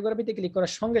করেন, জিওগ্রাফিতে ক্লিক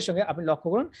করার সঙ্গে সঙ্গে আপনি লক্ষ্য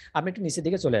করুন আপনি একটু নিচের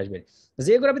দিকে চলে আসবেন।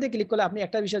 জিওগ্রাফিতে ক্লিক করলে আপনি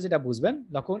একটা বিষয় যেটা বুঝবেন,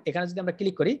 লক্ষ্য এখানে যদি আমরা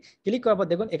ক্লিক করি, ক্লিক করার পর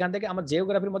দেখুন এখান থেকে আমার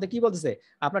জিওগ্রাফির মধ্যে কি বলতেছে,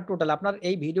 আপনার টোটাল আপনার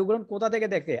এই ভিডিওগুলো কোথা থেকে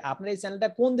দেখে, আপনার এই চ্যানেলটা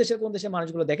কোন দেশের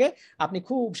মানুষগুলো দেখে, আপনি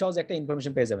খুব সহজে একটা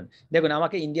ইনফরমেশন পেয়ে যাবেন। দেখুন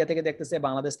আমাকে ইন্ডিয়া থেকে দেখতেছে,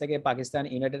 বাংলাদেশ থেকে, পাকিস্তান,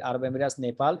 ইউনাইটেড আরব এমিরেটস,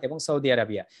 নেপাল এবং সৌদি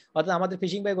আরবিয়া, অর্থাৎ আমাদের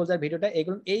ফিশিং বাই গোলজার ভিডিওটা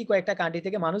এগুলো এই কয়েকটা কান্ট্রি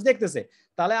থেকে মানুষ দেখতেছে।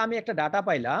 তাহলে আমি একটা ডাটা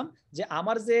পাইলাম যে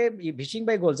আমার যে ফিশিং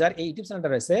বাই গোলজার এই ইউটিউব চ্যানেলটা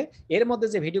রয়েছে এর মধ্যে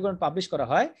যে ভিডিওগুলো পাবলিশ করা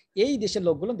হয় এই দেশের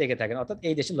লোকগুলো দেখে থাকেন, অর্থাৎ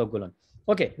এই দেশের লোকগুলো।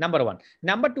 ওকে, নাম্বার 1।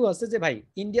 নাম্বার 2 হচ্ছে যে ভাই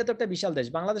ইন্ডিয়া তো একটা বিশাল দেশ,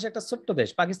 বাংলাদেশ একটা ছোট্ট দেশ,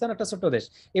 পাকিস্তান একটা ছোট্ট দেশ,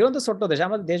 এগুলো তো ছোট্ট দেশ,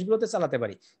 আমরা দেশগুলোতে চালাতে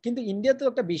পারি, কিন্তু ইন্ডিয়া তো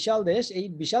একটা বিশাল দেশ, এই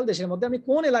বিশাল দেশের মধ্যে আমি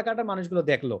কোন এলাকাটার মানুষগুলো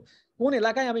দেখলো, কোন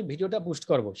এলাকায় আমি ভিডিওটা পোস্ট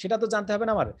করব সেটা তো জানতে হবে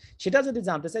না আমার। সেটা যদি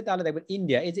জানতে চাই তাহলে দেখবেন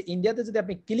ইন্ডিয়া, এই যে ইন্ডিয়াতে যদি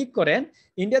আপনি ক্লিক করেন,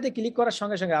 ইন্ডিয়াতে ক্লিক করার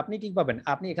সঙ্গে সঙ্গে আপনি কি পাবেন,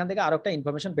 আপনি এখান থেকে আরো একটা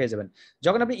ইনফরমেশন পেয়ে যাবেন।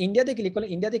 যখন আপনি ইন্ডিয়াতে ক্লিক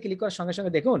করলেন, ইন্ডিয়াতে ক্লিক করার সঙ্গে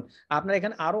সঙ্গে দেখুন আপনার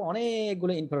এখানে আরো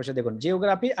অনেকগুলো ইনফরমেশন, দেখুন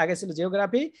জিওগ্রাফি, আগে ছিল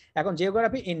জিওগ্রাফি, এখন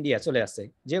জিওগ্রাফি ইন্ডিয়া চলে আসছে,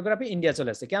 জিওগ্রাফি ইন্ডিয়া চলে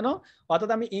আসছে। কেন, অর্থাৎ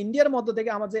আমি ইন্ডিয়ার মধ্যে থেকে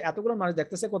আমার যে এতগুলো মানুষ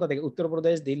দেখতেছে কোথা থেকে,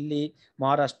 উত্তরপ্রদেশ, দিল্লি,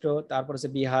 মহারাষ্ট্র, তারপর হচ্ছে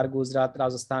বিহার, গুজরাট,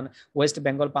 রাজস্থান, ওয়েস্ট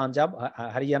বেঙ্গল, পাঞ্জাব,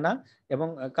 হরিয়ানা এবং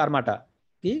কারমাটা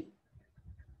কি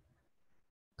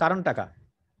কারণ টাকা,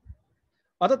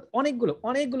 অর্থাৎ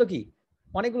অনেকগুলো কি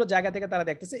অনেকগুলো জায়গা থেকে তারা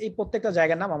দেখতেছে, এই প্রত্যেকটা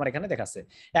জায়গার নাম আমার এখানে দেখাচ্ছে।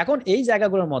 এখন এই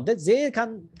জায়গাগুলোর মধ্যে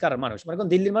যেখানকার মানুষ মনে করেন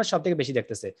দিল্লির মানুষ সব থেকে বেশি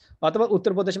দেখতেছে, অথবা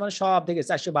উত্তরপ্রদেশের মানুষ সব থেকে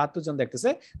 472 জন দেখতেছে,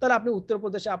 তাহলে আপনি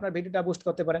উত্তরপ্রদেশে আপনার ভিডিওটা বুস্ট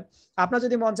করতে পারেন। আপনার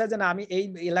যদি মন চায় যে না আমি এই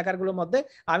এলাকাগুলোর মধ্যে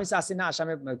আমি চাচ্ছি না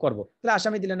আসামে করব, তাহলে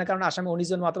আসামে দিলেন না, কারণ আসামে 19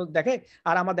 জন মাত্র দেখে,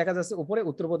 আর আমার দেখা যাচ্ছে উপরে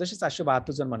উত্তরপ্রদেশে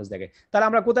 472 জন মানুষ দেখে। তাহলে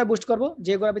আমরা কোথায় বুস্ট করব?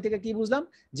 জিওগ্রাফি থেকে কি বুঝলাম?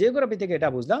 জিওগ্রাফি থেকে এটা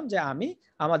বুঝলাম যে আমি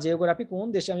আমার জিওগ্রাফি কোন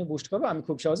দেশে আমি বুস্ট করবো আমি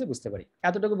খুব সহজে বুঝতে পারি।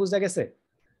 এতটুকু বুঝা গেছে?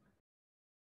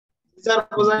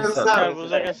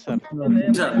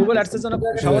 গুগল অ্যাডস এর জন্য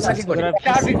সহজ নাকি কঠিন?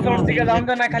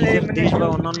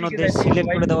 অন্যান্য দেশ সিলেক্ট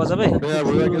করে দেওয়া যাবে?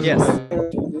 ইয়েস,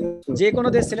 যে কোনো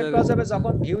দেশ সিলেক্ট করা যাবে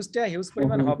যখন ভিউজটা হিউজ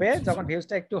পরিমাণ হবে, যখন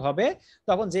ভিউজটা একটু হবে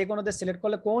তখন যে কোনো দেশ সিলেক্ট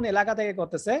করলে কোন এলাকা থেকে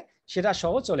করতেছে সেটা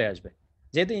সহ চলে আসবে।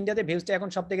 যেহেতু ইন্ডিয়াতে ভিউজটা এখন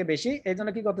সব থেকে বেশি, এই জন্য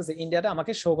কি করতেছে ইন্ডিয়াটা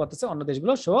আমাকে শো করতেছে, অন্য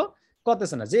দেশগুলো শো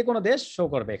করতেছে না। যে কোনো দেশ শো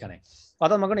করবে এখানে,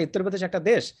 অর্থাৎ মনে করেন উত্তরপ্রদেশ একটা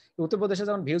দেশ, উত্তরপ্রদেশে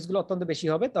যখন ভিউজ গুলো অত্যন্ত বেশি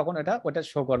হবে তখন ওটা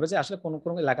শো করবে যে আসলে কোন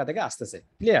কোন এলাকা থেকে আসতেছে।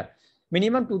 ক্লিয়ার?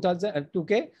 মিনিমাম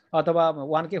 2K অথবা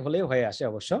 1K হলেও হয়ে আসে,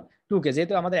 অবশ্য 2K,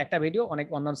 যেহেতু আমাদের একটা ভিডিও অনেক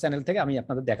অন্য চ্যানেল থেকে আমি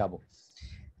আপনাদের দেখাবো।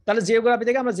 তাহলে জিওগ্রাফি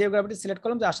থেকে আমরা জিওগ্রাফিটি সিলেক্ট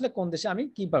করলাম যে আসলে কোন দেশে আমি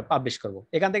কি পাবলিশ করব,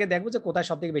 এখান থেকে দেখবো যে কোথায়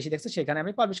সব থেকে বেশি দেখছে সেখানে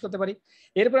আমি পাবলিশ করতে পারি।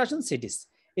 এরপর আসুন সিটিস।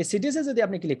 এই সিটিসে যদি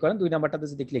আপনি ক্লিক করেন, 2 নাম্বারটাতে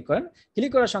যদি ক্লিক করেন,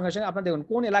 ক্লিক করার সঙ্গে সঙ্গে আপনার দেখুন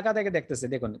কোন এলাকা থেকে দেখতেছে,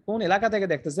 দেখুন কোন এলাকা থেকে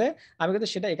দেখতেছে আমি কিন্তু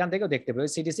সেটা এখান থেকেও দেখতে পারি।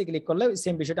 সিটিসে ক্লিক করলে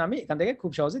সেম বিষয়টা আমি এখান থেকে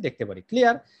খুব সহজেই দেখতে পারি।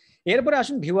 ক্লিয়ার? এরপরে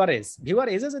আসুন ভিউয়ার এজ। ভিউয়ার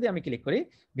এজে যদি আমি ক্লিক করি,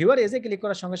 ভিউয়ার এজে ক্লিক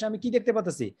করার সঙ্গে সঙ্গে আমি কি দেখতে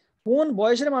পাচ্ছি, কোন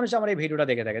বয়সের মানুষ আমার এই ভিডিওটা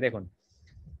দেখে থাকে। দেখুন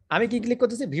আমি কি ক্লিক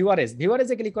করতেছি, ভিউয়ারেজ।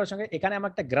 ভিউয়ারেজে ক্লিক করার সঙ্গে এখানে আমার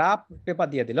একটা গ্রাফ পেপার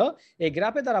দিয়ে দিল। এই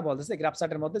গ্রাফে তারা বলতেছে গ্রাফ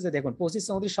চার্টের মধ্যে যে দেখুন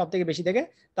 25-34 সব থেকে বেশি দেখে,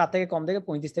 তার থেকে কম দেখে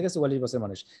 35 থেকে 44 বছর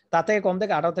মানুষ, তার থেকে কম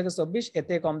দেখে 18 থেকে 24, এর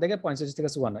থেকে কম দেখে 45 থেকে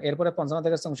 54, এরপরে 55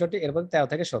 থেকে 64, এরপরে 13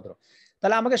 থেকে 17।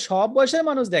 তাহলে আমাকে সব বয়সের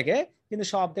মানুষ দেখে, কিন্তু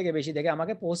সব থেকে বেশি দেখে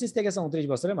আমাকে 25 থেকে 34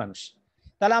 বছরের মানুষ।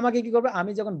 তাহলে আমাকে কি করবে,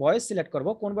 আমি যখন বয়স সিলেক্ট করব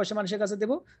কোন বয়সের মানুষের কাছে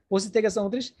দেবো, 25 থেকে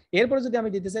 34, এরপরে যদি আমি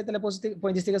দিতে চাই তাহলে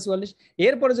 35 থেকে 44,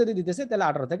 এরপরে যদি দিতে চাই তাহলে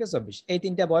 18 থেকে 24। এই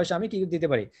তিনটা বয়স আমি কি দিতে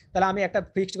পারি, তাহলে আমি একটা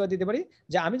ফিক্সড করে দিতে পারি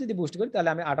যে আমি যদি বুস্ট করি তাহলে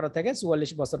আমি 18 থেকে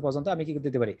 44 বছর পর্যন্ত আমি কি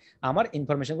দিতে পারি, আমার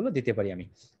ইনফরমেশন গুলো দিতে পারি আমি।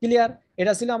 ক্লিয়ার?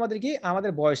 এটা ছিল আমাদের কি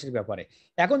আমাদের বয়সের ব্যাপারে।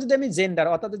 এখন যদি আমি জেন্ডার,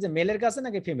 অর্থাৎ যে মেলের কাছে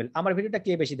নাকি ফিমেল আমার ভিডিওটা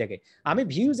কে বেশি দেখে, আমি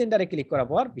ভিউ জেন্ডারে ক্লিক করার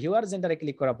পর, ভিউয়ার জেন্ডারে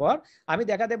ক্লিক করার পর আমি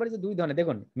দেখাতে পারি যে দুই ধরনের,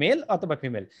 দেখুন মেল অথবা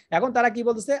ফিমেল। এখন তারা কি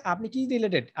বলতেছে, আপনি কি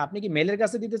রিলেটেড, আপনি কি মেলের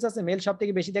কাছে দিতে চাচ্ছেন, মেল সব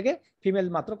থেকে বেশি দেখে, ফিমেল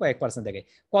মাত্র কয়েক পার্সেন্ট দেখে।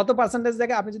 কত পার্সেন্টেজ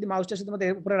দেখে, আপনি যদি মাউসটা শুধুমাত্র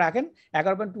এর উপরে রাখেন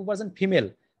 11.2% ফিমেল,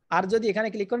 আর যদি এখানে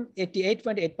ক্লিক করেন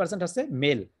 88.8% হচ্ছে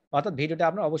মেল, অর্থাৎ ভিডিওটা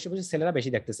আপনার অবশ্যই ছেলেরা বেশি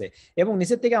দেখতেছে। এবং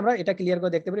নিচের থেকে আমরা এটা ক্লিয়ার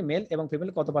করে দেখতে পারি মেল এবং ফিমেল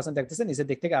কত পার্সেন্ট দেখতেছে, নিচের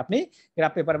দিক থেকে আপনি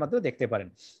গ্রাফ পেপারের মাধ্যমে দেখতে পারেন।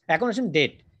 এখন আসুন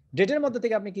ডেট। ডেটের মধ্যে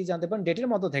থেকে আপনি কি জানতে পারেন, ডেটের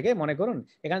মধ্যে থেকে মনে করুন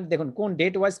এখানে দেখুন কোন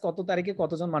ডেট ওয়াইজ কত তারিখে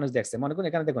কতজন মানুষ দেখছে। মনে করুন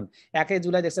এখানে দেখুন 1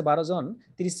 জুলাই দেখছে 12 জন,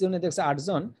 30 জুনে দেখছে 8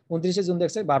 জন, 29 জুন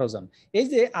দেখছে 12 জন। এই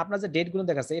যে আপনার যে ডেটগুলো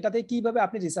দেখাচ্ছে, এটাতে কিভাবে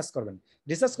আপনি রিসার্চ করবেন,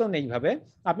 রিসার্চ করুন এইভাবে,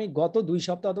 আপনি গত 2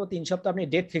 সপ্তাহ অথবা 3 সপ্তাহ আপনি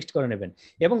ডেট ফিক্সড করে নেবেন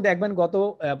এবং দেখবেন গত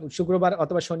শুক্রবার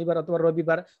অথবা শনিবার অথবা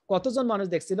রবিবার কতজন মানুষ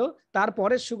দেখছিল,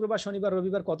 তারপরের শুক্রবার শনিবার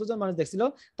রবিবার কতজন মানুষ দেখছিল,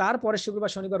 তারপরের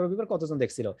শুক্রবার শনিবার রবিবার কতজন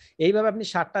দেখছিল। এইভাবে আপনি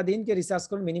 7টা দিনকে রিসার্চ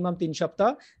করুন, মিনিমাম 3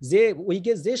 সপ্তাহ। যে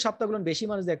উইকে যে সপ্তাহগুলো বেশি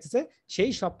মানুষ দেখতেছে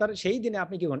সেই সপ্তাহের সেই দিনে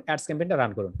আপনি কি করুন, অ্যাডস ক্যাম্পেইনটা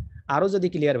রান করুন। আরো যদি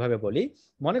ক্লিয়ার ভাবে বলি,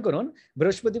 মনে করুন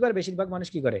বৃহস্পতিবার বেশিরভাগ মানুষ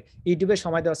কি করে, ইউটিউবে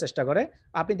সময় দেওয়ার চেষ্টা করে।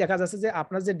 আপনি দেখা যাচ্ছে যে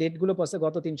আপনার যে ডেটগুলো পড়ছে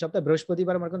গত 3 সপ্তাহ,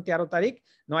 বৃহস্পতিবার মনে করুন 13 তারিখ,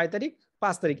 9 তারিখ,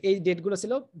 5 তারিখ, এই ডেটগুলো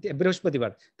ছিল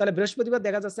বৃহস্পতিবার। তাহলে বৃহস্পতিবার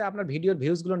দেখা যাচ্ছে আপনার ভিডিওর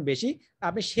ভিউজগুলো বেশি,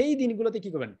 আপনি সেই দিনগুলোতে কি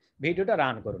করবেন, ভিডিওটা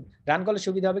রান করুন। রান করলে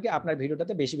সুবিধা হবে কি, আপনার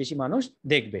ভিডিওটাতে বেশি বেশি মানুষ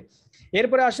দেখবে।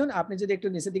 এরপরে আসুন আপনি যদি একটু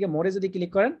নিচের দিকে মোড়ে যদি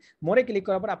ক্লিক করেন, মোড়ে ক্লিক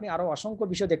করার পর আপনি আরো অসংখ্য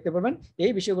বিষয় দেখতে পাবেন।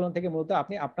 এই বিষয়গুলো থেকে মূলত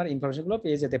আপনি আপনার ইনফরমেশনগুলো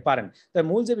পেয়ে যেতে পারেন। তো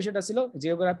মূল যে বিষয়টা ছিল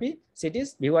জিওগ্রাফি, সিটিজ,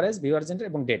 ভিউয়ারেজ, ভিউয়ার জেন্ডার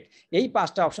এবং ডেট, এই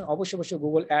 5টা অপশন অবশ্যই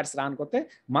গুগল অ্যাডস রান করতে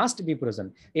মাস্ট বি প্রয়োজন।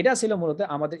 এটা ছিল মূলত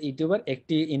আমাদের ইউটিউবের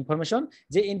একটি ইনফরমেশন,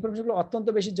 যে ইনফরমেশনগুলো অত্যন্ত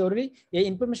বেশি জরুরি। এই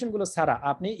ইনফরমেশনগুলো ছাড়া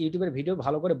আপনি ইউটিউবের ভিডিও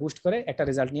ভালো করে বুস্ট করে একটা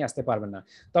রেজাল্ট নিয়ে আসতে পারবেন না।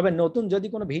 তবে নতুন যদি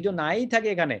কোনো ভিডিও নাই থাকে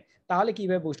এখানে, তাহলে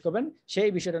কিভাবে বুস্ট করবেন সেই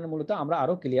বিষয়টা মূলত আমরা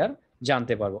আরো ক্লিয়ার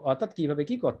জানতে পারবো, অর্থাৎ কিভাবে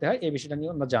কি করতে হয় এই বিষয়টা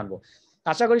নিয়ে আমরা জানবো।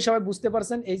 আশা করি সবাই বুঝতে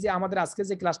পারছেন। এই যে আমাদের আজকে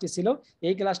যে ক্লাসটি ছিল,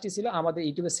 এই ক্লাসটি ছিল আমাদের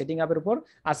ইউটিউবের সেটিং আপের উপর।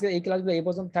 আজকে এই ক্লাসগুলো এই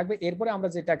পর্যন্ত থাকবে। এরপরে আমরা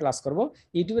যেটা ক্লাস করব,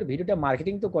 ইউটিউবের ভিডিওটা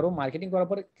মার্কেটিং তো করবো, মার্কেটিং করার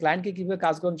পর ক্লায়েন্টকে কিভাবে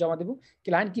কাজগুলো জমা দেবো,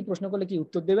 ক্লায়েন্ট কি প্রশ্ন করলে কি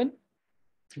উত্তর দেবেন,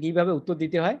 কিভাবে উত্তর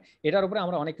দিতে হয়, এটার উপরে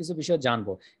আমরা অনেক কিছু বিষয়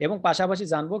জানবো। এবং পাশাপাশি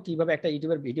জানবো কিভাবে একটা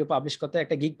ইউটিউবের ভিডিও পাবলিশ করতে হয়,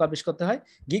 একটা গিগ পাবলিশ করতে হয়,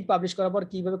 গিগ পাবলিশ করার পর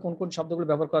কিভাবে কোন কোন শব্দগুলো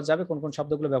ব্যবহার করা যাবে, কোন কোন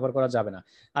শব্দগুলো ব্যবহার করা যাবে না।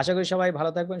 আশা করি সবাই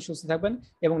ভালো থাকবেন, সুস্থ থাকবেন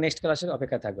এবং নেক্সট ক্লাসের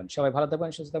অপেক্ষায় থাকবেন। সবাই ভালো থাকবেন,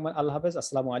 সুস্থ থাকবেন। আল্লাহ হাফেজ।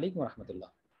 আসসালামু আলাইকুম ওয়া রাহমাতুল্লাহ।